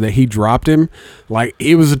after that he dropped him, like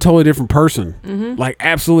it was a totally different person. Like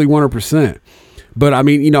absolutely 100%. But I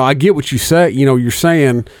mean, I get what you say. You're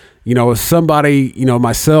saying, as somebody,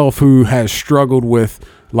 myself who has struggled with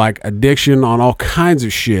like addiction on all kinds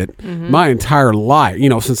of shit my entire life,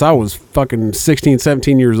 since I was fucking 16,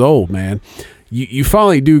 17 years old, man, you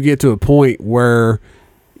finally do get to a point where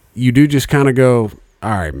you do just kind of go, all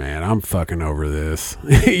right, man, I'm fucking over this.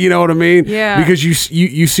 You know what I mean? Yeah. Because you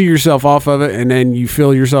see yourself off of it, and then you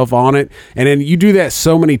feel yourself on it, and then you do that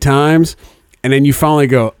so many times, and then you finally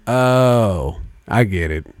go, oh, I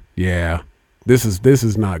get it. Yeah, this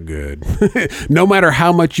is not good. No matter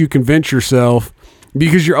how much you convince yourself,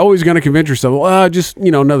 because you're always going to convince yourself, well, just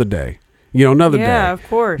another day. Another day. Yeah, of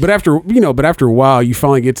course. But after a while, you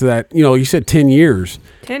finally get to that. You said 10 years.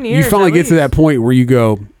 10 years. You finally at get to least. that point where you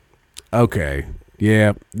go, okay,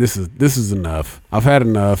 yeah, this is enough. I've had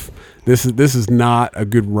enough. This is not a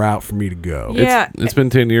good route for me to go. Yeah. It's been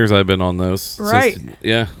 10 years I've been on those. Right.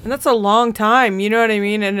 Yeah. And that's a long time, you know what I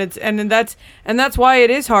mean? And that's why it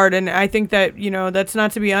is hard. And I think that, that's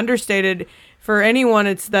not to be understated for anyone.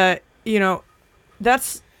 It's that,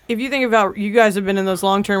 that's, if you think about, you guys have been in those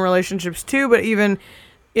long-term relationships too, but even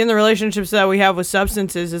in the relationships that we have with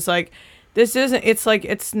substances, it's like,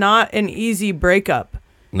 it's not an easy breakup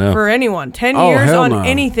for anyone. 10 years on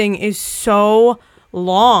anything is so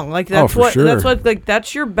long. Like that's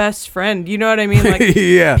that's your best friend. You know what I mean? Like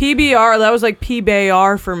yeah. PBR, that was like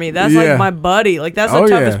PBAR for me. That's like my buddy. Like that's the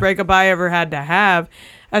toughest breakup I ever had to have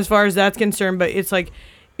as far as that's concerned. But it's like,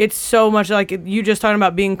 it's so much like you just talking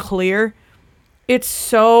about being clear. It's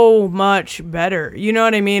so much better. You know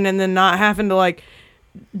what I mean? And then not having to like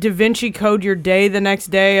Da Vinci code your day the next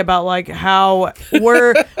day about like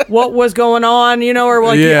what was going on, or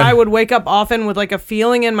like I would wake up often with like a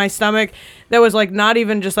feeling in my stomach that was like not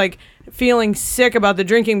even just like feeling sick about the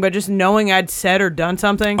drinking, but just knowing I'd said or done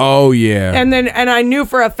something. Oh yeah. And I knew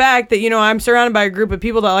for a fact that, I'm surrounded by a group of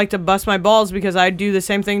people that like to bust my balls because I do the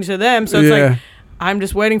same thing to them. So it's like, I'm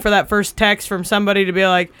just waiting for that first text from somebody to be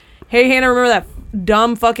like, hey, Hannah, remember that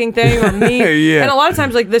dumb fucking thing or me? And a lot of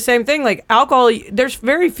times, like, the same thing, like, alcohol, there's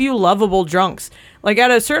very few lovable drunks. Like, at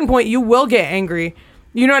a certain point, you will get angry.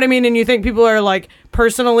 You know what I mean? And you think people are, like,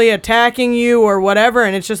 personally attacking you or whatever,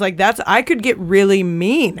 and it's just like, I could get really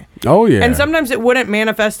mean. Oh, yeah. And sometimes it wouldn't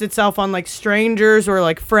manifest itself on, like, strangers or,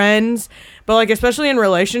 like, friends. But, like, especially in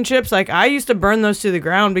relationships, like, I used to burn those to the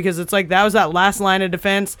ground because it's like that was that last line of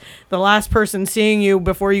defense, the last person seeing you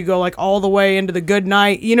before you go, like, all the way into the good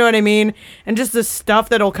night. You know what I mean? And just the stuff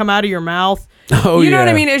that'll come out of your mouth. Oh, you know what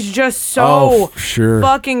I mean? It's just so sure.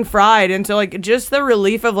 fucking fried. And so, like, just the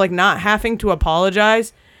relief of, like, not having to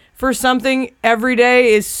apologize for something every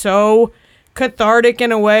day is so cathartic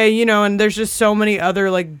in a way, and there's just so many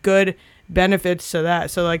other, like, good benefits to that.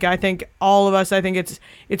 So like I think all of us, I think it's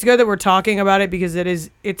good that we're talking about it because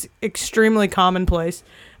it's extremely commonplace,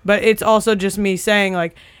 but it's also just me saying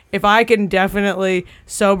like if I can definitely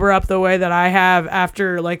sober up the way that I have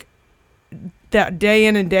after like that day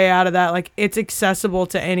in and day out of that, like it's accessible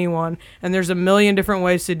to anyone, and there's a million different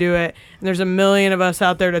ways to do it, and there's a million of us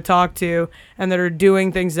out there to talk to and that are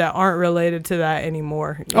doing things that aren't related to that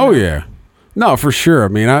anymore. Oh yeah, no, for sure. I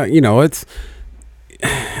mean,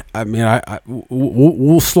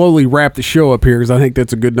 we'll slowly wrap the show up here because I think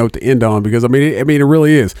that's a good note to end on because I mean it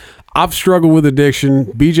really is. I've struggled with addiction.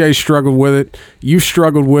 BJ struggled with it. You've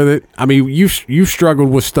struggled with it. I mean, you've struggled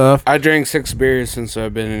with stuff. I drank 6 beers since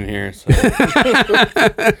I've been in here. So,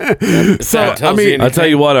 I mean, I'll tell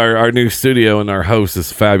you what, our new studio and our host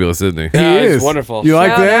is fabulous, isn't he? He is it's wonderful. You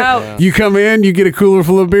like Shout that? out. Yeah. You come in, you get a cooler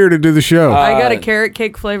full of beer to do the show. I got a carrot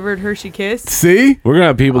cake flavored Hershey Kiss. See, We're gonna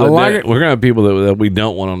have people I like it. we're gonna have people that we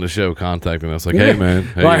don't want on the show contacting us like, hey man,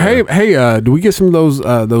 hey, do we get some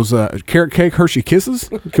of those carrot cake Hershey Kisses?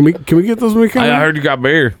 Can we get those when we come? I heard you got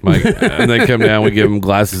beer, Mike. And they come down, we give them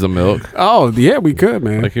glasses of milk. Oh yeah, we could,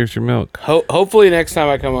 man. Like, here's your milk. Hopefully next time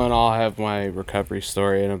I come on, I'll have my recovery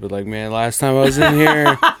story, and I'll be like, man, last time I was in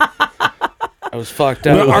here, I was fucked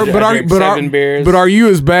up. I drank 7 beers. But are you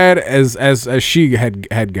as bad as she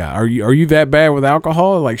had got? Are you that bad with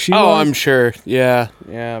alcohol like she? Oh, was? I'm sure. Yeah.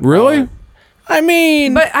 Really? Probably. I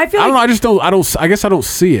mean, But I feel I don't like know. I guess I don't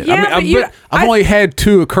see it. Yeah, I mean, I've only had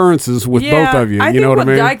 2 occurrences with both of you. I You think know what I with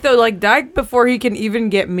mean? Dyke though, like Dyke before he can even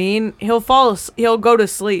get mean, he'll go to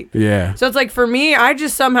sleep. Yeah. So it's like for me, I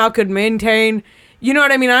just somehow could maintain. You know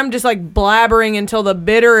what I mean? I'm just like blabbering until the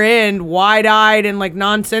bitter end, wide-eyed and like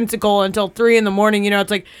nonsensical until 3 a.m. You know,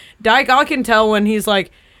 it's like Dyke. I can tell when he's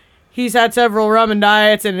like. He's had several rum and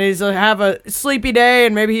diets and he's have a sleepy day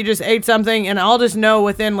and maybe he just ate something and I'll just know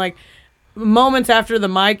within like moments after the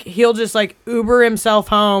mic, he'll just like Uber himself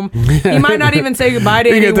home. He might not even say goodbye to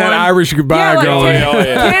You anyone. get that Irish goodbye like going.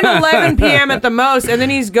 10, 11 p.m. at the most, and then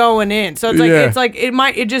he's going in. So it's like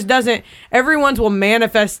it just doesn't. Everyone's will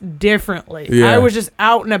manifest differently. Yeah. I was just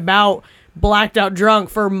out and about, blacked out, drunk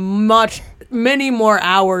for many more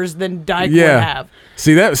hours than Dyke would have.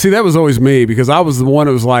 See that was always me, because I was the one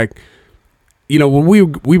that was like, you know, when we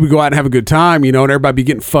would go out and have a good time, you know, and everybody be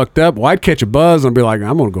getting fucked up. Well, I'd catch a buzz and I'd be like,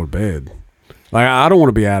 I'm gonna go to bed. Like, I don't want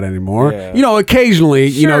to be out anymore. Yeah. You know, occasionally,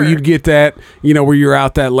 you know, Sure. you'd get that, you know, where you're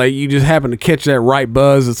out that late. You just happen to catch that right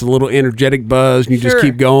buzz. It's a little energetic buzz, and you just Sure.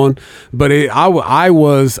 keep going. But I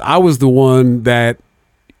was the one that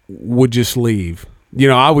would just leave. You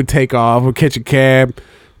know, I would take off, would catch a cab,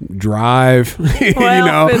 drive. You Well,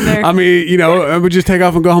 know, been there. I mean, you know, I would just take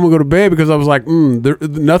off and go home and go to bed, because I was like,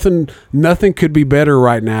 nothing could be better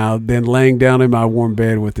right now than laying down in my warm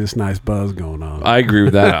bed with this nice buzz going on. I agree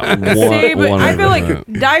with that. See, but I feel 100%.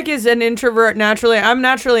 like Dyke is an introvert naturally. I'm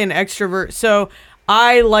naturally an extrovert, so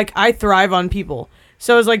I thrive on people.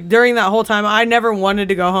 So it's like during that whole time, I never wanted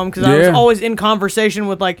to go home, because I was Yeah. always in conversation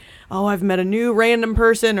with like, oh, I've met a new random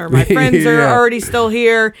person, or my friends are Yeah. already still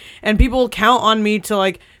here, and people count on me to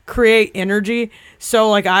like create energy. So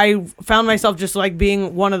like I found myself just like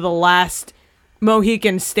being one of the last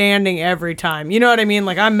Mohicans standing every time. You know what I mean?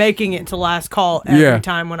 Like I'm making it to last call every Yeah.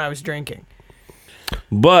 time when I was drinking.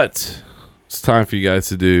 But it's time for you guys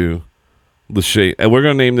to do the shade, and we're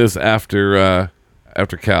gonna name this after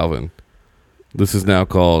Calvin. This is now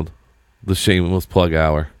called the Shameless Plug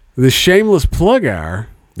Hour. The shameless plug hour.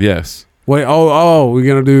 Yes. Wait, we're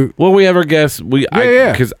gonna do. Well, we ever guess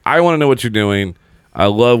Yeah. because I want to know what you're doing. I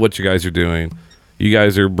love what you guys are doing. You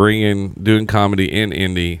guys are doing comedy in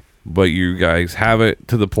indie, but you guys have it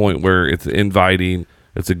to the point where it's inviting.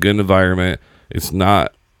 It's a good environment. It's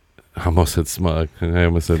not. I almost said smug. I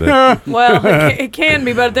almost said that. Well, it can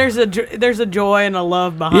be, but there's a joy and a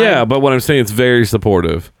love behind. Yeah, but what I'm saying, it's very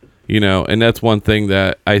supportive. You know, and that's one thing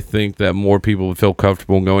that I think that more people would feel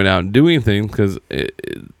comfortable going out and doing things, because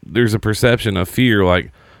there's a perception of fear.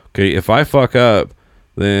 Like, okay, if I fuck up,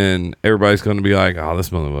 then everybody's going to be like, oh, this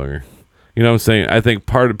motherfucker. You know what I'm saying? I think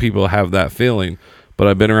part of people have that feeling. But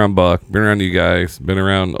I've been around Buck, been around you guys, been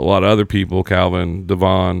around a lot of other people, Calvin,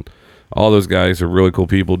 Devon. All those guys are really cool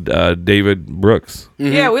people. David Brooks.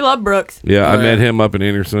 Yeah, we love Brooks. Yeah, I Oh, met yeah. him up in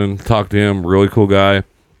Anderson. Talked to him. Really cool guy.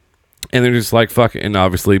 And they're just like fucking. And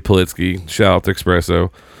obviously Politsky. Shout out to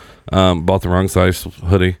Espresso. Bought the wrong size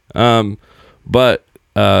hoodie. But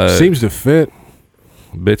Seems to fit.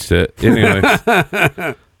 bitched it.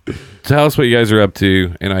 Anyways, tell us what you guys are up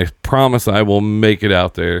to, and I promise I will make it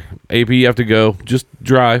out there. AP, you have to go. Just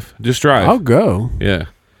drive. Just drive. I'll go. Yeah.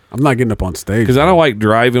 I'm not getting up on stage. Because I don't like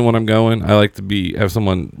driving when I'm going. I like to have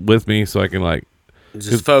someone with me so I can like.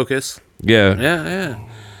 Just focus. Yeah. Yeah.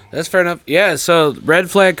 That's fair enough. Yeah, so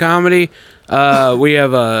Red Flag Comedy, we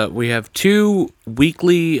have 2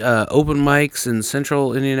 weekly open mics in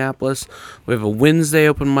Central Indianapolis. We have a Wednesday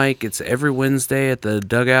open mic. It's every Wednesday at the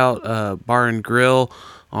Dugout Bar and Grill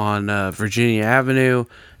on Virginia Avenue,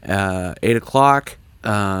 8 o'clock.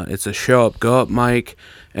 It's a show up, go up mic.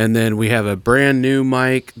 And then we have a brand new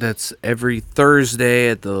mic that's every Thursday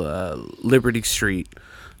at the Liberty Street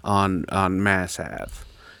on Mass Ave.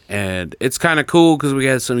 And it's kind of cool because we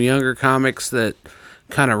got some younger comics that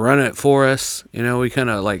kind of run it for us. You know, we kind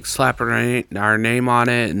of like slap our name on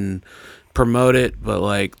it and promote it. But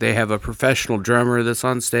like they have a professional drummer that's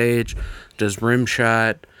on stage, does rim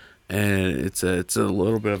shot, and it's a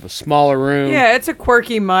little bit of a smaller room. Yeah, it's a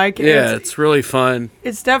quirky mic. Yeah, it's really fun.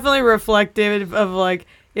 It's definitely reflective of like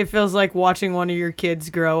it feels like watching one of your kids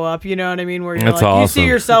grow up. You know what I mean? Where you're That's like you see awesome.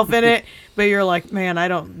 yourself in it, but you're like, man,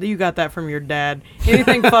 you got that from your dad.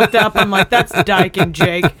 Anything fucked up, I'm like, that's Dyke and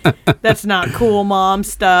Jake. That's not cool, mom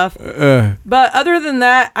stuff. But other than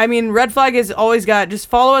that, I mean, Red Flag has always got. Just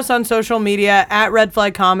follow us on social media at Red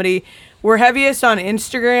Flag Comedy. We're heaviest on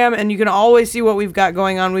Instagram, and you can always see what we've got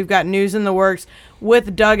going on. We've got news in the works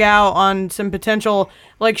with Dugout on some potential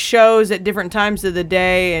like shows at different times of the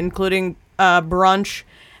day, including brunch.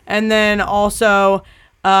 And then also,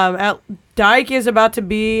 Dyke is about to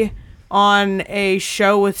be on a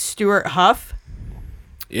show with Stuart Huff.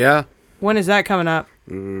 Yeah. When is that coming up?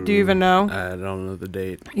 Do you even know? I don't know the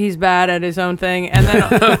date. He's bad at his own thing. And then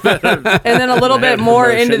and then a little bit more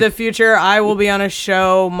into the future, I will be on a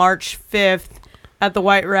show March 5th at the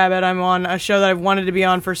White Rabbit. I'm on a show that I've wanted to be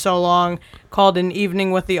on for so long called An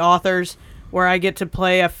Evening with the Authors, where I get to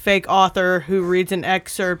play a fake author who reads an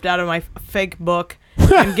excerpt out of my fake book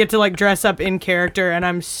and get to like dress up in character. And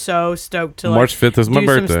I'm so stoked to like March 5th is my do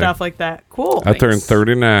birthday. some stuff like that. Cool. I turned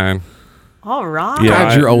 39. All right. Yeah,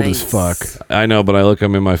 God, you're old Nice. as fuck. I know, but I look,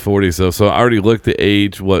 I'm in my 40s, so I already looked the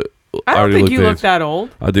age. I don't think you look age. that old.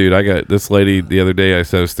 Oh, dude, I got this lady the other day. I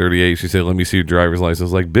said I was 38. She said, "Let me see your driver's license." I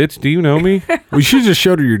was like, "Bitch, do you know me?" We should just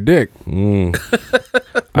showed her your dick. I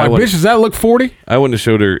Like, wouldn't- bitch, does that look 40? I wouldn't have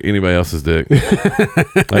showed her anybody else's dick.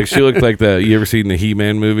 Like she looked like the. You ever seen the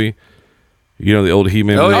He-Man movie? You know the old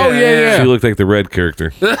He-Man Oh, movie? yeah, yeah, yeah. She looked like the red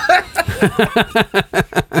character.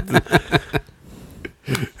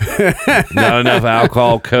 Not enough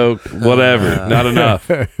alcohol, Coke, whatever. Not enough.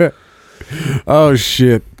 Oh,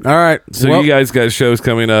 shit. All right. So Well, you guys got shows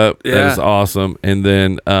coming up. That Yeah. is awesome. And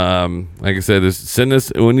then, like I said, just send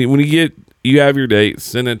us when you have your date,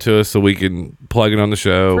 send it to us so we can plug it on the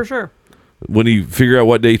show. For sure. When you figure out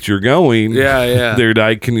what dates you're going, Yeah. there,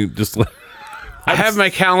 Dyke, can you just? I have my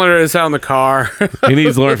calendar. It's out in the car. He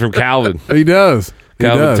needs to learn from Calvin. he does. He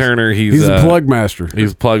Calvin does. Turner. He's a plug master.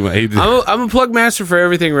 He's plug. He just, I'm a plug master for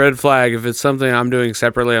everything Red Flag. If it's something I'm doing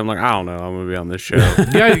separately, I'm like, I don't know. I'm gonna be on this show.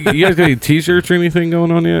 you guys got any T-shirts or anything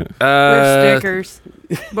going on yet? We're stickers.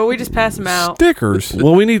 But we just pass them out. Stickers.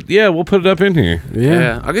 Well, we need. Yeah, we'll put it up in here.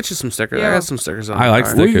 Yeah, I'll get you some stickers. I Yeah. got some stickers on. I the like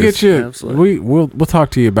car. We can stickers. get you. Absolutely. We'll talk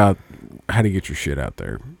to you about how to get your shit out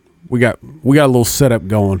there. We got a little setup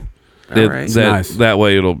going. All right. Nice. That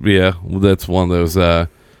way it'll. Yeah, that's one of those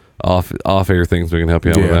off air things we can help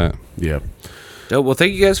you out with that. Yeah. Dope. Well,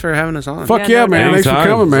 thank you guys for having us on. Fuck Yeah, yeah, no man. doubt. Thanks for Anytime.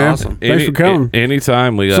 coming, man. It's awesome. Thanks for coming.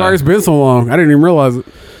 Anytime we. Sorry it's been so long. I didn't even realize it.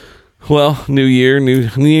 Well, new year, new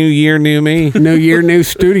year, new me. New year, new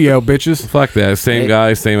studio, bitches. Fuck that. Same Hey.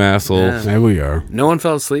 guy, same asshole. Yeah. There we are. No one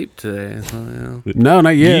fell asleep today. So, you know. No,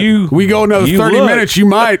 not yet. We go another you 30 look. minutes. You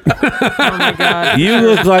might. Oh my god. You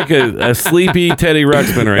look like a sleepy Teddy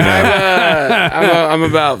Ruxpin right now. I'm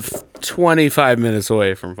about 25 minutes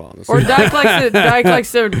away from falling asleep. Or Dyke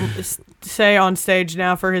likes to say on stage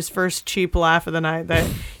now for his first cheap laugh of the night that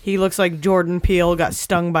he looks like Jordan Peele got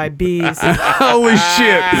stung by bees. Holy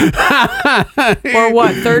shit. Or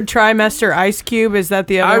what? Third trimester Ice Cube? Is that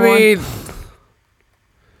the I other one? mean,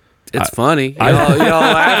 it's funny. Y'all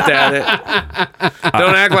laughed at it.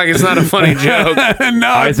 Don't act like it's not a funny joke. No,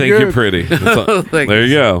 I it's think good. you're pretty. That's all- Thank there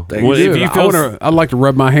you go. Thank Well, you. if you feel I'd like to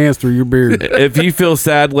rub my hands through your beard. if you feel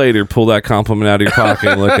sad later, pull that compliment out of your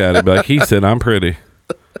pocket and look at it. Be like, he said, "I'm pretty."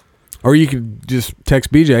 Or you could just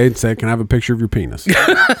text BJ and say, "Can I have a picture of your penis?"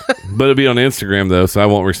 But it'll be on Instagram though, so I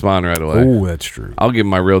won't respond right away. Oh, that's true. I'll give him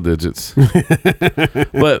my real digits.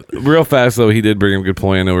 But real fast though, he did bring up a good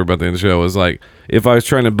point. I know we're about to end the show. Was like, if I was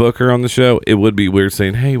trying to book her on the show, it would be weird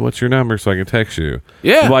saying, "Hey, what's your number?" so I can text you.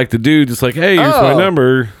 Yeah. Like the dude, just like, "Hey, here's my Oh.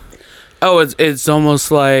 number." Oh, it's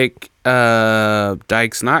almost like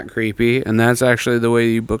Dyke's not creepy, and that's actually the way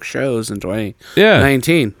you book shows in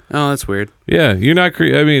 2019. Oh, that's weird. Yeah, you're not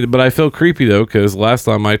creepy. I mean, but I feel creepy though, because last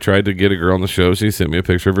time I tried to get a girl on the show, she sent me a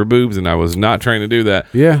picture of her boobs, and I was not trying to do that.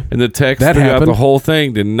 Yeah. And the text That throughout the happened. whole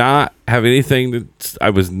thing did not have anything that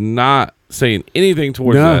I was not saying anything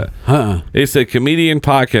towards No. that. It said comedian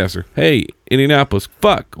podcaster. Hey, Indianapolis,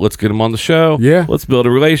 fuck, let's get him on the show. Yeah. Let's build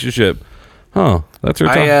a relationship. Huh? That's her.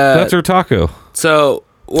 That's her taco. So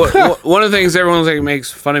one of the things everyone like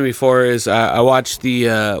makes fun of me for is I watched the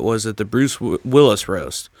was it the Bruce Willis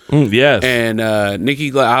roast, Yes. and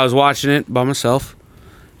Nikki I was watching it by myself.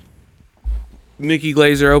 Nikki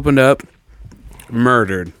Glazer opened up,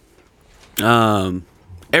 murdered.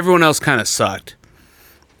 Everyone else kind of sucked,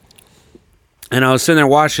 and I was sitting there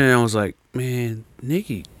watching it, and I was like, man,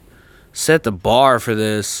 Nikki set the bar for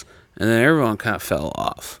this, and then everyone kind of fell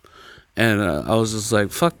off. And I was just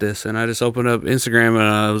like, fuck this. And I just opened up Instagram and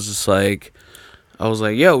I was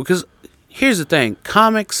like, yo, because here's the thing.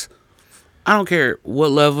 Comics, I don't care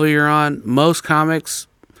what level you're on. Most comics,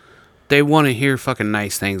 they want to hear fucking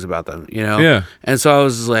nice things about them, you know? Yeah. And so I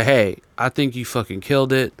was just like, hey, I think you fucking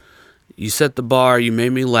killed it. You set the bar. You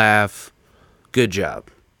made me laugh. Good job.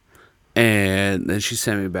 And then she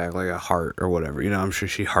sent me back like a heart or whatever. You know, I'm sure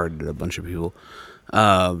she hearted a bunch of people.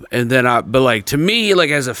 And then but like to me,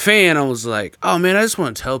 like as a fan, I was like, oh man, I just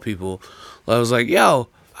want to tell people. I was like, yo,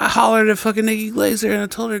 I hollered at fucking Nikki Glazer and I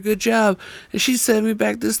told her good job, and she sent me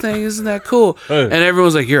back this thing. Isn't that cool? Hey. And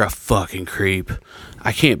everyone's like, you're a fucking creep.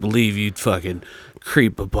 I can't believe you'd fucking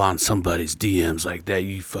creep upon somebody's DMs like that.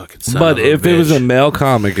 You fucking son But of a if it was bitch. a male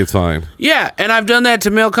comic, it's fine. Yeah, and I've done that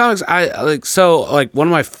to male comics. I like one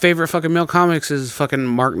of my favorite fucking male comics is fucking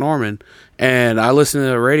Mark Norman, and I listen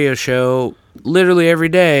to a radio show literally every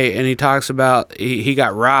day, and he talks about he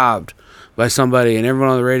got robbed by somebody, and everyone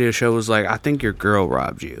on the radio show was like, I think your girl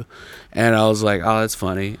robbed you. And I was like, oh, that's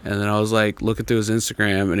funny. And then I was like looking through his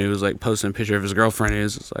Instagram, and he was like posting a picture of his girlfriend. He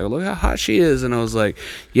was just like, look how hot she is. And I was like,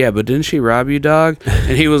 yeah, but didn't she rob you, dog?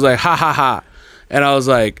 And he was like, ha ha ha. And I was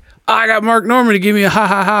like, I got Mark Norman to give me a ha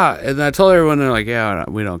ha ha. And I told everyone, they're like, yeah,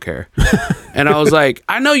 we don't care. And I was like,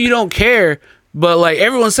 I know you don't care, but like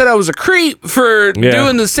everyone said I was a creep for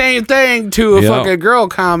doing the same thing to a fucking girl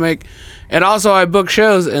comic. And also I book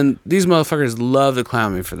shows, and these motherfuckers love to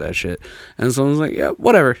clown me for that shit. And so I was like, yeah,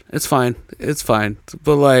 whatever. It's fine. It's fine.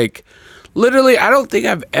 But like, literally, I don't think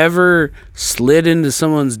I've ever slid into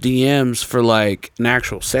someone's DMs for like an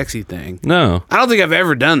actual sexy thing. No. I don't think I've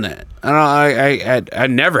ever done that. I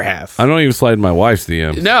never have. I don't even slide in my wife's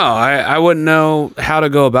DMs. No, I wouldn't know how to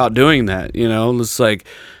go about doing that. You know, it's like,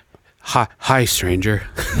 hi, stranger.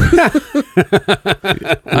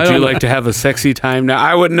 Would you like to have a sexy time now?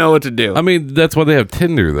 I wouldn't know what to do. I mean, that's why they have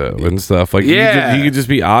Tinder though and stuff. Like, you could just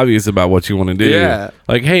be obvious about what you want to do. Yeah.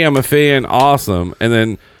 Like, hey, I'm a fan, awesome, and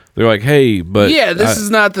then they're like, hey, but this is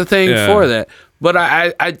not the thing for that. But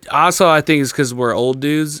I think it's because we're old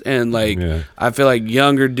dudes, and like I feel like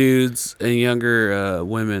younger dudes and younger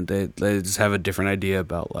women, they just have a different idea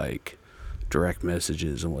about like direct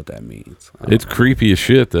messages and what that means. It's creepy as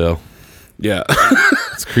shit though. Yeah.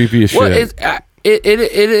 It's creepy as shit. Well, it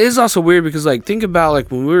is also weird because like think about like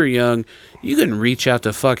when we were young, you couldn't reach out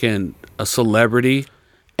to fucking a celebrity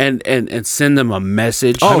and send them a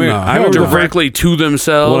message. Oh, I remember directly to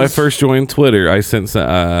themselves. When I first joined Twitter, I sent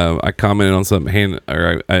I commented on something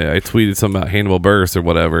I tweeted something about Hannibal Buress or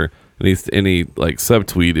whatever. And he like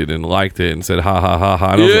subtweeted and liked it and said ha ha ha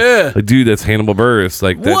ha. And I was like, dude, that's Hannibal Buress.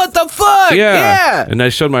 Like, what the fuck? Yeah. And I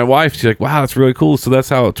showed my wife. She's like, wow, that's really cool. So that's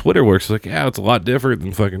how Twitter works. She's like, yeah, it's a lot different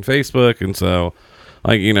than fucking Facebook. And so,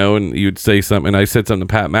 like, you know, and you'd say something. And I said something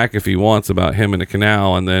to Pat McAfee once about him in the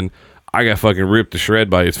canal, and then I got fucking ripped to shred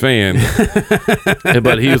by his fan.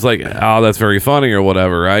 But he was like, oh, that's very funny or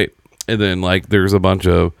whatever, right? And then like there's a bunch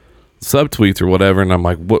of subtweets or whatever, and I'm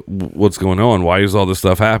like, what's going on? Why is all this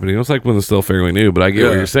stuff happening? It was like when it's still fairly new, but I get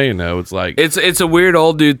what you're saying though. It's like it's a weird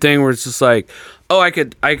old dude thing where it's just like, oh, I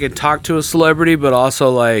could talk to a celebrity, but also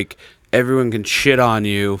like everyone can shit on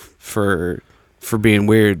you for being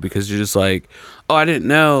weird because you're just like, oh, I didn't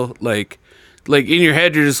know. Like in your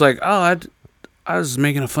head you're just like, oh, I was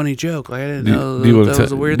making a funny joke. Like I didn't know that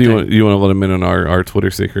was a weird thing. Do you want to let them in on our Twitter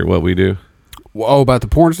secret? What we do? Oh, about the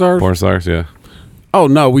porn stars? Porn stars, yeah. Oh,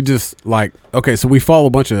 no, we just, like, okay, so we follow a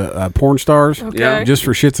bunch of porn stars just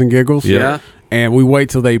for shits and giggles. Yeah. And we wait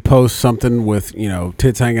till they post something with, you know,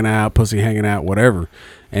 tits hanging out, pussy hanging out, whatever.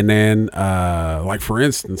 And then, like, for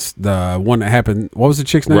instance, the one that happened, what was the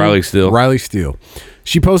chick's name? Riley Steele.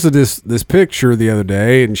 She posted this picture the other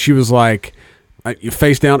day, and she was like,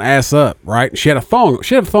 face down, ass up, right? She had a thong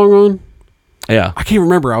on. Yeah, I can't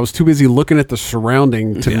remember. I was too busy looking at the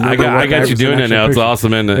surrounding to. I got you doing it now. Picture. It's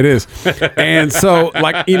awesome, isn't it? It is. And so,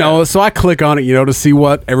 like, you know, so I click on it, you know, to see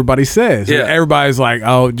what everybody says. Yeah. And everybody's like,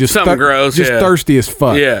 oh, just something gross, just thirsty as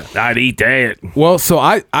fuck. Yeah, I'd eat that. Well, so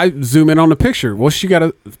I zoom in on the picture. Well, she got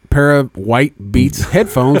a pair of white Beats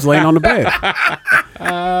headphones laying on the bed,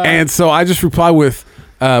 and so I just reply with,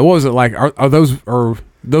 what was it like? Are those are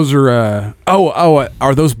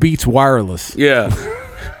Beats wireless? Yeah.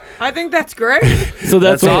 I think that's great. So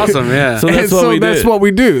that's awesome, yeah. So that's what we did. That's what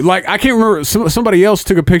we do. Like, I can't remember. Somebody else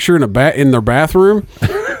took a picture in their bathroom,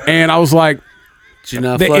 and I was like, "Did you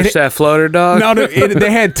not flush that floater, dog?" No,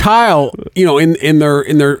 they had tile, you know, in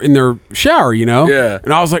their shower, you know. Yeah.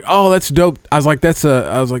 And I was like, "Oh, that's dope." I was like, "That's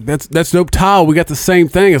dope tile. We got the same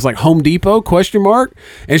thing." It's like Home Depot ?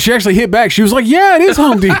 And she actually hit back. She was like, "Yeah, it is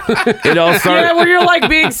Home Depot." It all started. Yeah, where you're like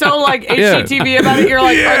being so like HGTV about it. You're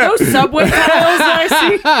like, are those Subway tiles that I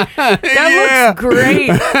see? That looks great.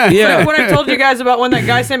 Yeah. Like when I told you guys about when that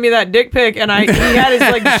guy sent me that dick pic and he had his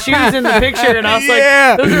like shoes in the picture, and I was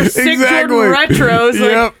like, those are sick Jordan retros.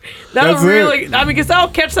 Like, that'll really, I mean, because that'll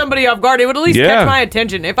catch somebody off guard. It would at least catch my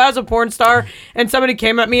attention. If I was a porn star and somebody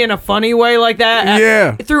came at me in a funny way like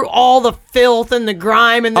that, through all the filth and the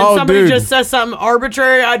grime, and then somebody just says something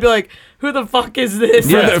arbitrary, I'd be like, who the fuck is this?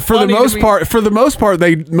 For the most part,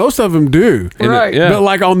 most of them do. Right. Yeah. But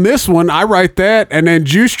like on this one, I write that, and then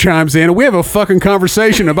Juice chimes in, and we have a fucking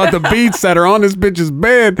conversation about the beats that are on this bitch's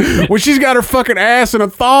bed when she's got her fucking ass in a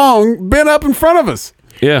thong bent up in front of us.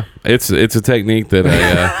 Yeah, it's a technique that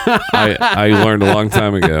I learned a long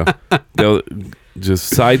time ago. They'll just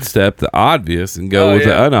sidestep the obvious and go with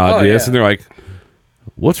the unobvious, and they're like,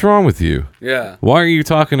 "What's wrong with you? Yeah. Why are you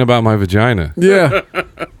talking about my vagina?" Yeah.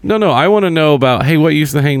 No, I want to know about, hey, what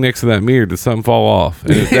used to hang next to that mirror? Did something fall off?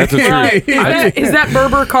 And that's a truth. Right. Is that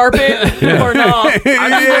Berber carpet or not?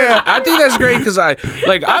 I think that's great because I'm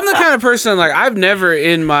the kind of person, like, I've never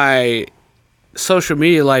in my social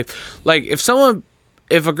media life, like,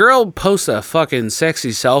 if a girl posts a fucking sexy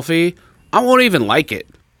selfie, I won't even like it.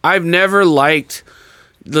 I've never liked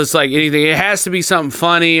just like anything. It has to be something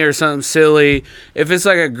funny or something silly. If it's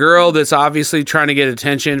like a girl that's obviously trying to get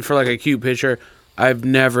attention for like a cute picture, I've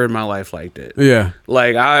never in my life liked it. Yeah.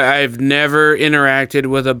 Like I've never interacted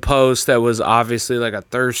with a post that was obviously like a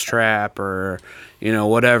thirst trap or, you know,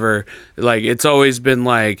 whatever. Like it's always been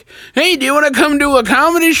like, hey, do you want to come to a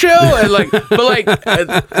comedy show? And like, but like,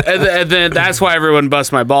 and then that's why everyone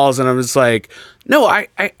busts my balls. And I'm just like, no, I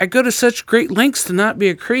go to such great lengths to not be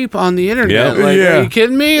a creep on the internet. Yeah. Like, Yeah. are you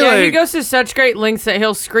kidding me? Yeah, like, he goes to such great lengths that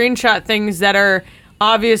he'll screenshot things that are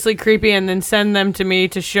obviously creepy and then send them to me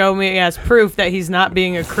to show me as proof that he's not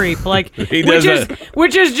being a creep. Like,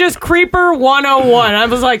 which is just creeper 101. I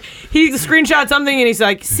was like, he screenshot something and he's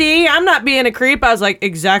like, see, I'm not being a creep. I was like,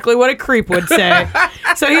 exactly what a creep would say.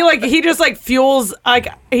 So he just like fuels, like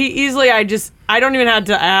he easily, I don't even have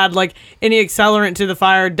to add like any accelerant to the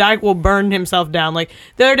fire. Dyke will burn himself down. Like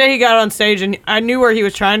the other day he got on stage and I knew where he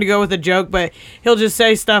was trying to go with a joke, but he'll just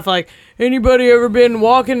say stuff like, anybody ever been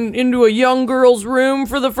walking into a young girl's room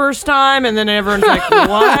for the first time? And then everyone's like,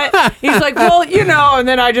 what? He's like, well, you know, and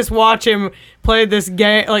then I just watch him play this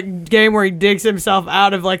game where he digs himself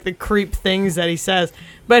out of like the creep things that he says.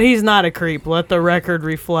 But he's not a creep. Let the record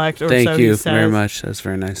reflect. Or thank so you he says. very much. That's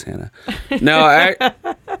very nice, Hannah. No,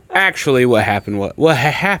 actually, what happened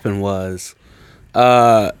was,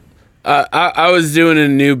 I was doing a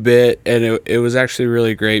new bit, and it was actually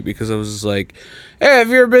really great because I was just like, hey, have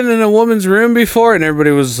you ever been in a woman's room before? And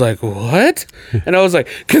everybody was like, what? And I was like,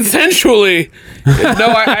 consensually.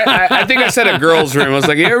 No, I think I said a girl's room. I was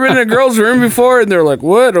like, you ever been in a girl's room before? And they're like,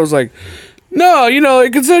 what? I was like, no, you know,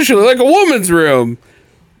 like consensually, like a woman's room.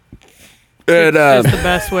 And, It's the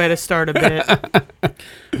best way to start a bit.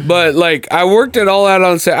 but like I worked it all out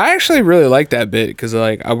on set. I actually really liked that bit because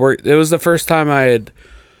like it was the first time I had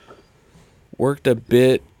worked a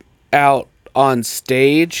bit out on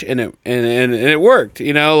stage, and it worked.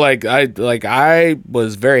 You know, like I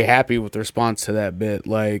was very happy with the response to that bit.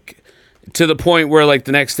 Like to the point where like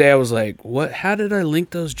the next day I was like, what? How did I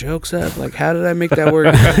link those jokes up? Like how did I make that work?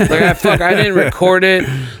 Like I didn't record it.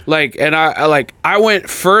 Like and I went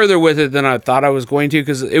further with it than I thought I was going to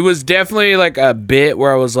because it was definitely like a bit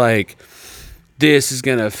where I was like, this is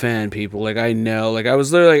gonna offend people. Like I know. Like I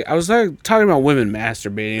was talking about women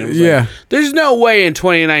masturbating. I was like, there's no way in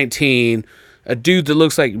 2019 a dude that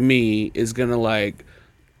looks like me is gonna like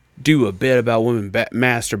do a bit about women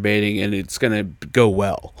masturbating and it's gonna go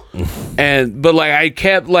well. But like I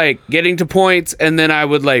kept like getting to points and then I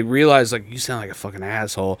would like realize like you sound like a fucking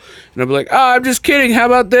asshole and I'd be like, oh, I'm just kidding, how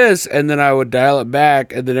about this? And then I would dial it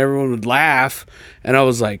back and then everyone would laugh and I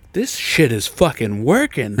was like, this shit is fucking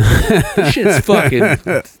working. This shit's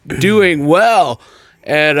fucking doing well.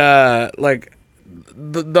 And like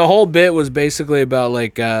the whole bit was basically about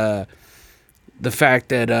like the fact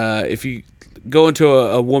that if you go into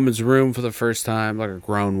a woman's room for the first time, like a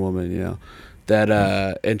grown woman, you know,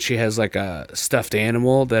 that and she has like a stuffed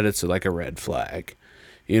animal, that it's like a red flag,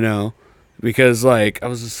 you know, because like I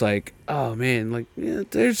was just like, oh man, like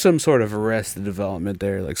there's some sort of arrested development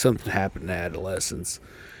there, like something happened to adolescence,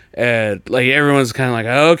 and like everyone's kind of like,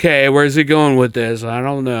 okay, where's he going with this? I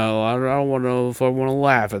don't know. I don't want to know if I want to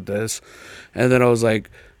laugh at this, and then I was like.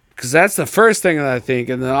 Because that's the first thing that I think.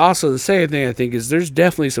 And then also the second thing I think is there's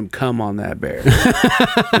definitely some cum on that bear.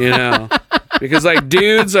 You know? Because, like,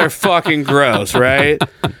 dudes are fucking gross, right?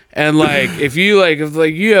 And, like, if you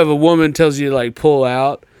have a woman tells you to, like, pull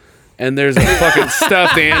out and there's a fucking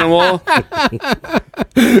stuffed animal,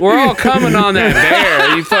 we're all coming on that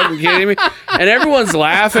bear. Are you fucking kidding me? And everyone's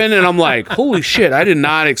laughing, and I'm like, holy shit, I did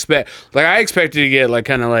not expect. Like, I expected to get, like,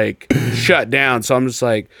 kind of, like, shut down. So I'm just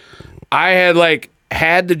like, I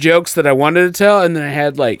had the jokes that I wanted to tell, and then I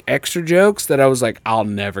had like extra jokes that I was like, I'll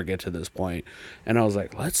never get to this point. And I was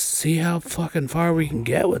like, let's see how fucking far we can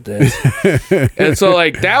get with this. And so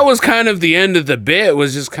like that was kind of the end of the bit,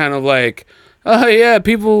 was just kind of like, oh yeah,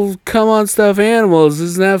 people come on stuffed animals,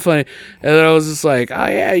 isn't that funny? And then I was just like, oh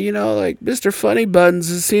yeah, you know, like Mr. Funny Buttons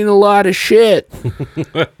has seen a lot of shit.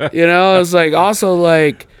 You know, I was like, also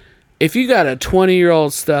like, if you got a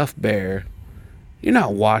 20-year-old stuffed bear, you're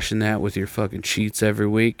not washing that with your fucking sheets every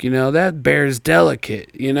week, you know? That bear's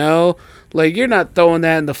delicate, you know? Like, you're not throwing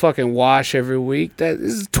that in the fucking wash every week. This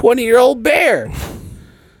is a 20-year-old bear.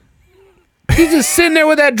 He's just sitting there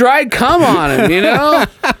with that dried cum on him, you know?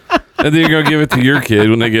 And then you're going to give it to your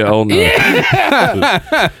kid when they get old enough.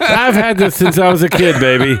 Yeah. I've had this since I was a kid,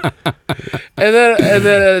 baby.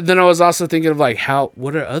 And then I was also thinking of, like,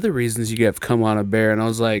 what are other reasons you get cum on a bear? And I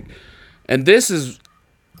was like, and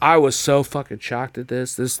I was so fucking shocked at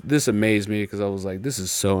this. This amazed me because I was like, this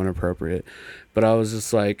is so inappropriate. But I was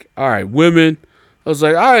just like, all right, women. I was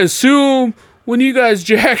like, I assume when you guys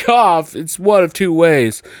jack off, it's one of two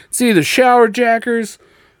ways. It's either shower jackers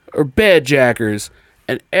or bed jackers.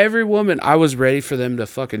 And every woman, I was ready for them to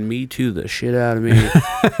fucking Me Too the shit out of me.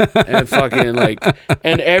 And fucking like,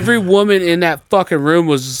 and every woman in that fucking room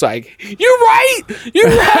was just like, you're right,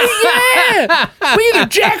 yeah. We either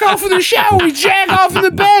jack off in the shower, we jack off in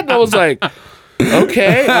the bed. And I was like,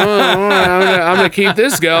 okay, I'm gonna keep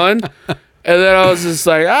this going. And then I was just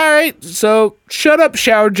like, all right, so shut up,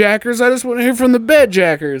 shower jackers. I just want to hear from the bed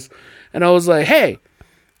jackers. And I was like, hey,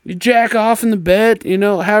 you jack off in the bed, you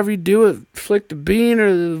know, however you do it, flick the bean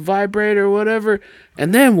or the vibrator or whatever.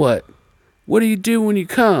 And then what? What do you do when you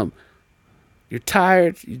come? You're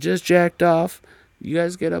tired. You just jacked off. You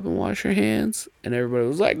guys get up and wash your hands. And everybody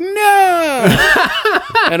was like, no.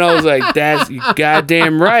 And I was like, that's you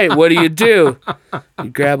goddamn right. What do? You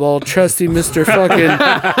grab old trusty Mr. fucking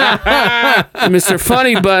Mr.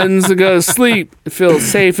 Funny Buttons and go to sleep and feel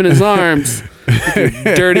safe in his arms with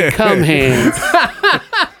your dirty cum hands.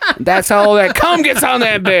 That's how all that cum gets on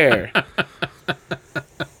that bear.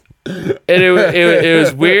 And it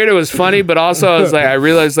was weird. It was funny, but also I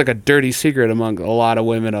realized like a dirty secret among a lot of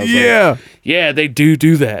women. I was like, yeah, they do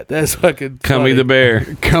that. That's fucking funny. Cummy the Bear.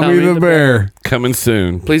 Cummy the Bear. Coming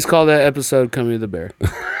soon. Please call that episode Cummy the Bear.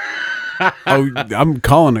 Oh, I'm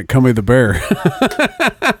calling it Cummy the Bear.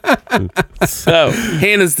 So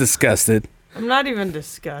Hannah's disgusted. I'm not even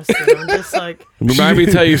disgusted. I'm just like, remind me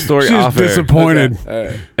to tell you a story She's off air. disappointed.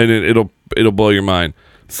 Okay. And it'll blow your mind.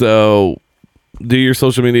 So do your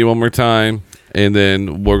social media one more time, and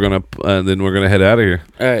then we're gonna head out of here.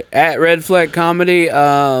 All right, at Red Flag Comedy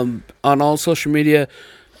on all social media.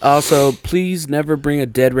 Also, please never bring a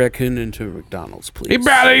dead raccoon into McDonald's, please. He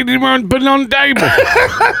barely even put it on the table.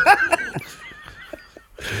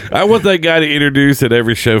 I want that guy to introduce at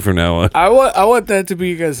every show from now on. I want that to be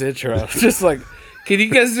your guys' intro. Just like, can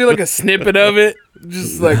you guys do like a snippet of it?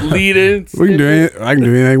 Just like lead in. We can do it. I can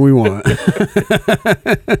do anything we want.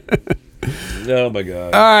 Oh my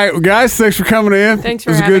god! All right, well, guys, thanks for coming in. Thanks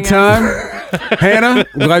for it was a good having time. Hannah,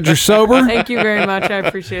 I'm glad you're sober. thank you very much. I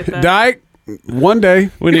appreciate that. Dyke, one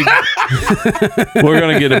day. We're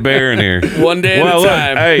gonna get a bear in here. One day at a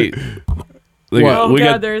time. Hey, Oh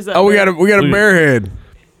God, there's a. Oh, we got a bear head.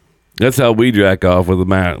 That's how we jack off with a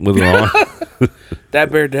mat with an arm.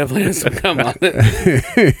 That bear definitely has some cum on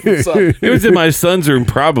it. So, He was in my son's room.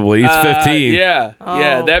 Probably he's 15. yeah.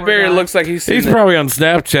 Oh, That poor bear guy. looks like he's Probably on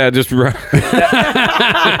Snapchat. Just that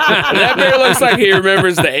bear looks like he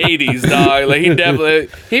remembers the 80s, dog. Like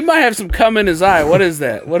he might have some cum in his eye. What is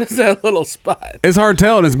that? What is that little spot? It's hard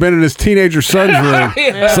telling. It's been in his teenager son's room,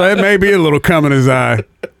 so it may be a little cum in his eye.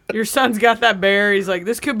 Your son's got that bear. He's like,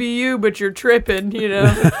 this could be you, but you're tripping, you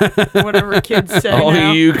know? Whatever kids say only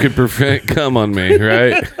now. you could prevent cum on me,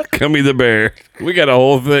 right? Cummy the Bear. We got a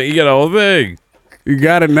whole thing. You got a whole thing. You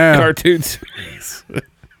got it now. Cartoon series.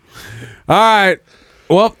 All right.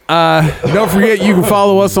 Well, don't forget you can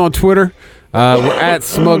follow us on Twitter. We're at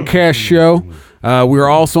Smugcast Show. We're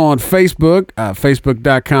also on Facebook,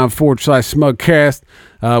 facebook.com/Smugcast.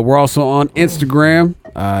 We're also on Instagram.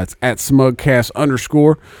 It's at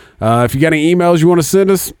Smugcast_. If you got any emails you want to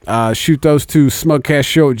send us, shoot those to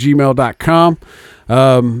smugcastshow@gmail.com.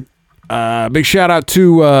 Big shout out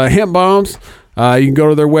to Hemp Bombs. You can go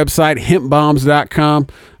to their website, hempbombs.com.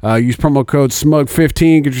 Use promo code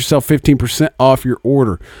SMUG15. Get yourself 15% off your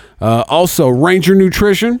order. Also, Ranger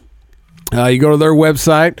Nutrition. You go to their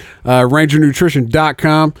website,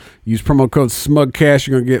 rangernutrition.com. Use promo code SMUGCAST.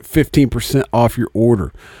 You're going to get 15% off your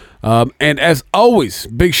order. And as always,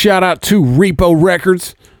 big shout out to Repo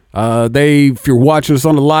Records. If you're watching us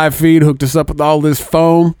on the live feed, hooked us up with all this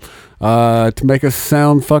foam to make us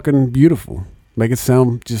sound fucking beautiful. Make it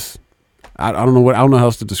sound just... I don't know how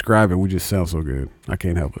else to describe it. We just sound so good. I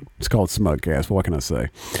can't help it. It's called Smugcast. What can I say?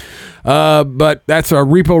 But that's our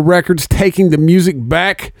Repo Records taking the music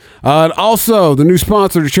back. And also, the new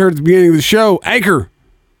sponsor that you heard at the beginning of the show, Anchor.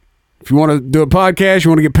 If you want to do a podcast, you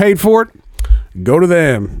want to get paid for it, go to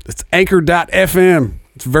them. It's anchor.fm.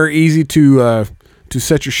 It's very easy to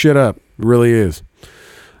set your shit up. It really is.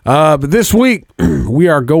 But this week, we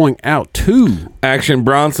are going out to Action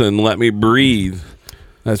Bronson, Let Me Breathe.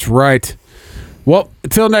 That's right. Well,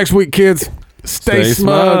 until next week, kids, stay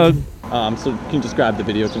smug. So can you describe the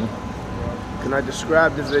video to me? Can I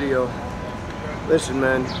describe the video? Listen,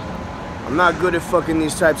 man, I'm not good at fucking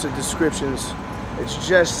these types of descriptions. It's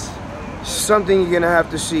just something you're gonna have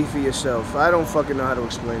to see for yourself. I don't fucking know how to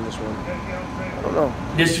explain this one. I don't know.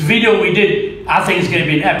 This video we did, I think it's gonna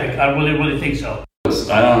be an epic. I really, really think so.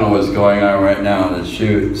 I don't know what's going on right now in the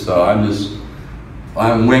shoot, so I'm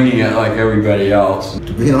winging it like everybody else.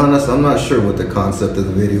 To be honest, I'm not sure what the concept of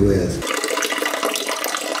the video is.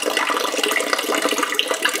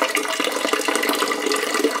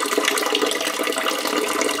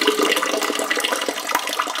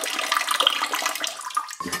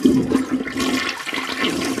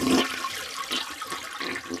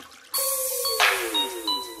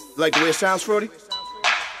 Like the way it sounds, Frody?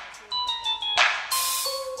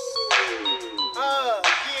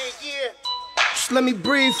 Yeah. Just let me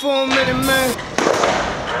breathe for a minute, man.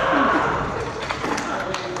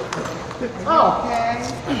 Okay.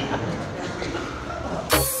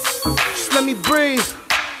 Just let me breathe.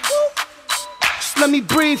 Just let me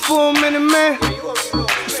breathe for a minute, man.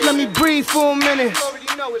 Just let me breathe for a minute.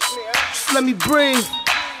 Just let me breathe.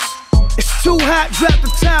 It's too hot, drop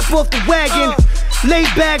the top off the wagon. Lay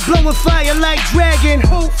back, blowing fire like dragon.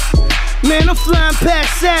 Man, I'm flying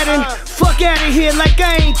past Saturn. Fuck out of here like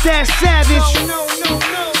I ain't that savage.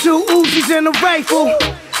 2 Uzis and a rifle.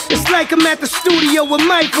 It's like I'm at the studio with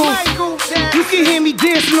Michael. You can hear me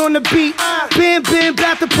dancing on the beat. Bam, bam,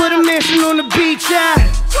 about to put a mansion on the beach.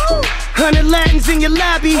 100 Latins in your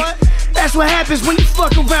lobby. That's what happens when you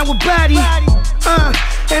fuck around with body.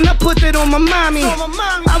 And I put that on my mommy.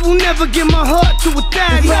 I will never give my heart to a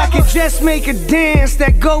thotty. If I could just make a dance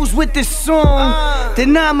that goes with this song,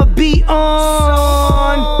 then I'ma be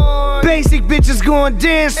on. Basic bitches gon'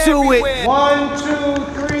 dance to it. 1,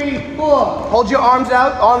 2, 3, 4. Hold your arms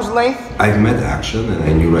out, arms length. I met Action and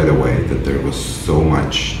I knew right away that there was so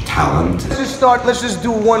much talent. Let's just do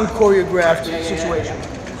one choreographed situation.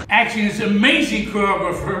 Action is an amazing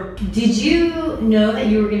choreographer. Did you know that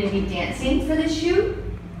you were going to be dancing for the shoot?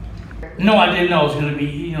 No, I didn't know I was going to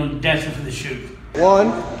be, dancing for the shoot.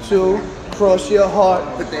 1, 2, cross your heart,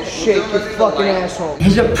 shake your fucking asshole.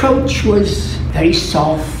 His approach was very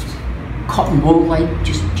soft, cotton wool like,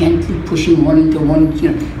 just gently pushing one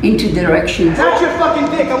into direction. Not your fucking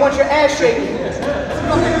dick, I want your ass shaking.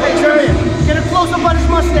 Hey, turn in. Get a close up on his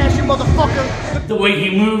mustache, you motherfucker. The way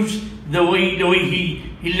he moves, the way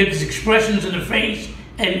he looks expressions in the face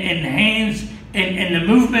and the hands and the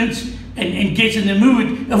movements and gets in the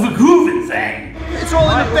mood of a grooving thing. It's all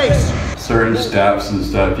in the face. Certain steps and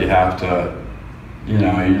stuff you have to, you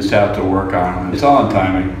just have to work on. It's all in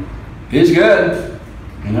timing. He's good.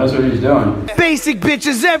 He knows what he's doing. Basic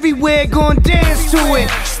bitches everywhere gon' dance to it.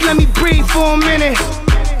 Just let me breathe for a minute.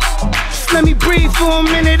 Just let me breathe for a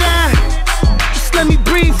minute. Just let me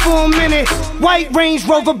breathe for a minute. White Range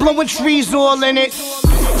Rover blowing trees all in it.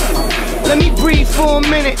 Let me breathe for a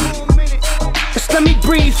minute. Just let me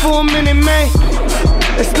breathe for a minute, man.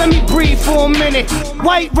 Just let me breathe for a minute.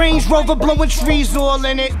 White Range Rover blowing trees all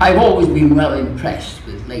in it. I've always been well impressed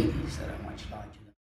with ladies.